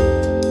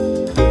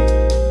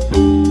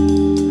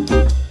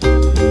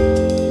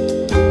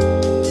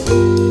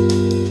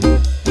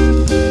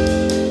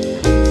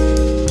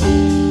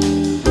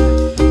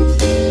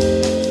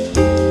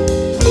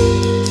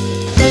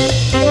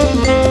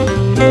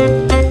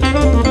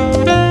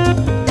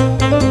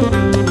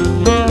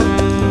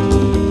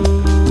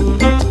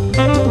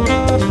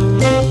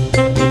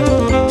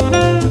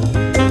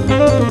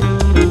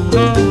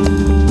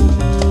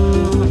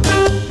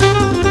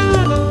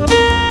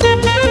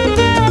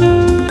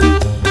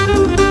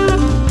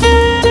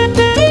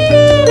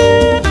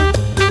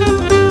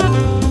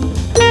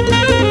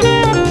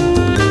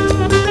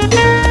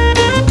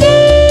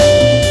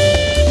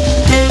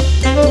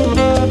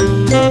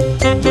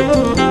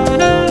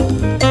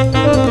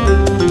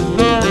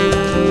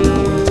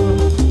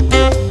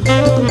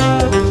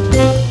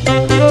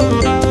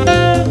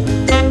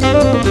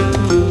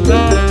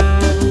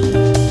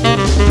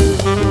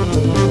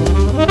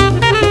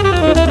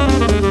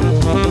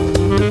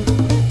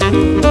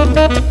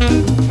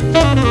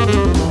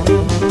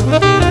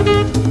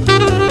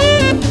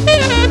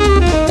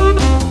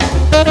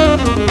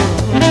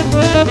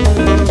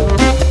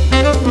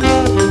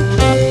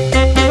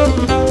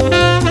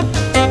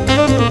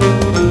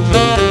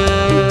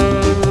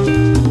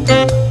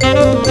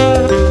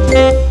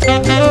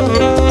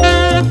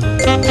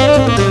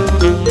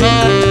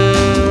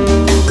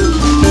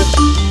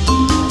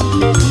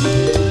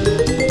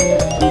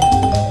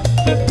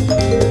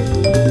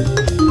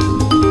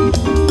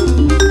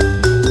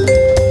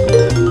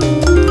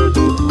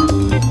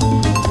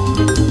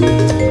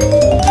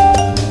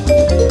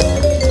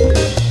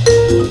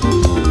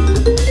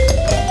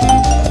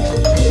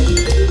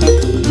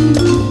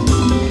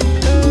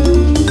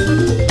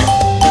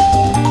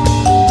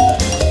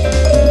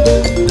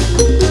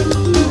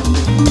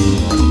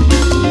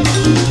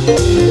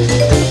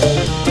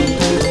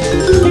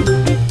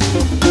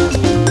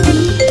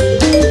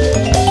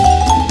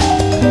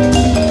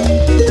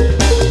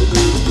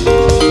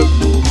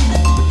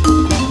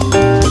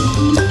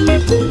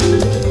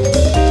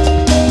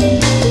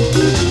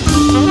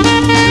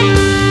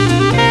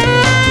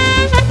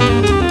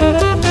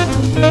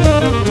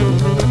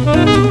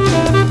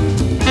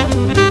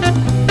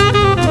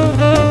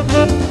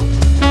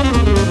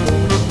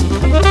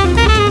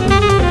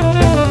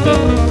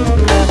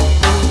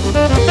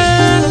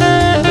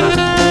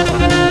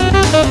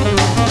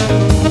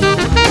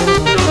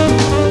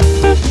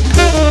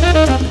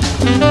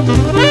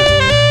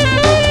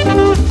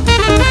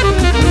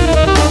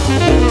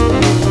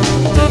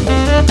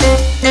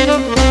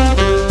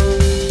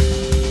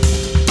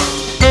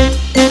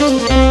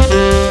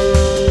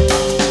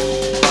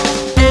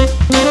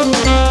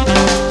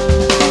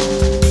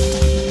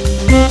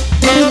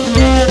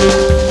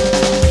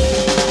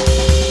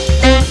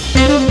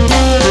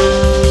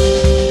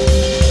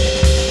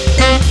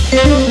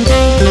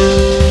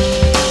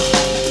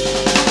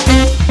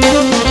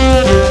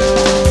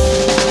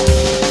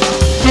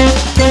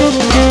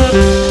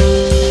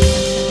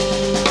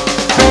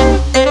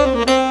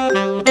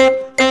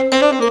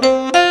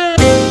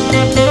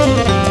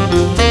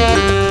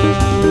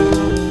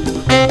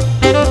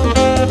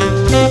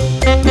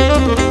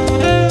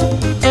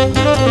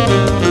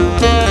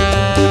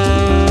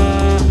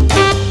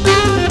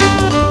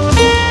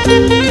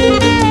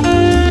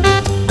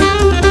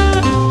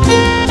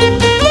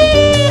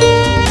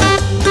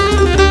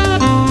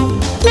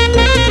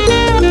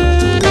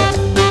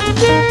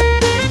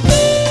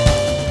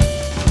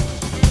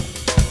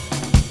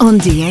 On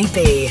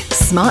DAB,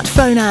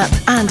 smartphone app,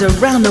 and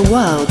around the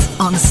world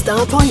on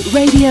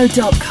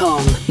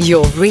starpointradio.com.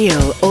 Your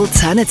real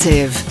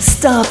alternative.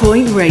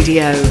 Starpoint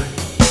Radio.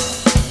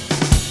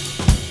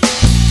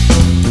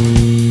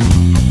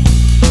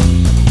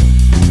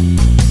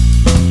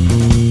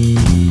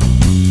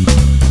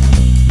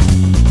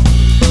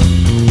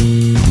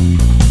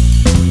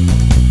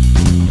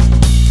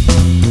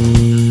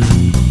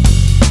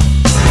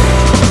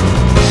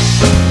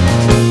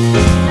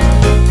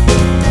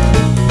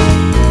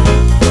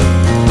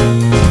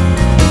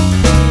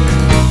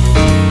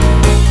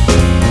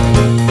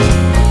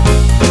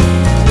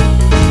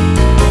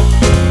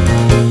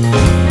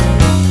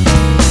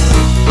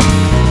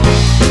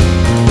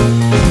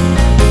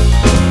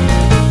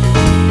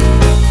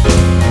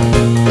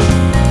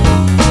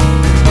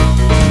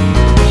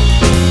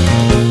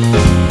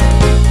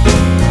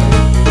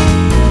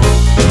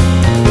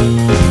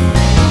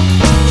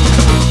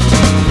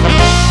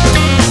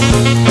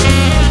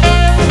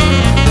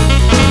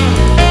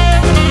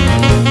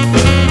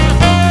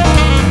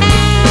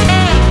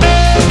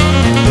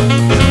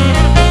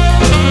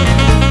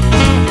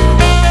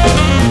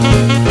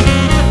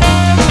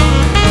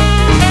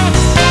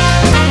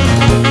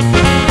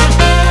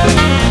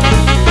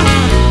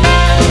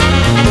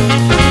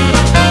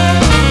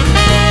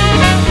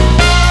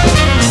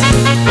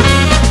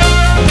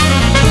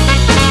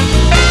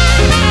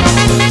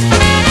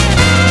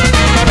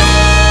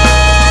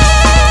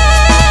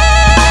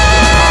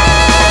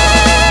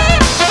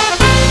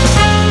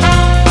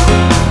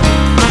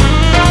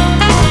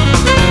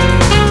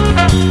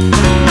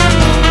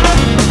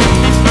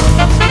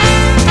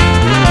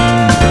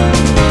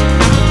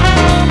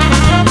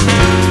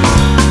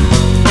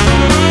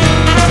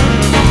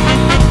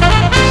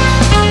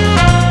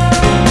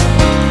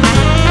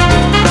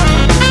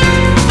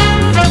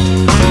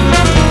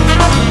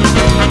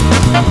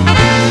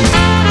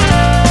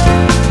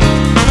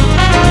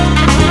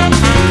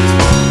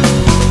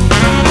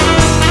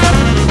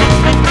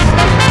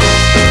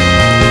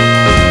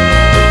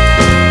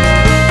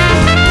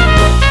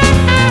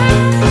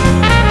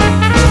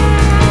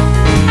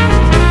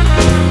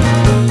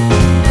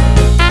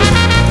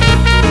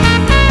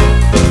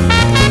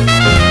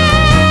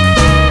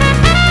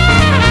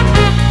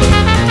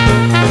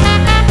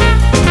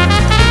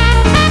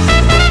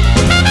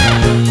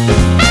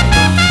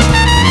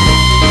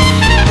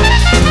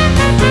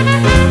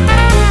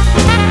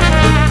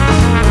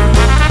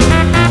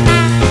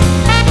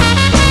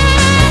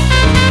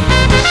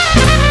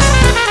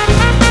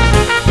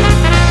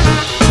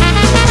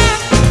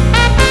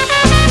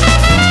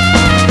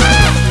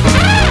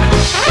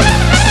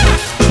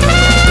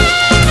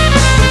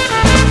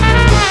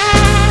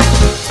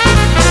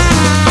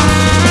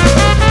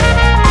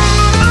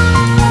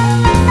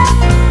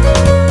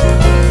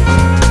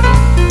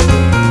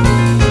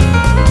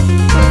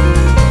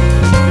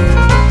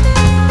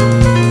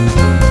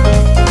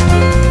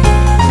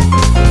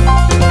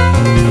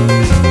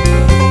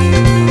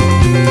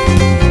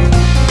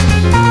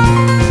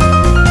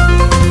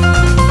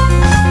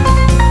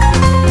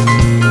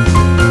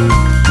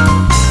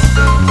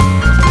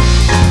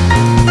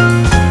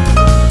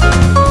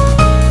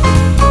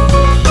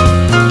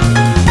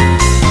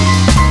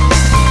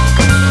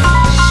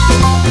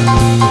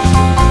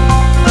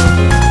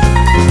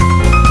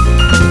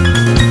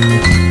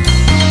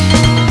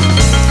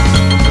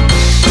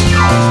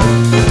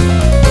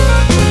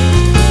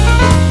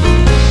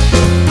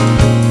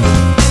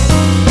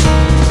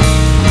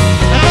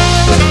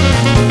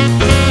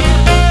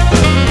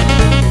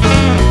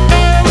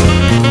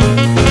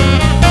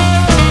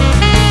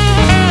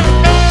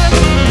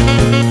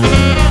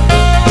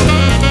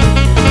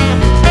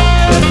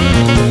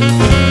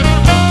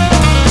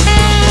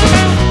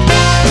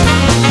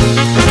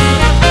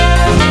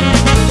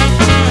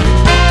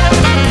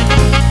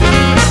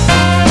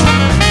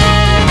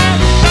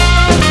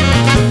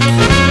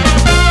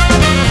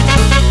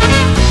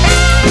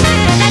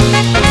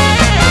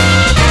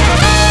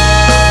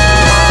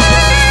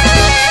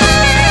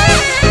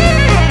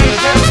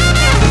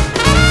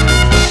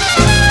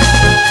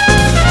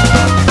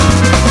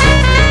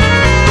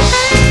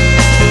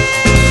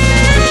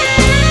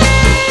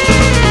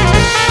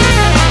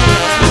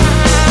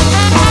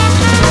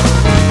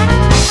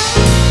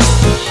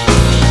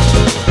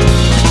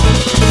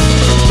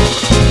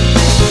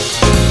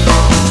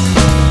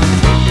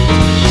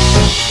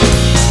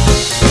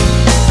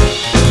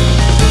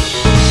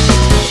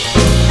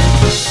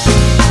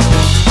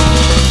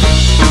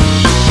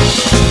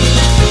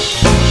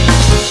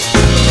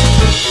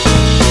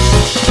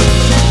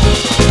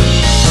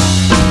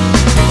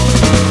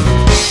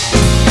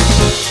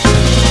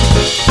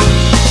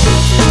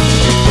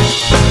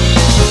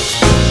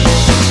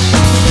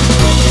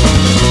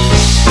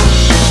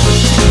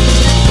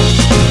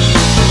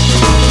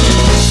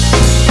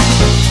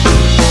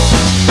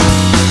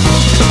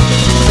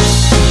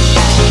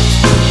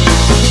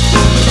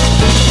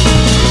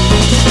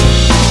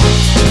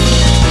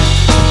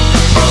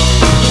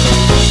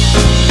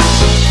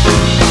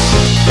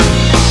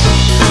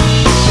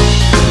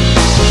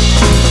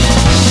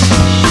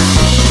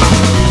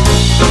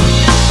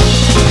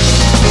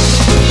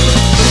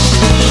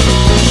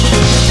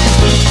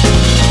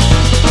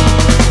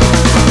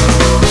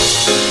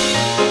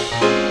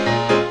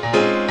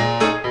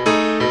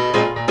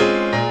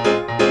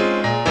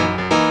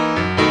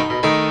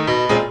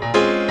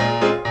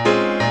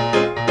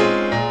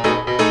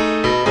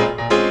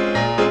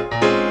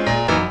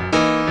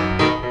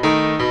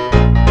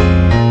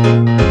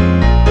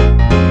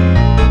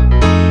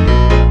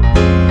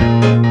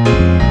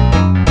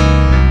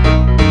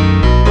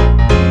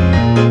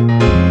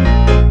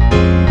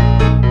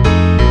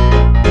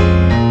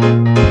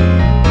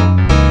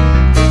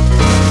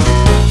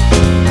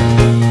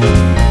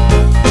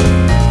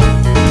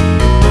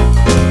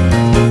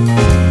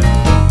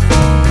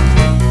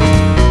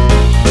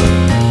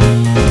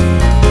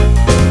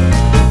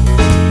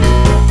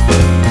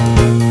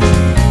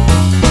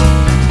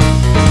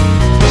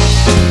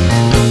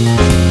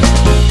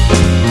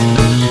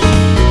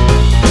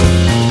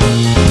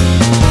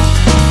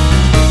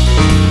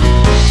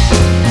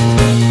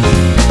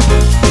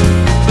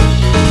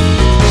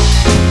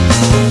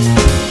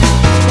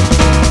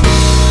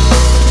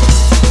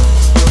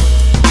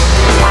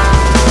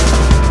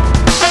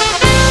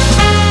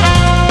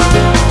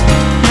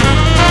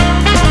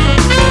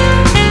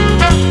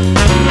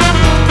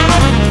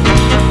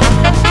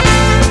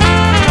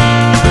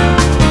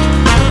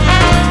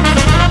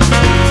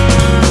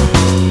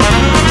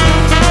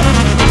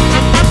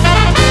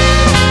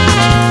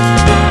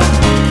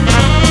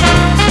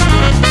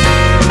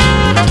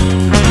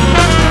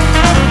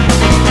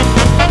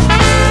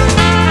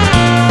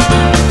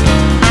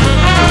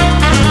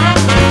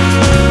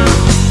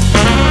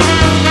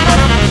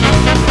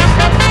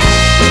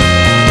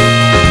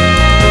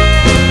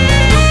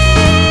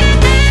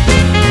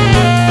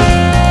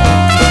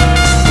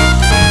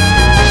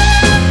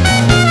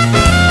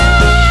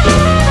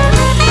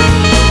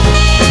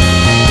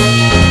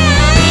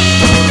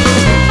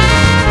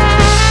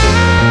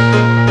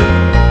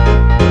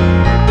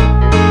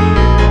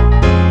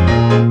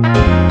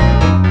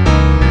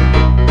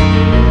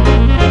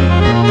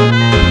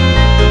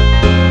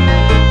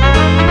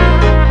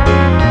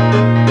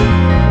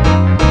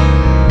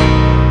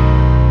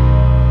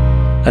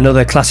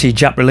 Another classy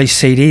Jap release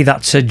CD,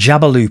 that's a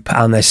Jabaloop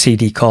and their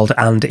CD called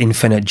And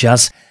Infinite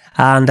Jazz.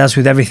 And as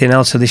with everything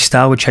else of this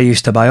style, which I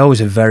used to buy, always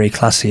a very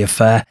classy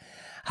affair.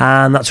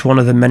 And that's one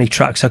of the many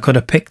tracks I could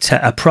have picked,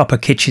 a proper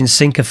kitchen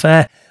sink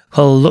affair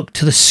called Look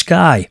to the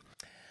Sky.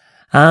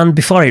 And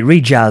before it,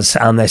 Rejazz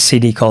and their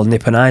CD called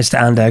Nipponized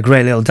and a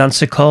great little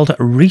dancer called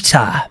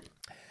Rita.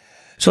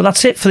 So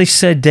that's it for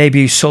this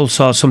debut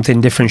Soulsorts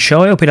Something Different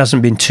show. I hope it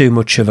hasn't been too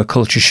much of a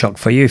culture shock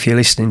for you if you're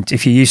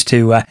used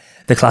to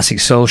the classic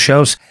soul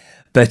shows.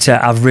 But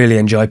I've really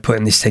enjoyed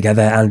putting this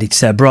together, and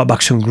it's brought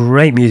back some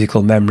great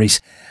musical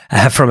memories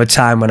from a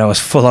time when I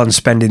was full on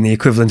spending the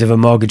equivalent of a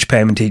mortgage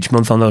payment each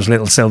month on those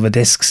little silver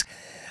discs.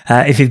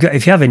 If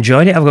you have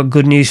enjoyed it, I've got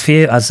good news for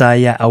you, as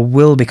I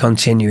will be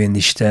continuing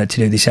this to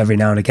do this every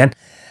now and again,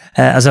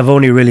 as I've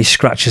only really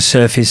scratched the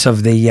surface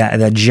of the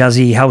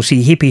jazzy,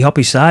 housey, hippie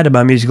hoppy side of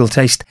my musical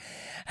taste.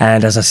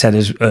 And as I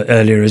said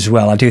earlier as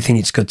well, I do think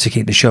it's good to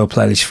keep the show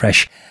playlist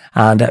fresh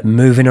and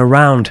moving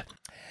around.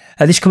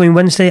 This coming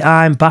Wednesday,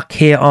 I'm back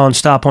here on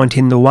Starpoint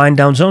in the Wind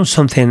Down Zone,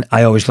 something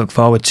I always look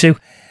forward to.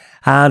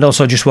 And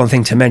also just one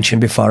thing to mention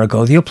before I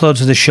go, the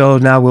uploads of the show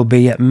now will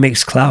be at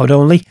Mixcloud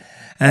only.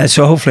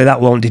 So hopefully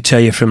that won't deter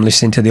you from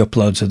listening to the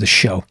uploads of the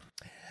show.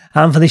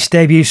 And for this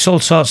debut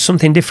Soulsorts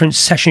Something Different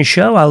session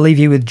show, I'll leave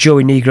you with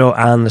Joey Negro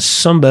and the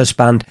Sunburst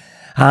Band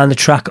and the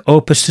track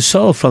Opus to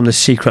Soul from the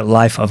Secret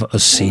Life of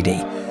Us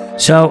CD.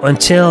 So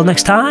until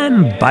next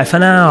time, bye for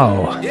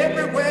now.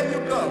 Everywhere you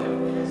go,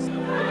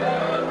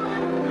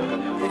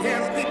 you hear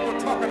people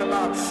talking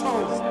about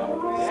soul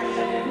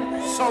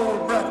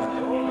brother,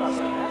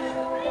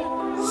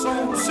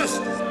 soul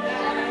sister.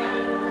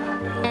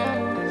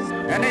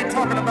 And they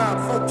talking about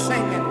folks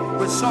singing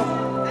with soul.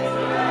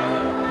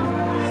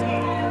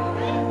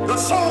 The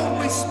soul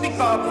we speak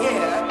of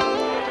here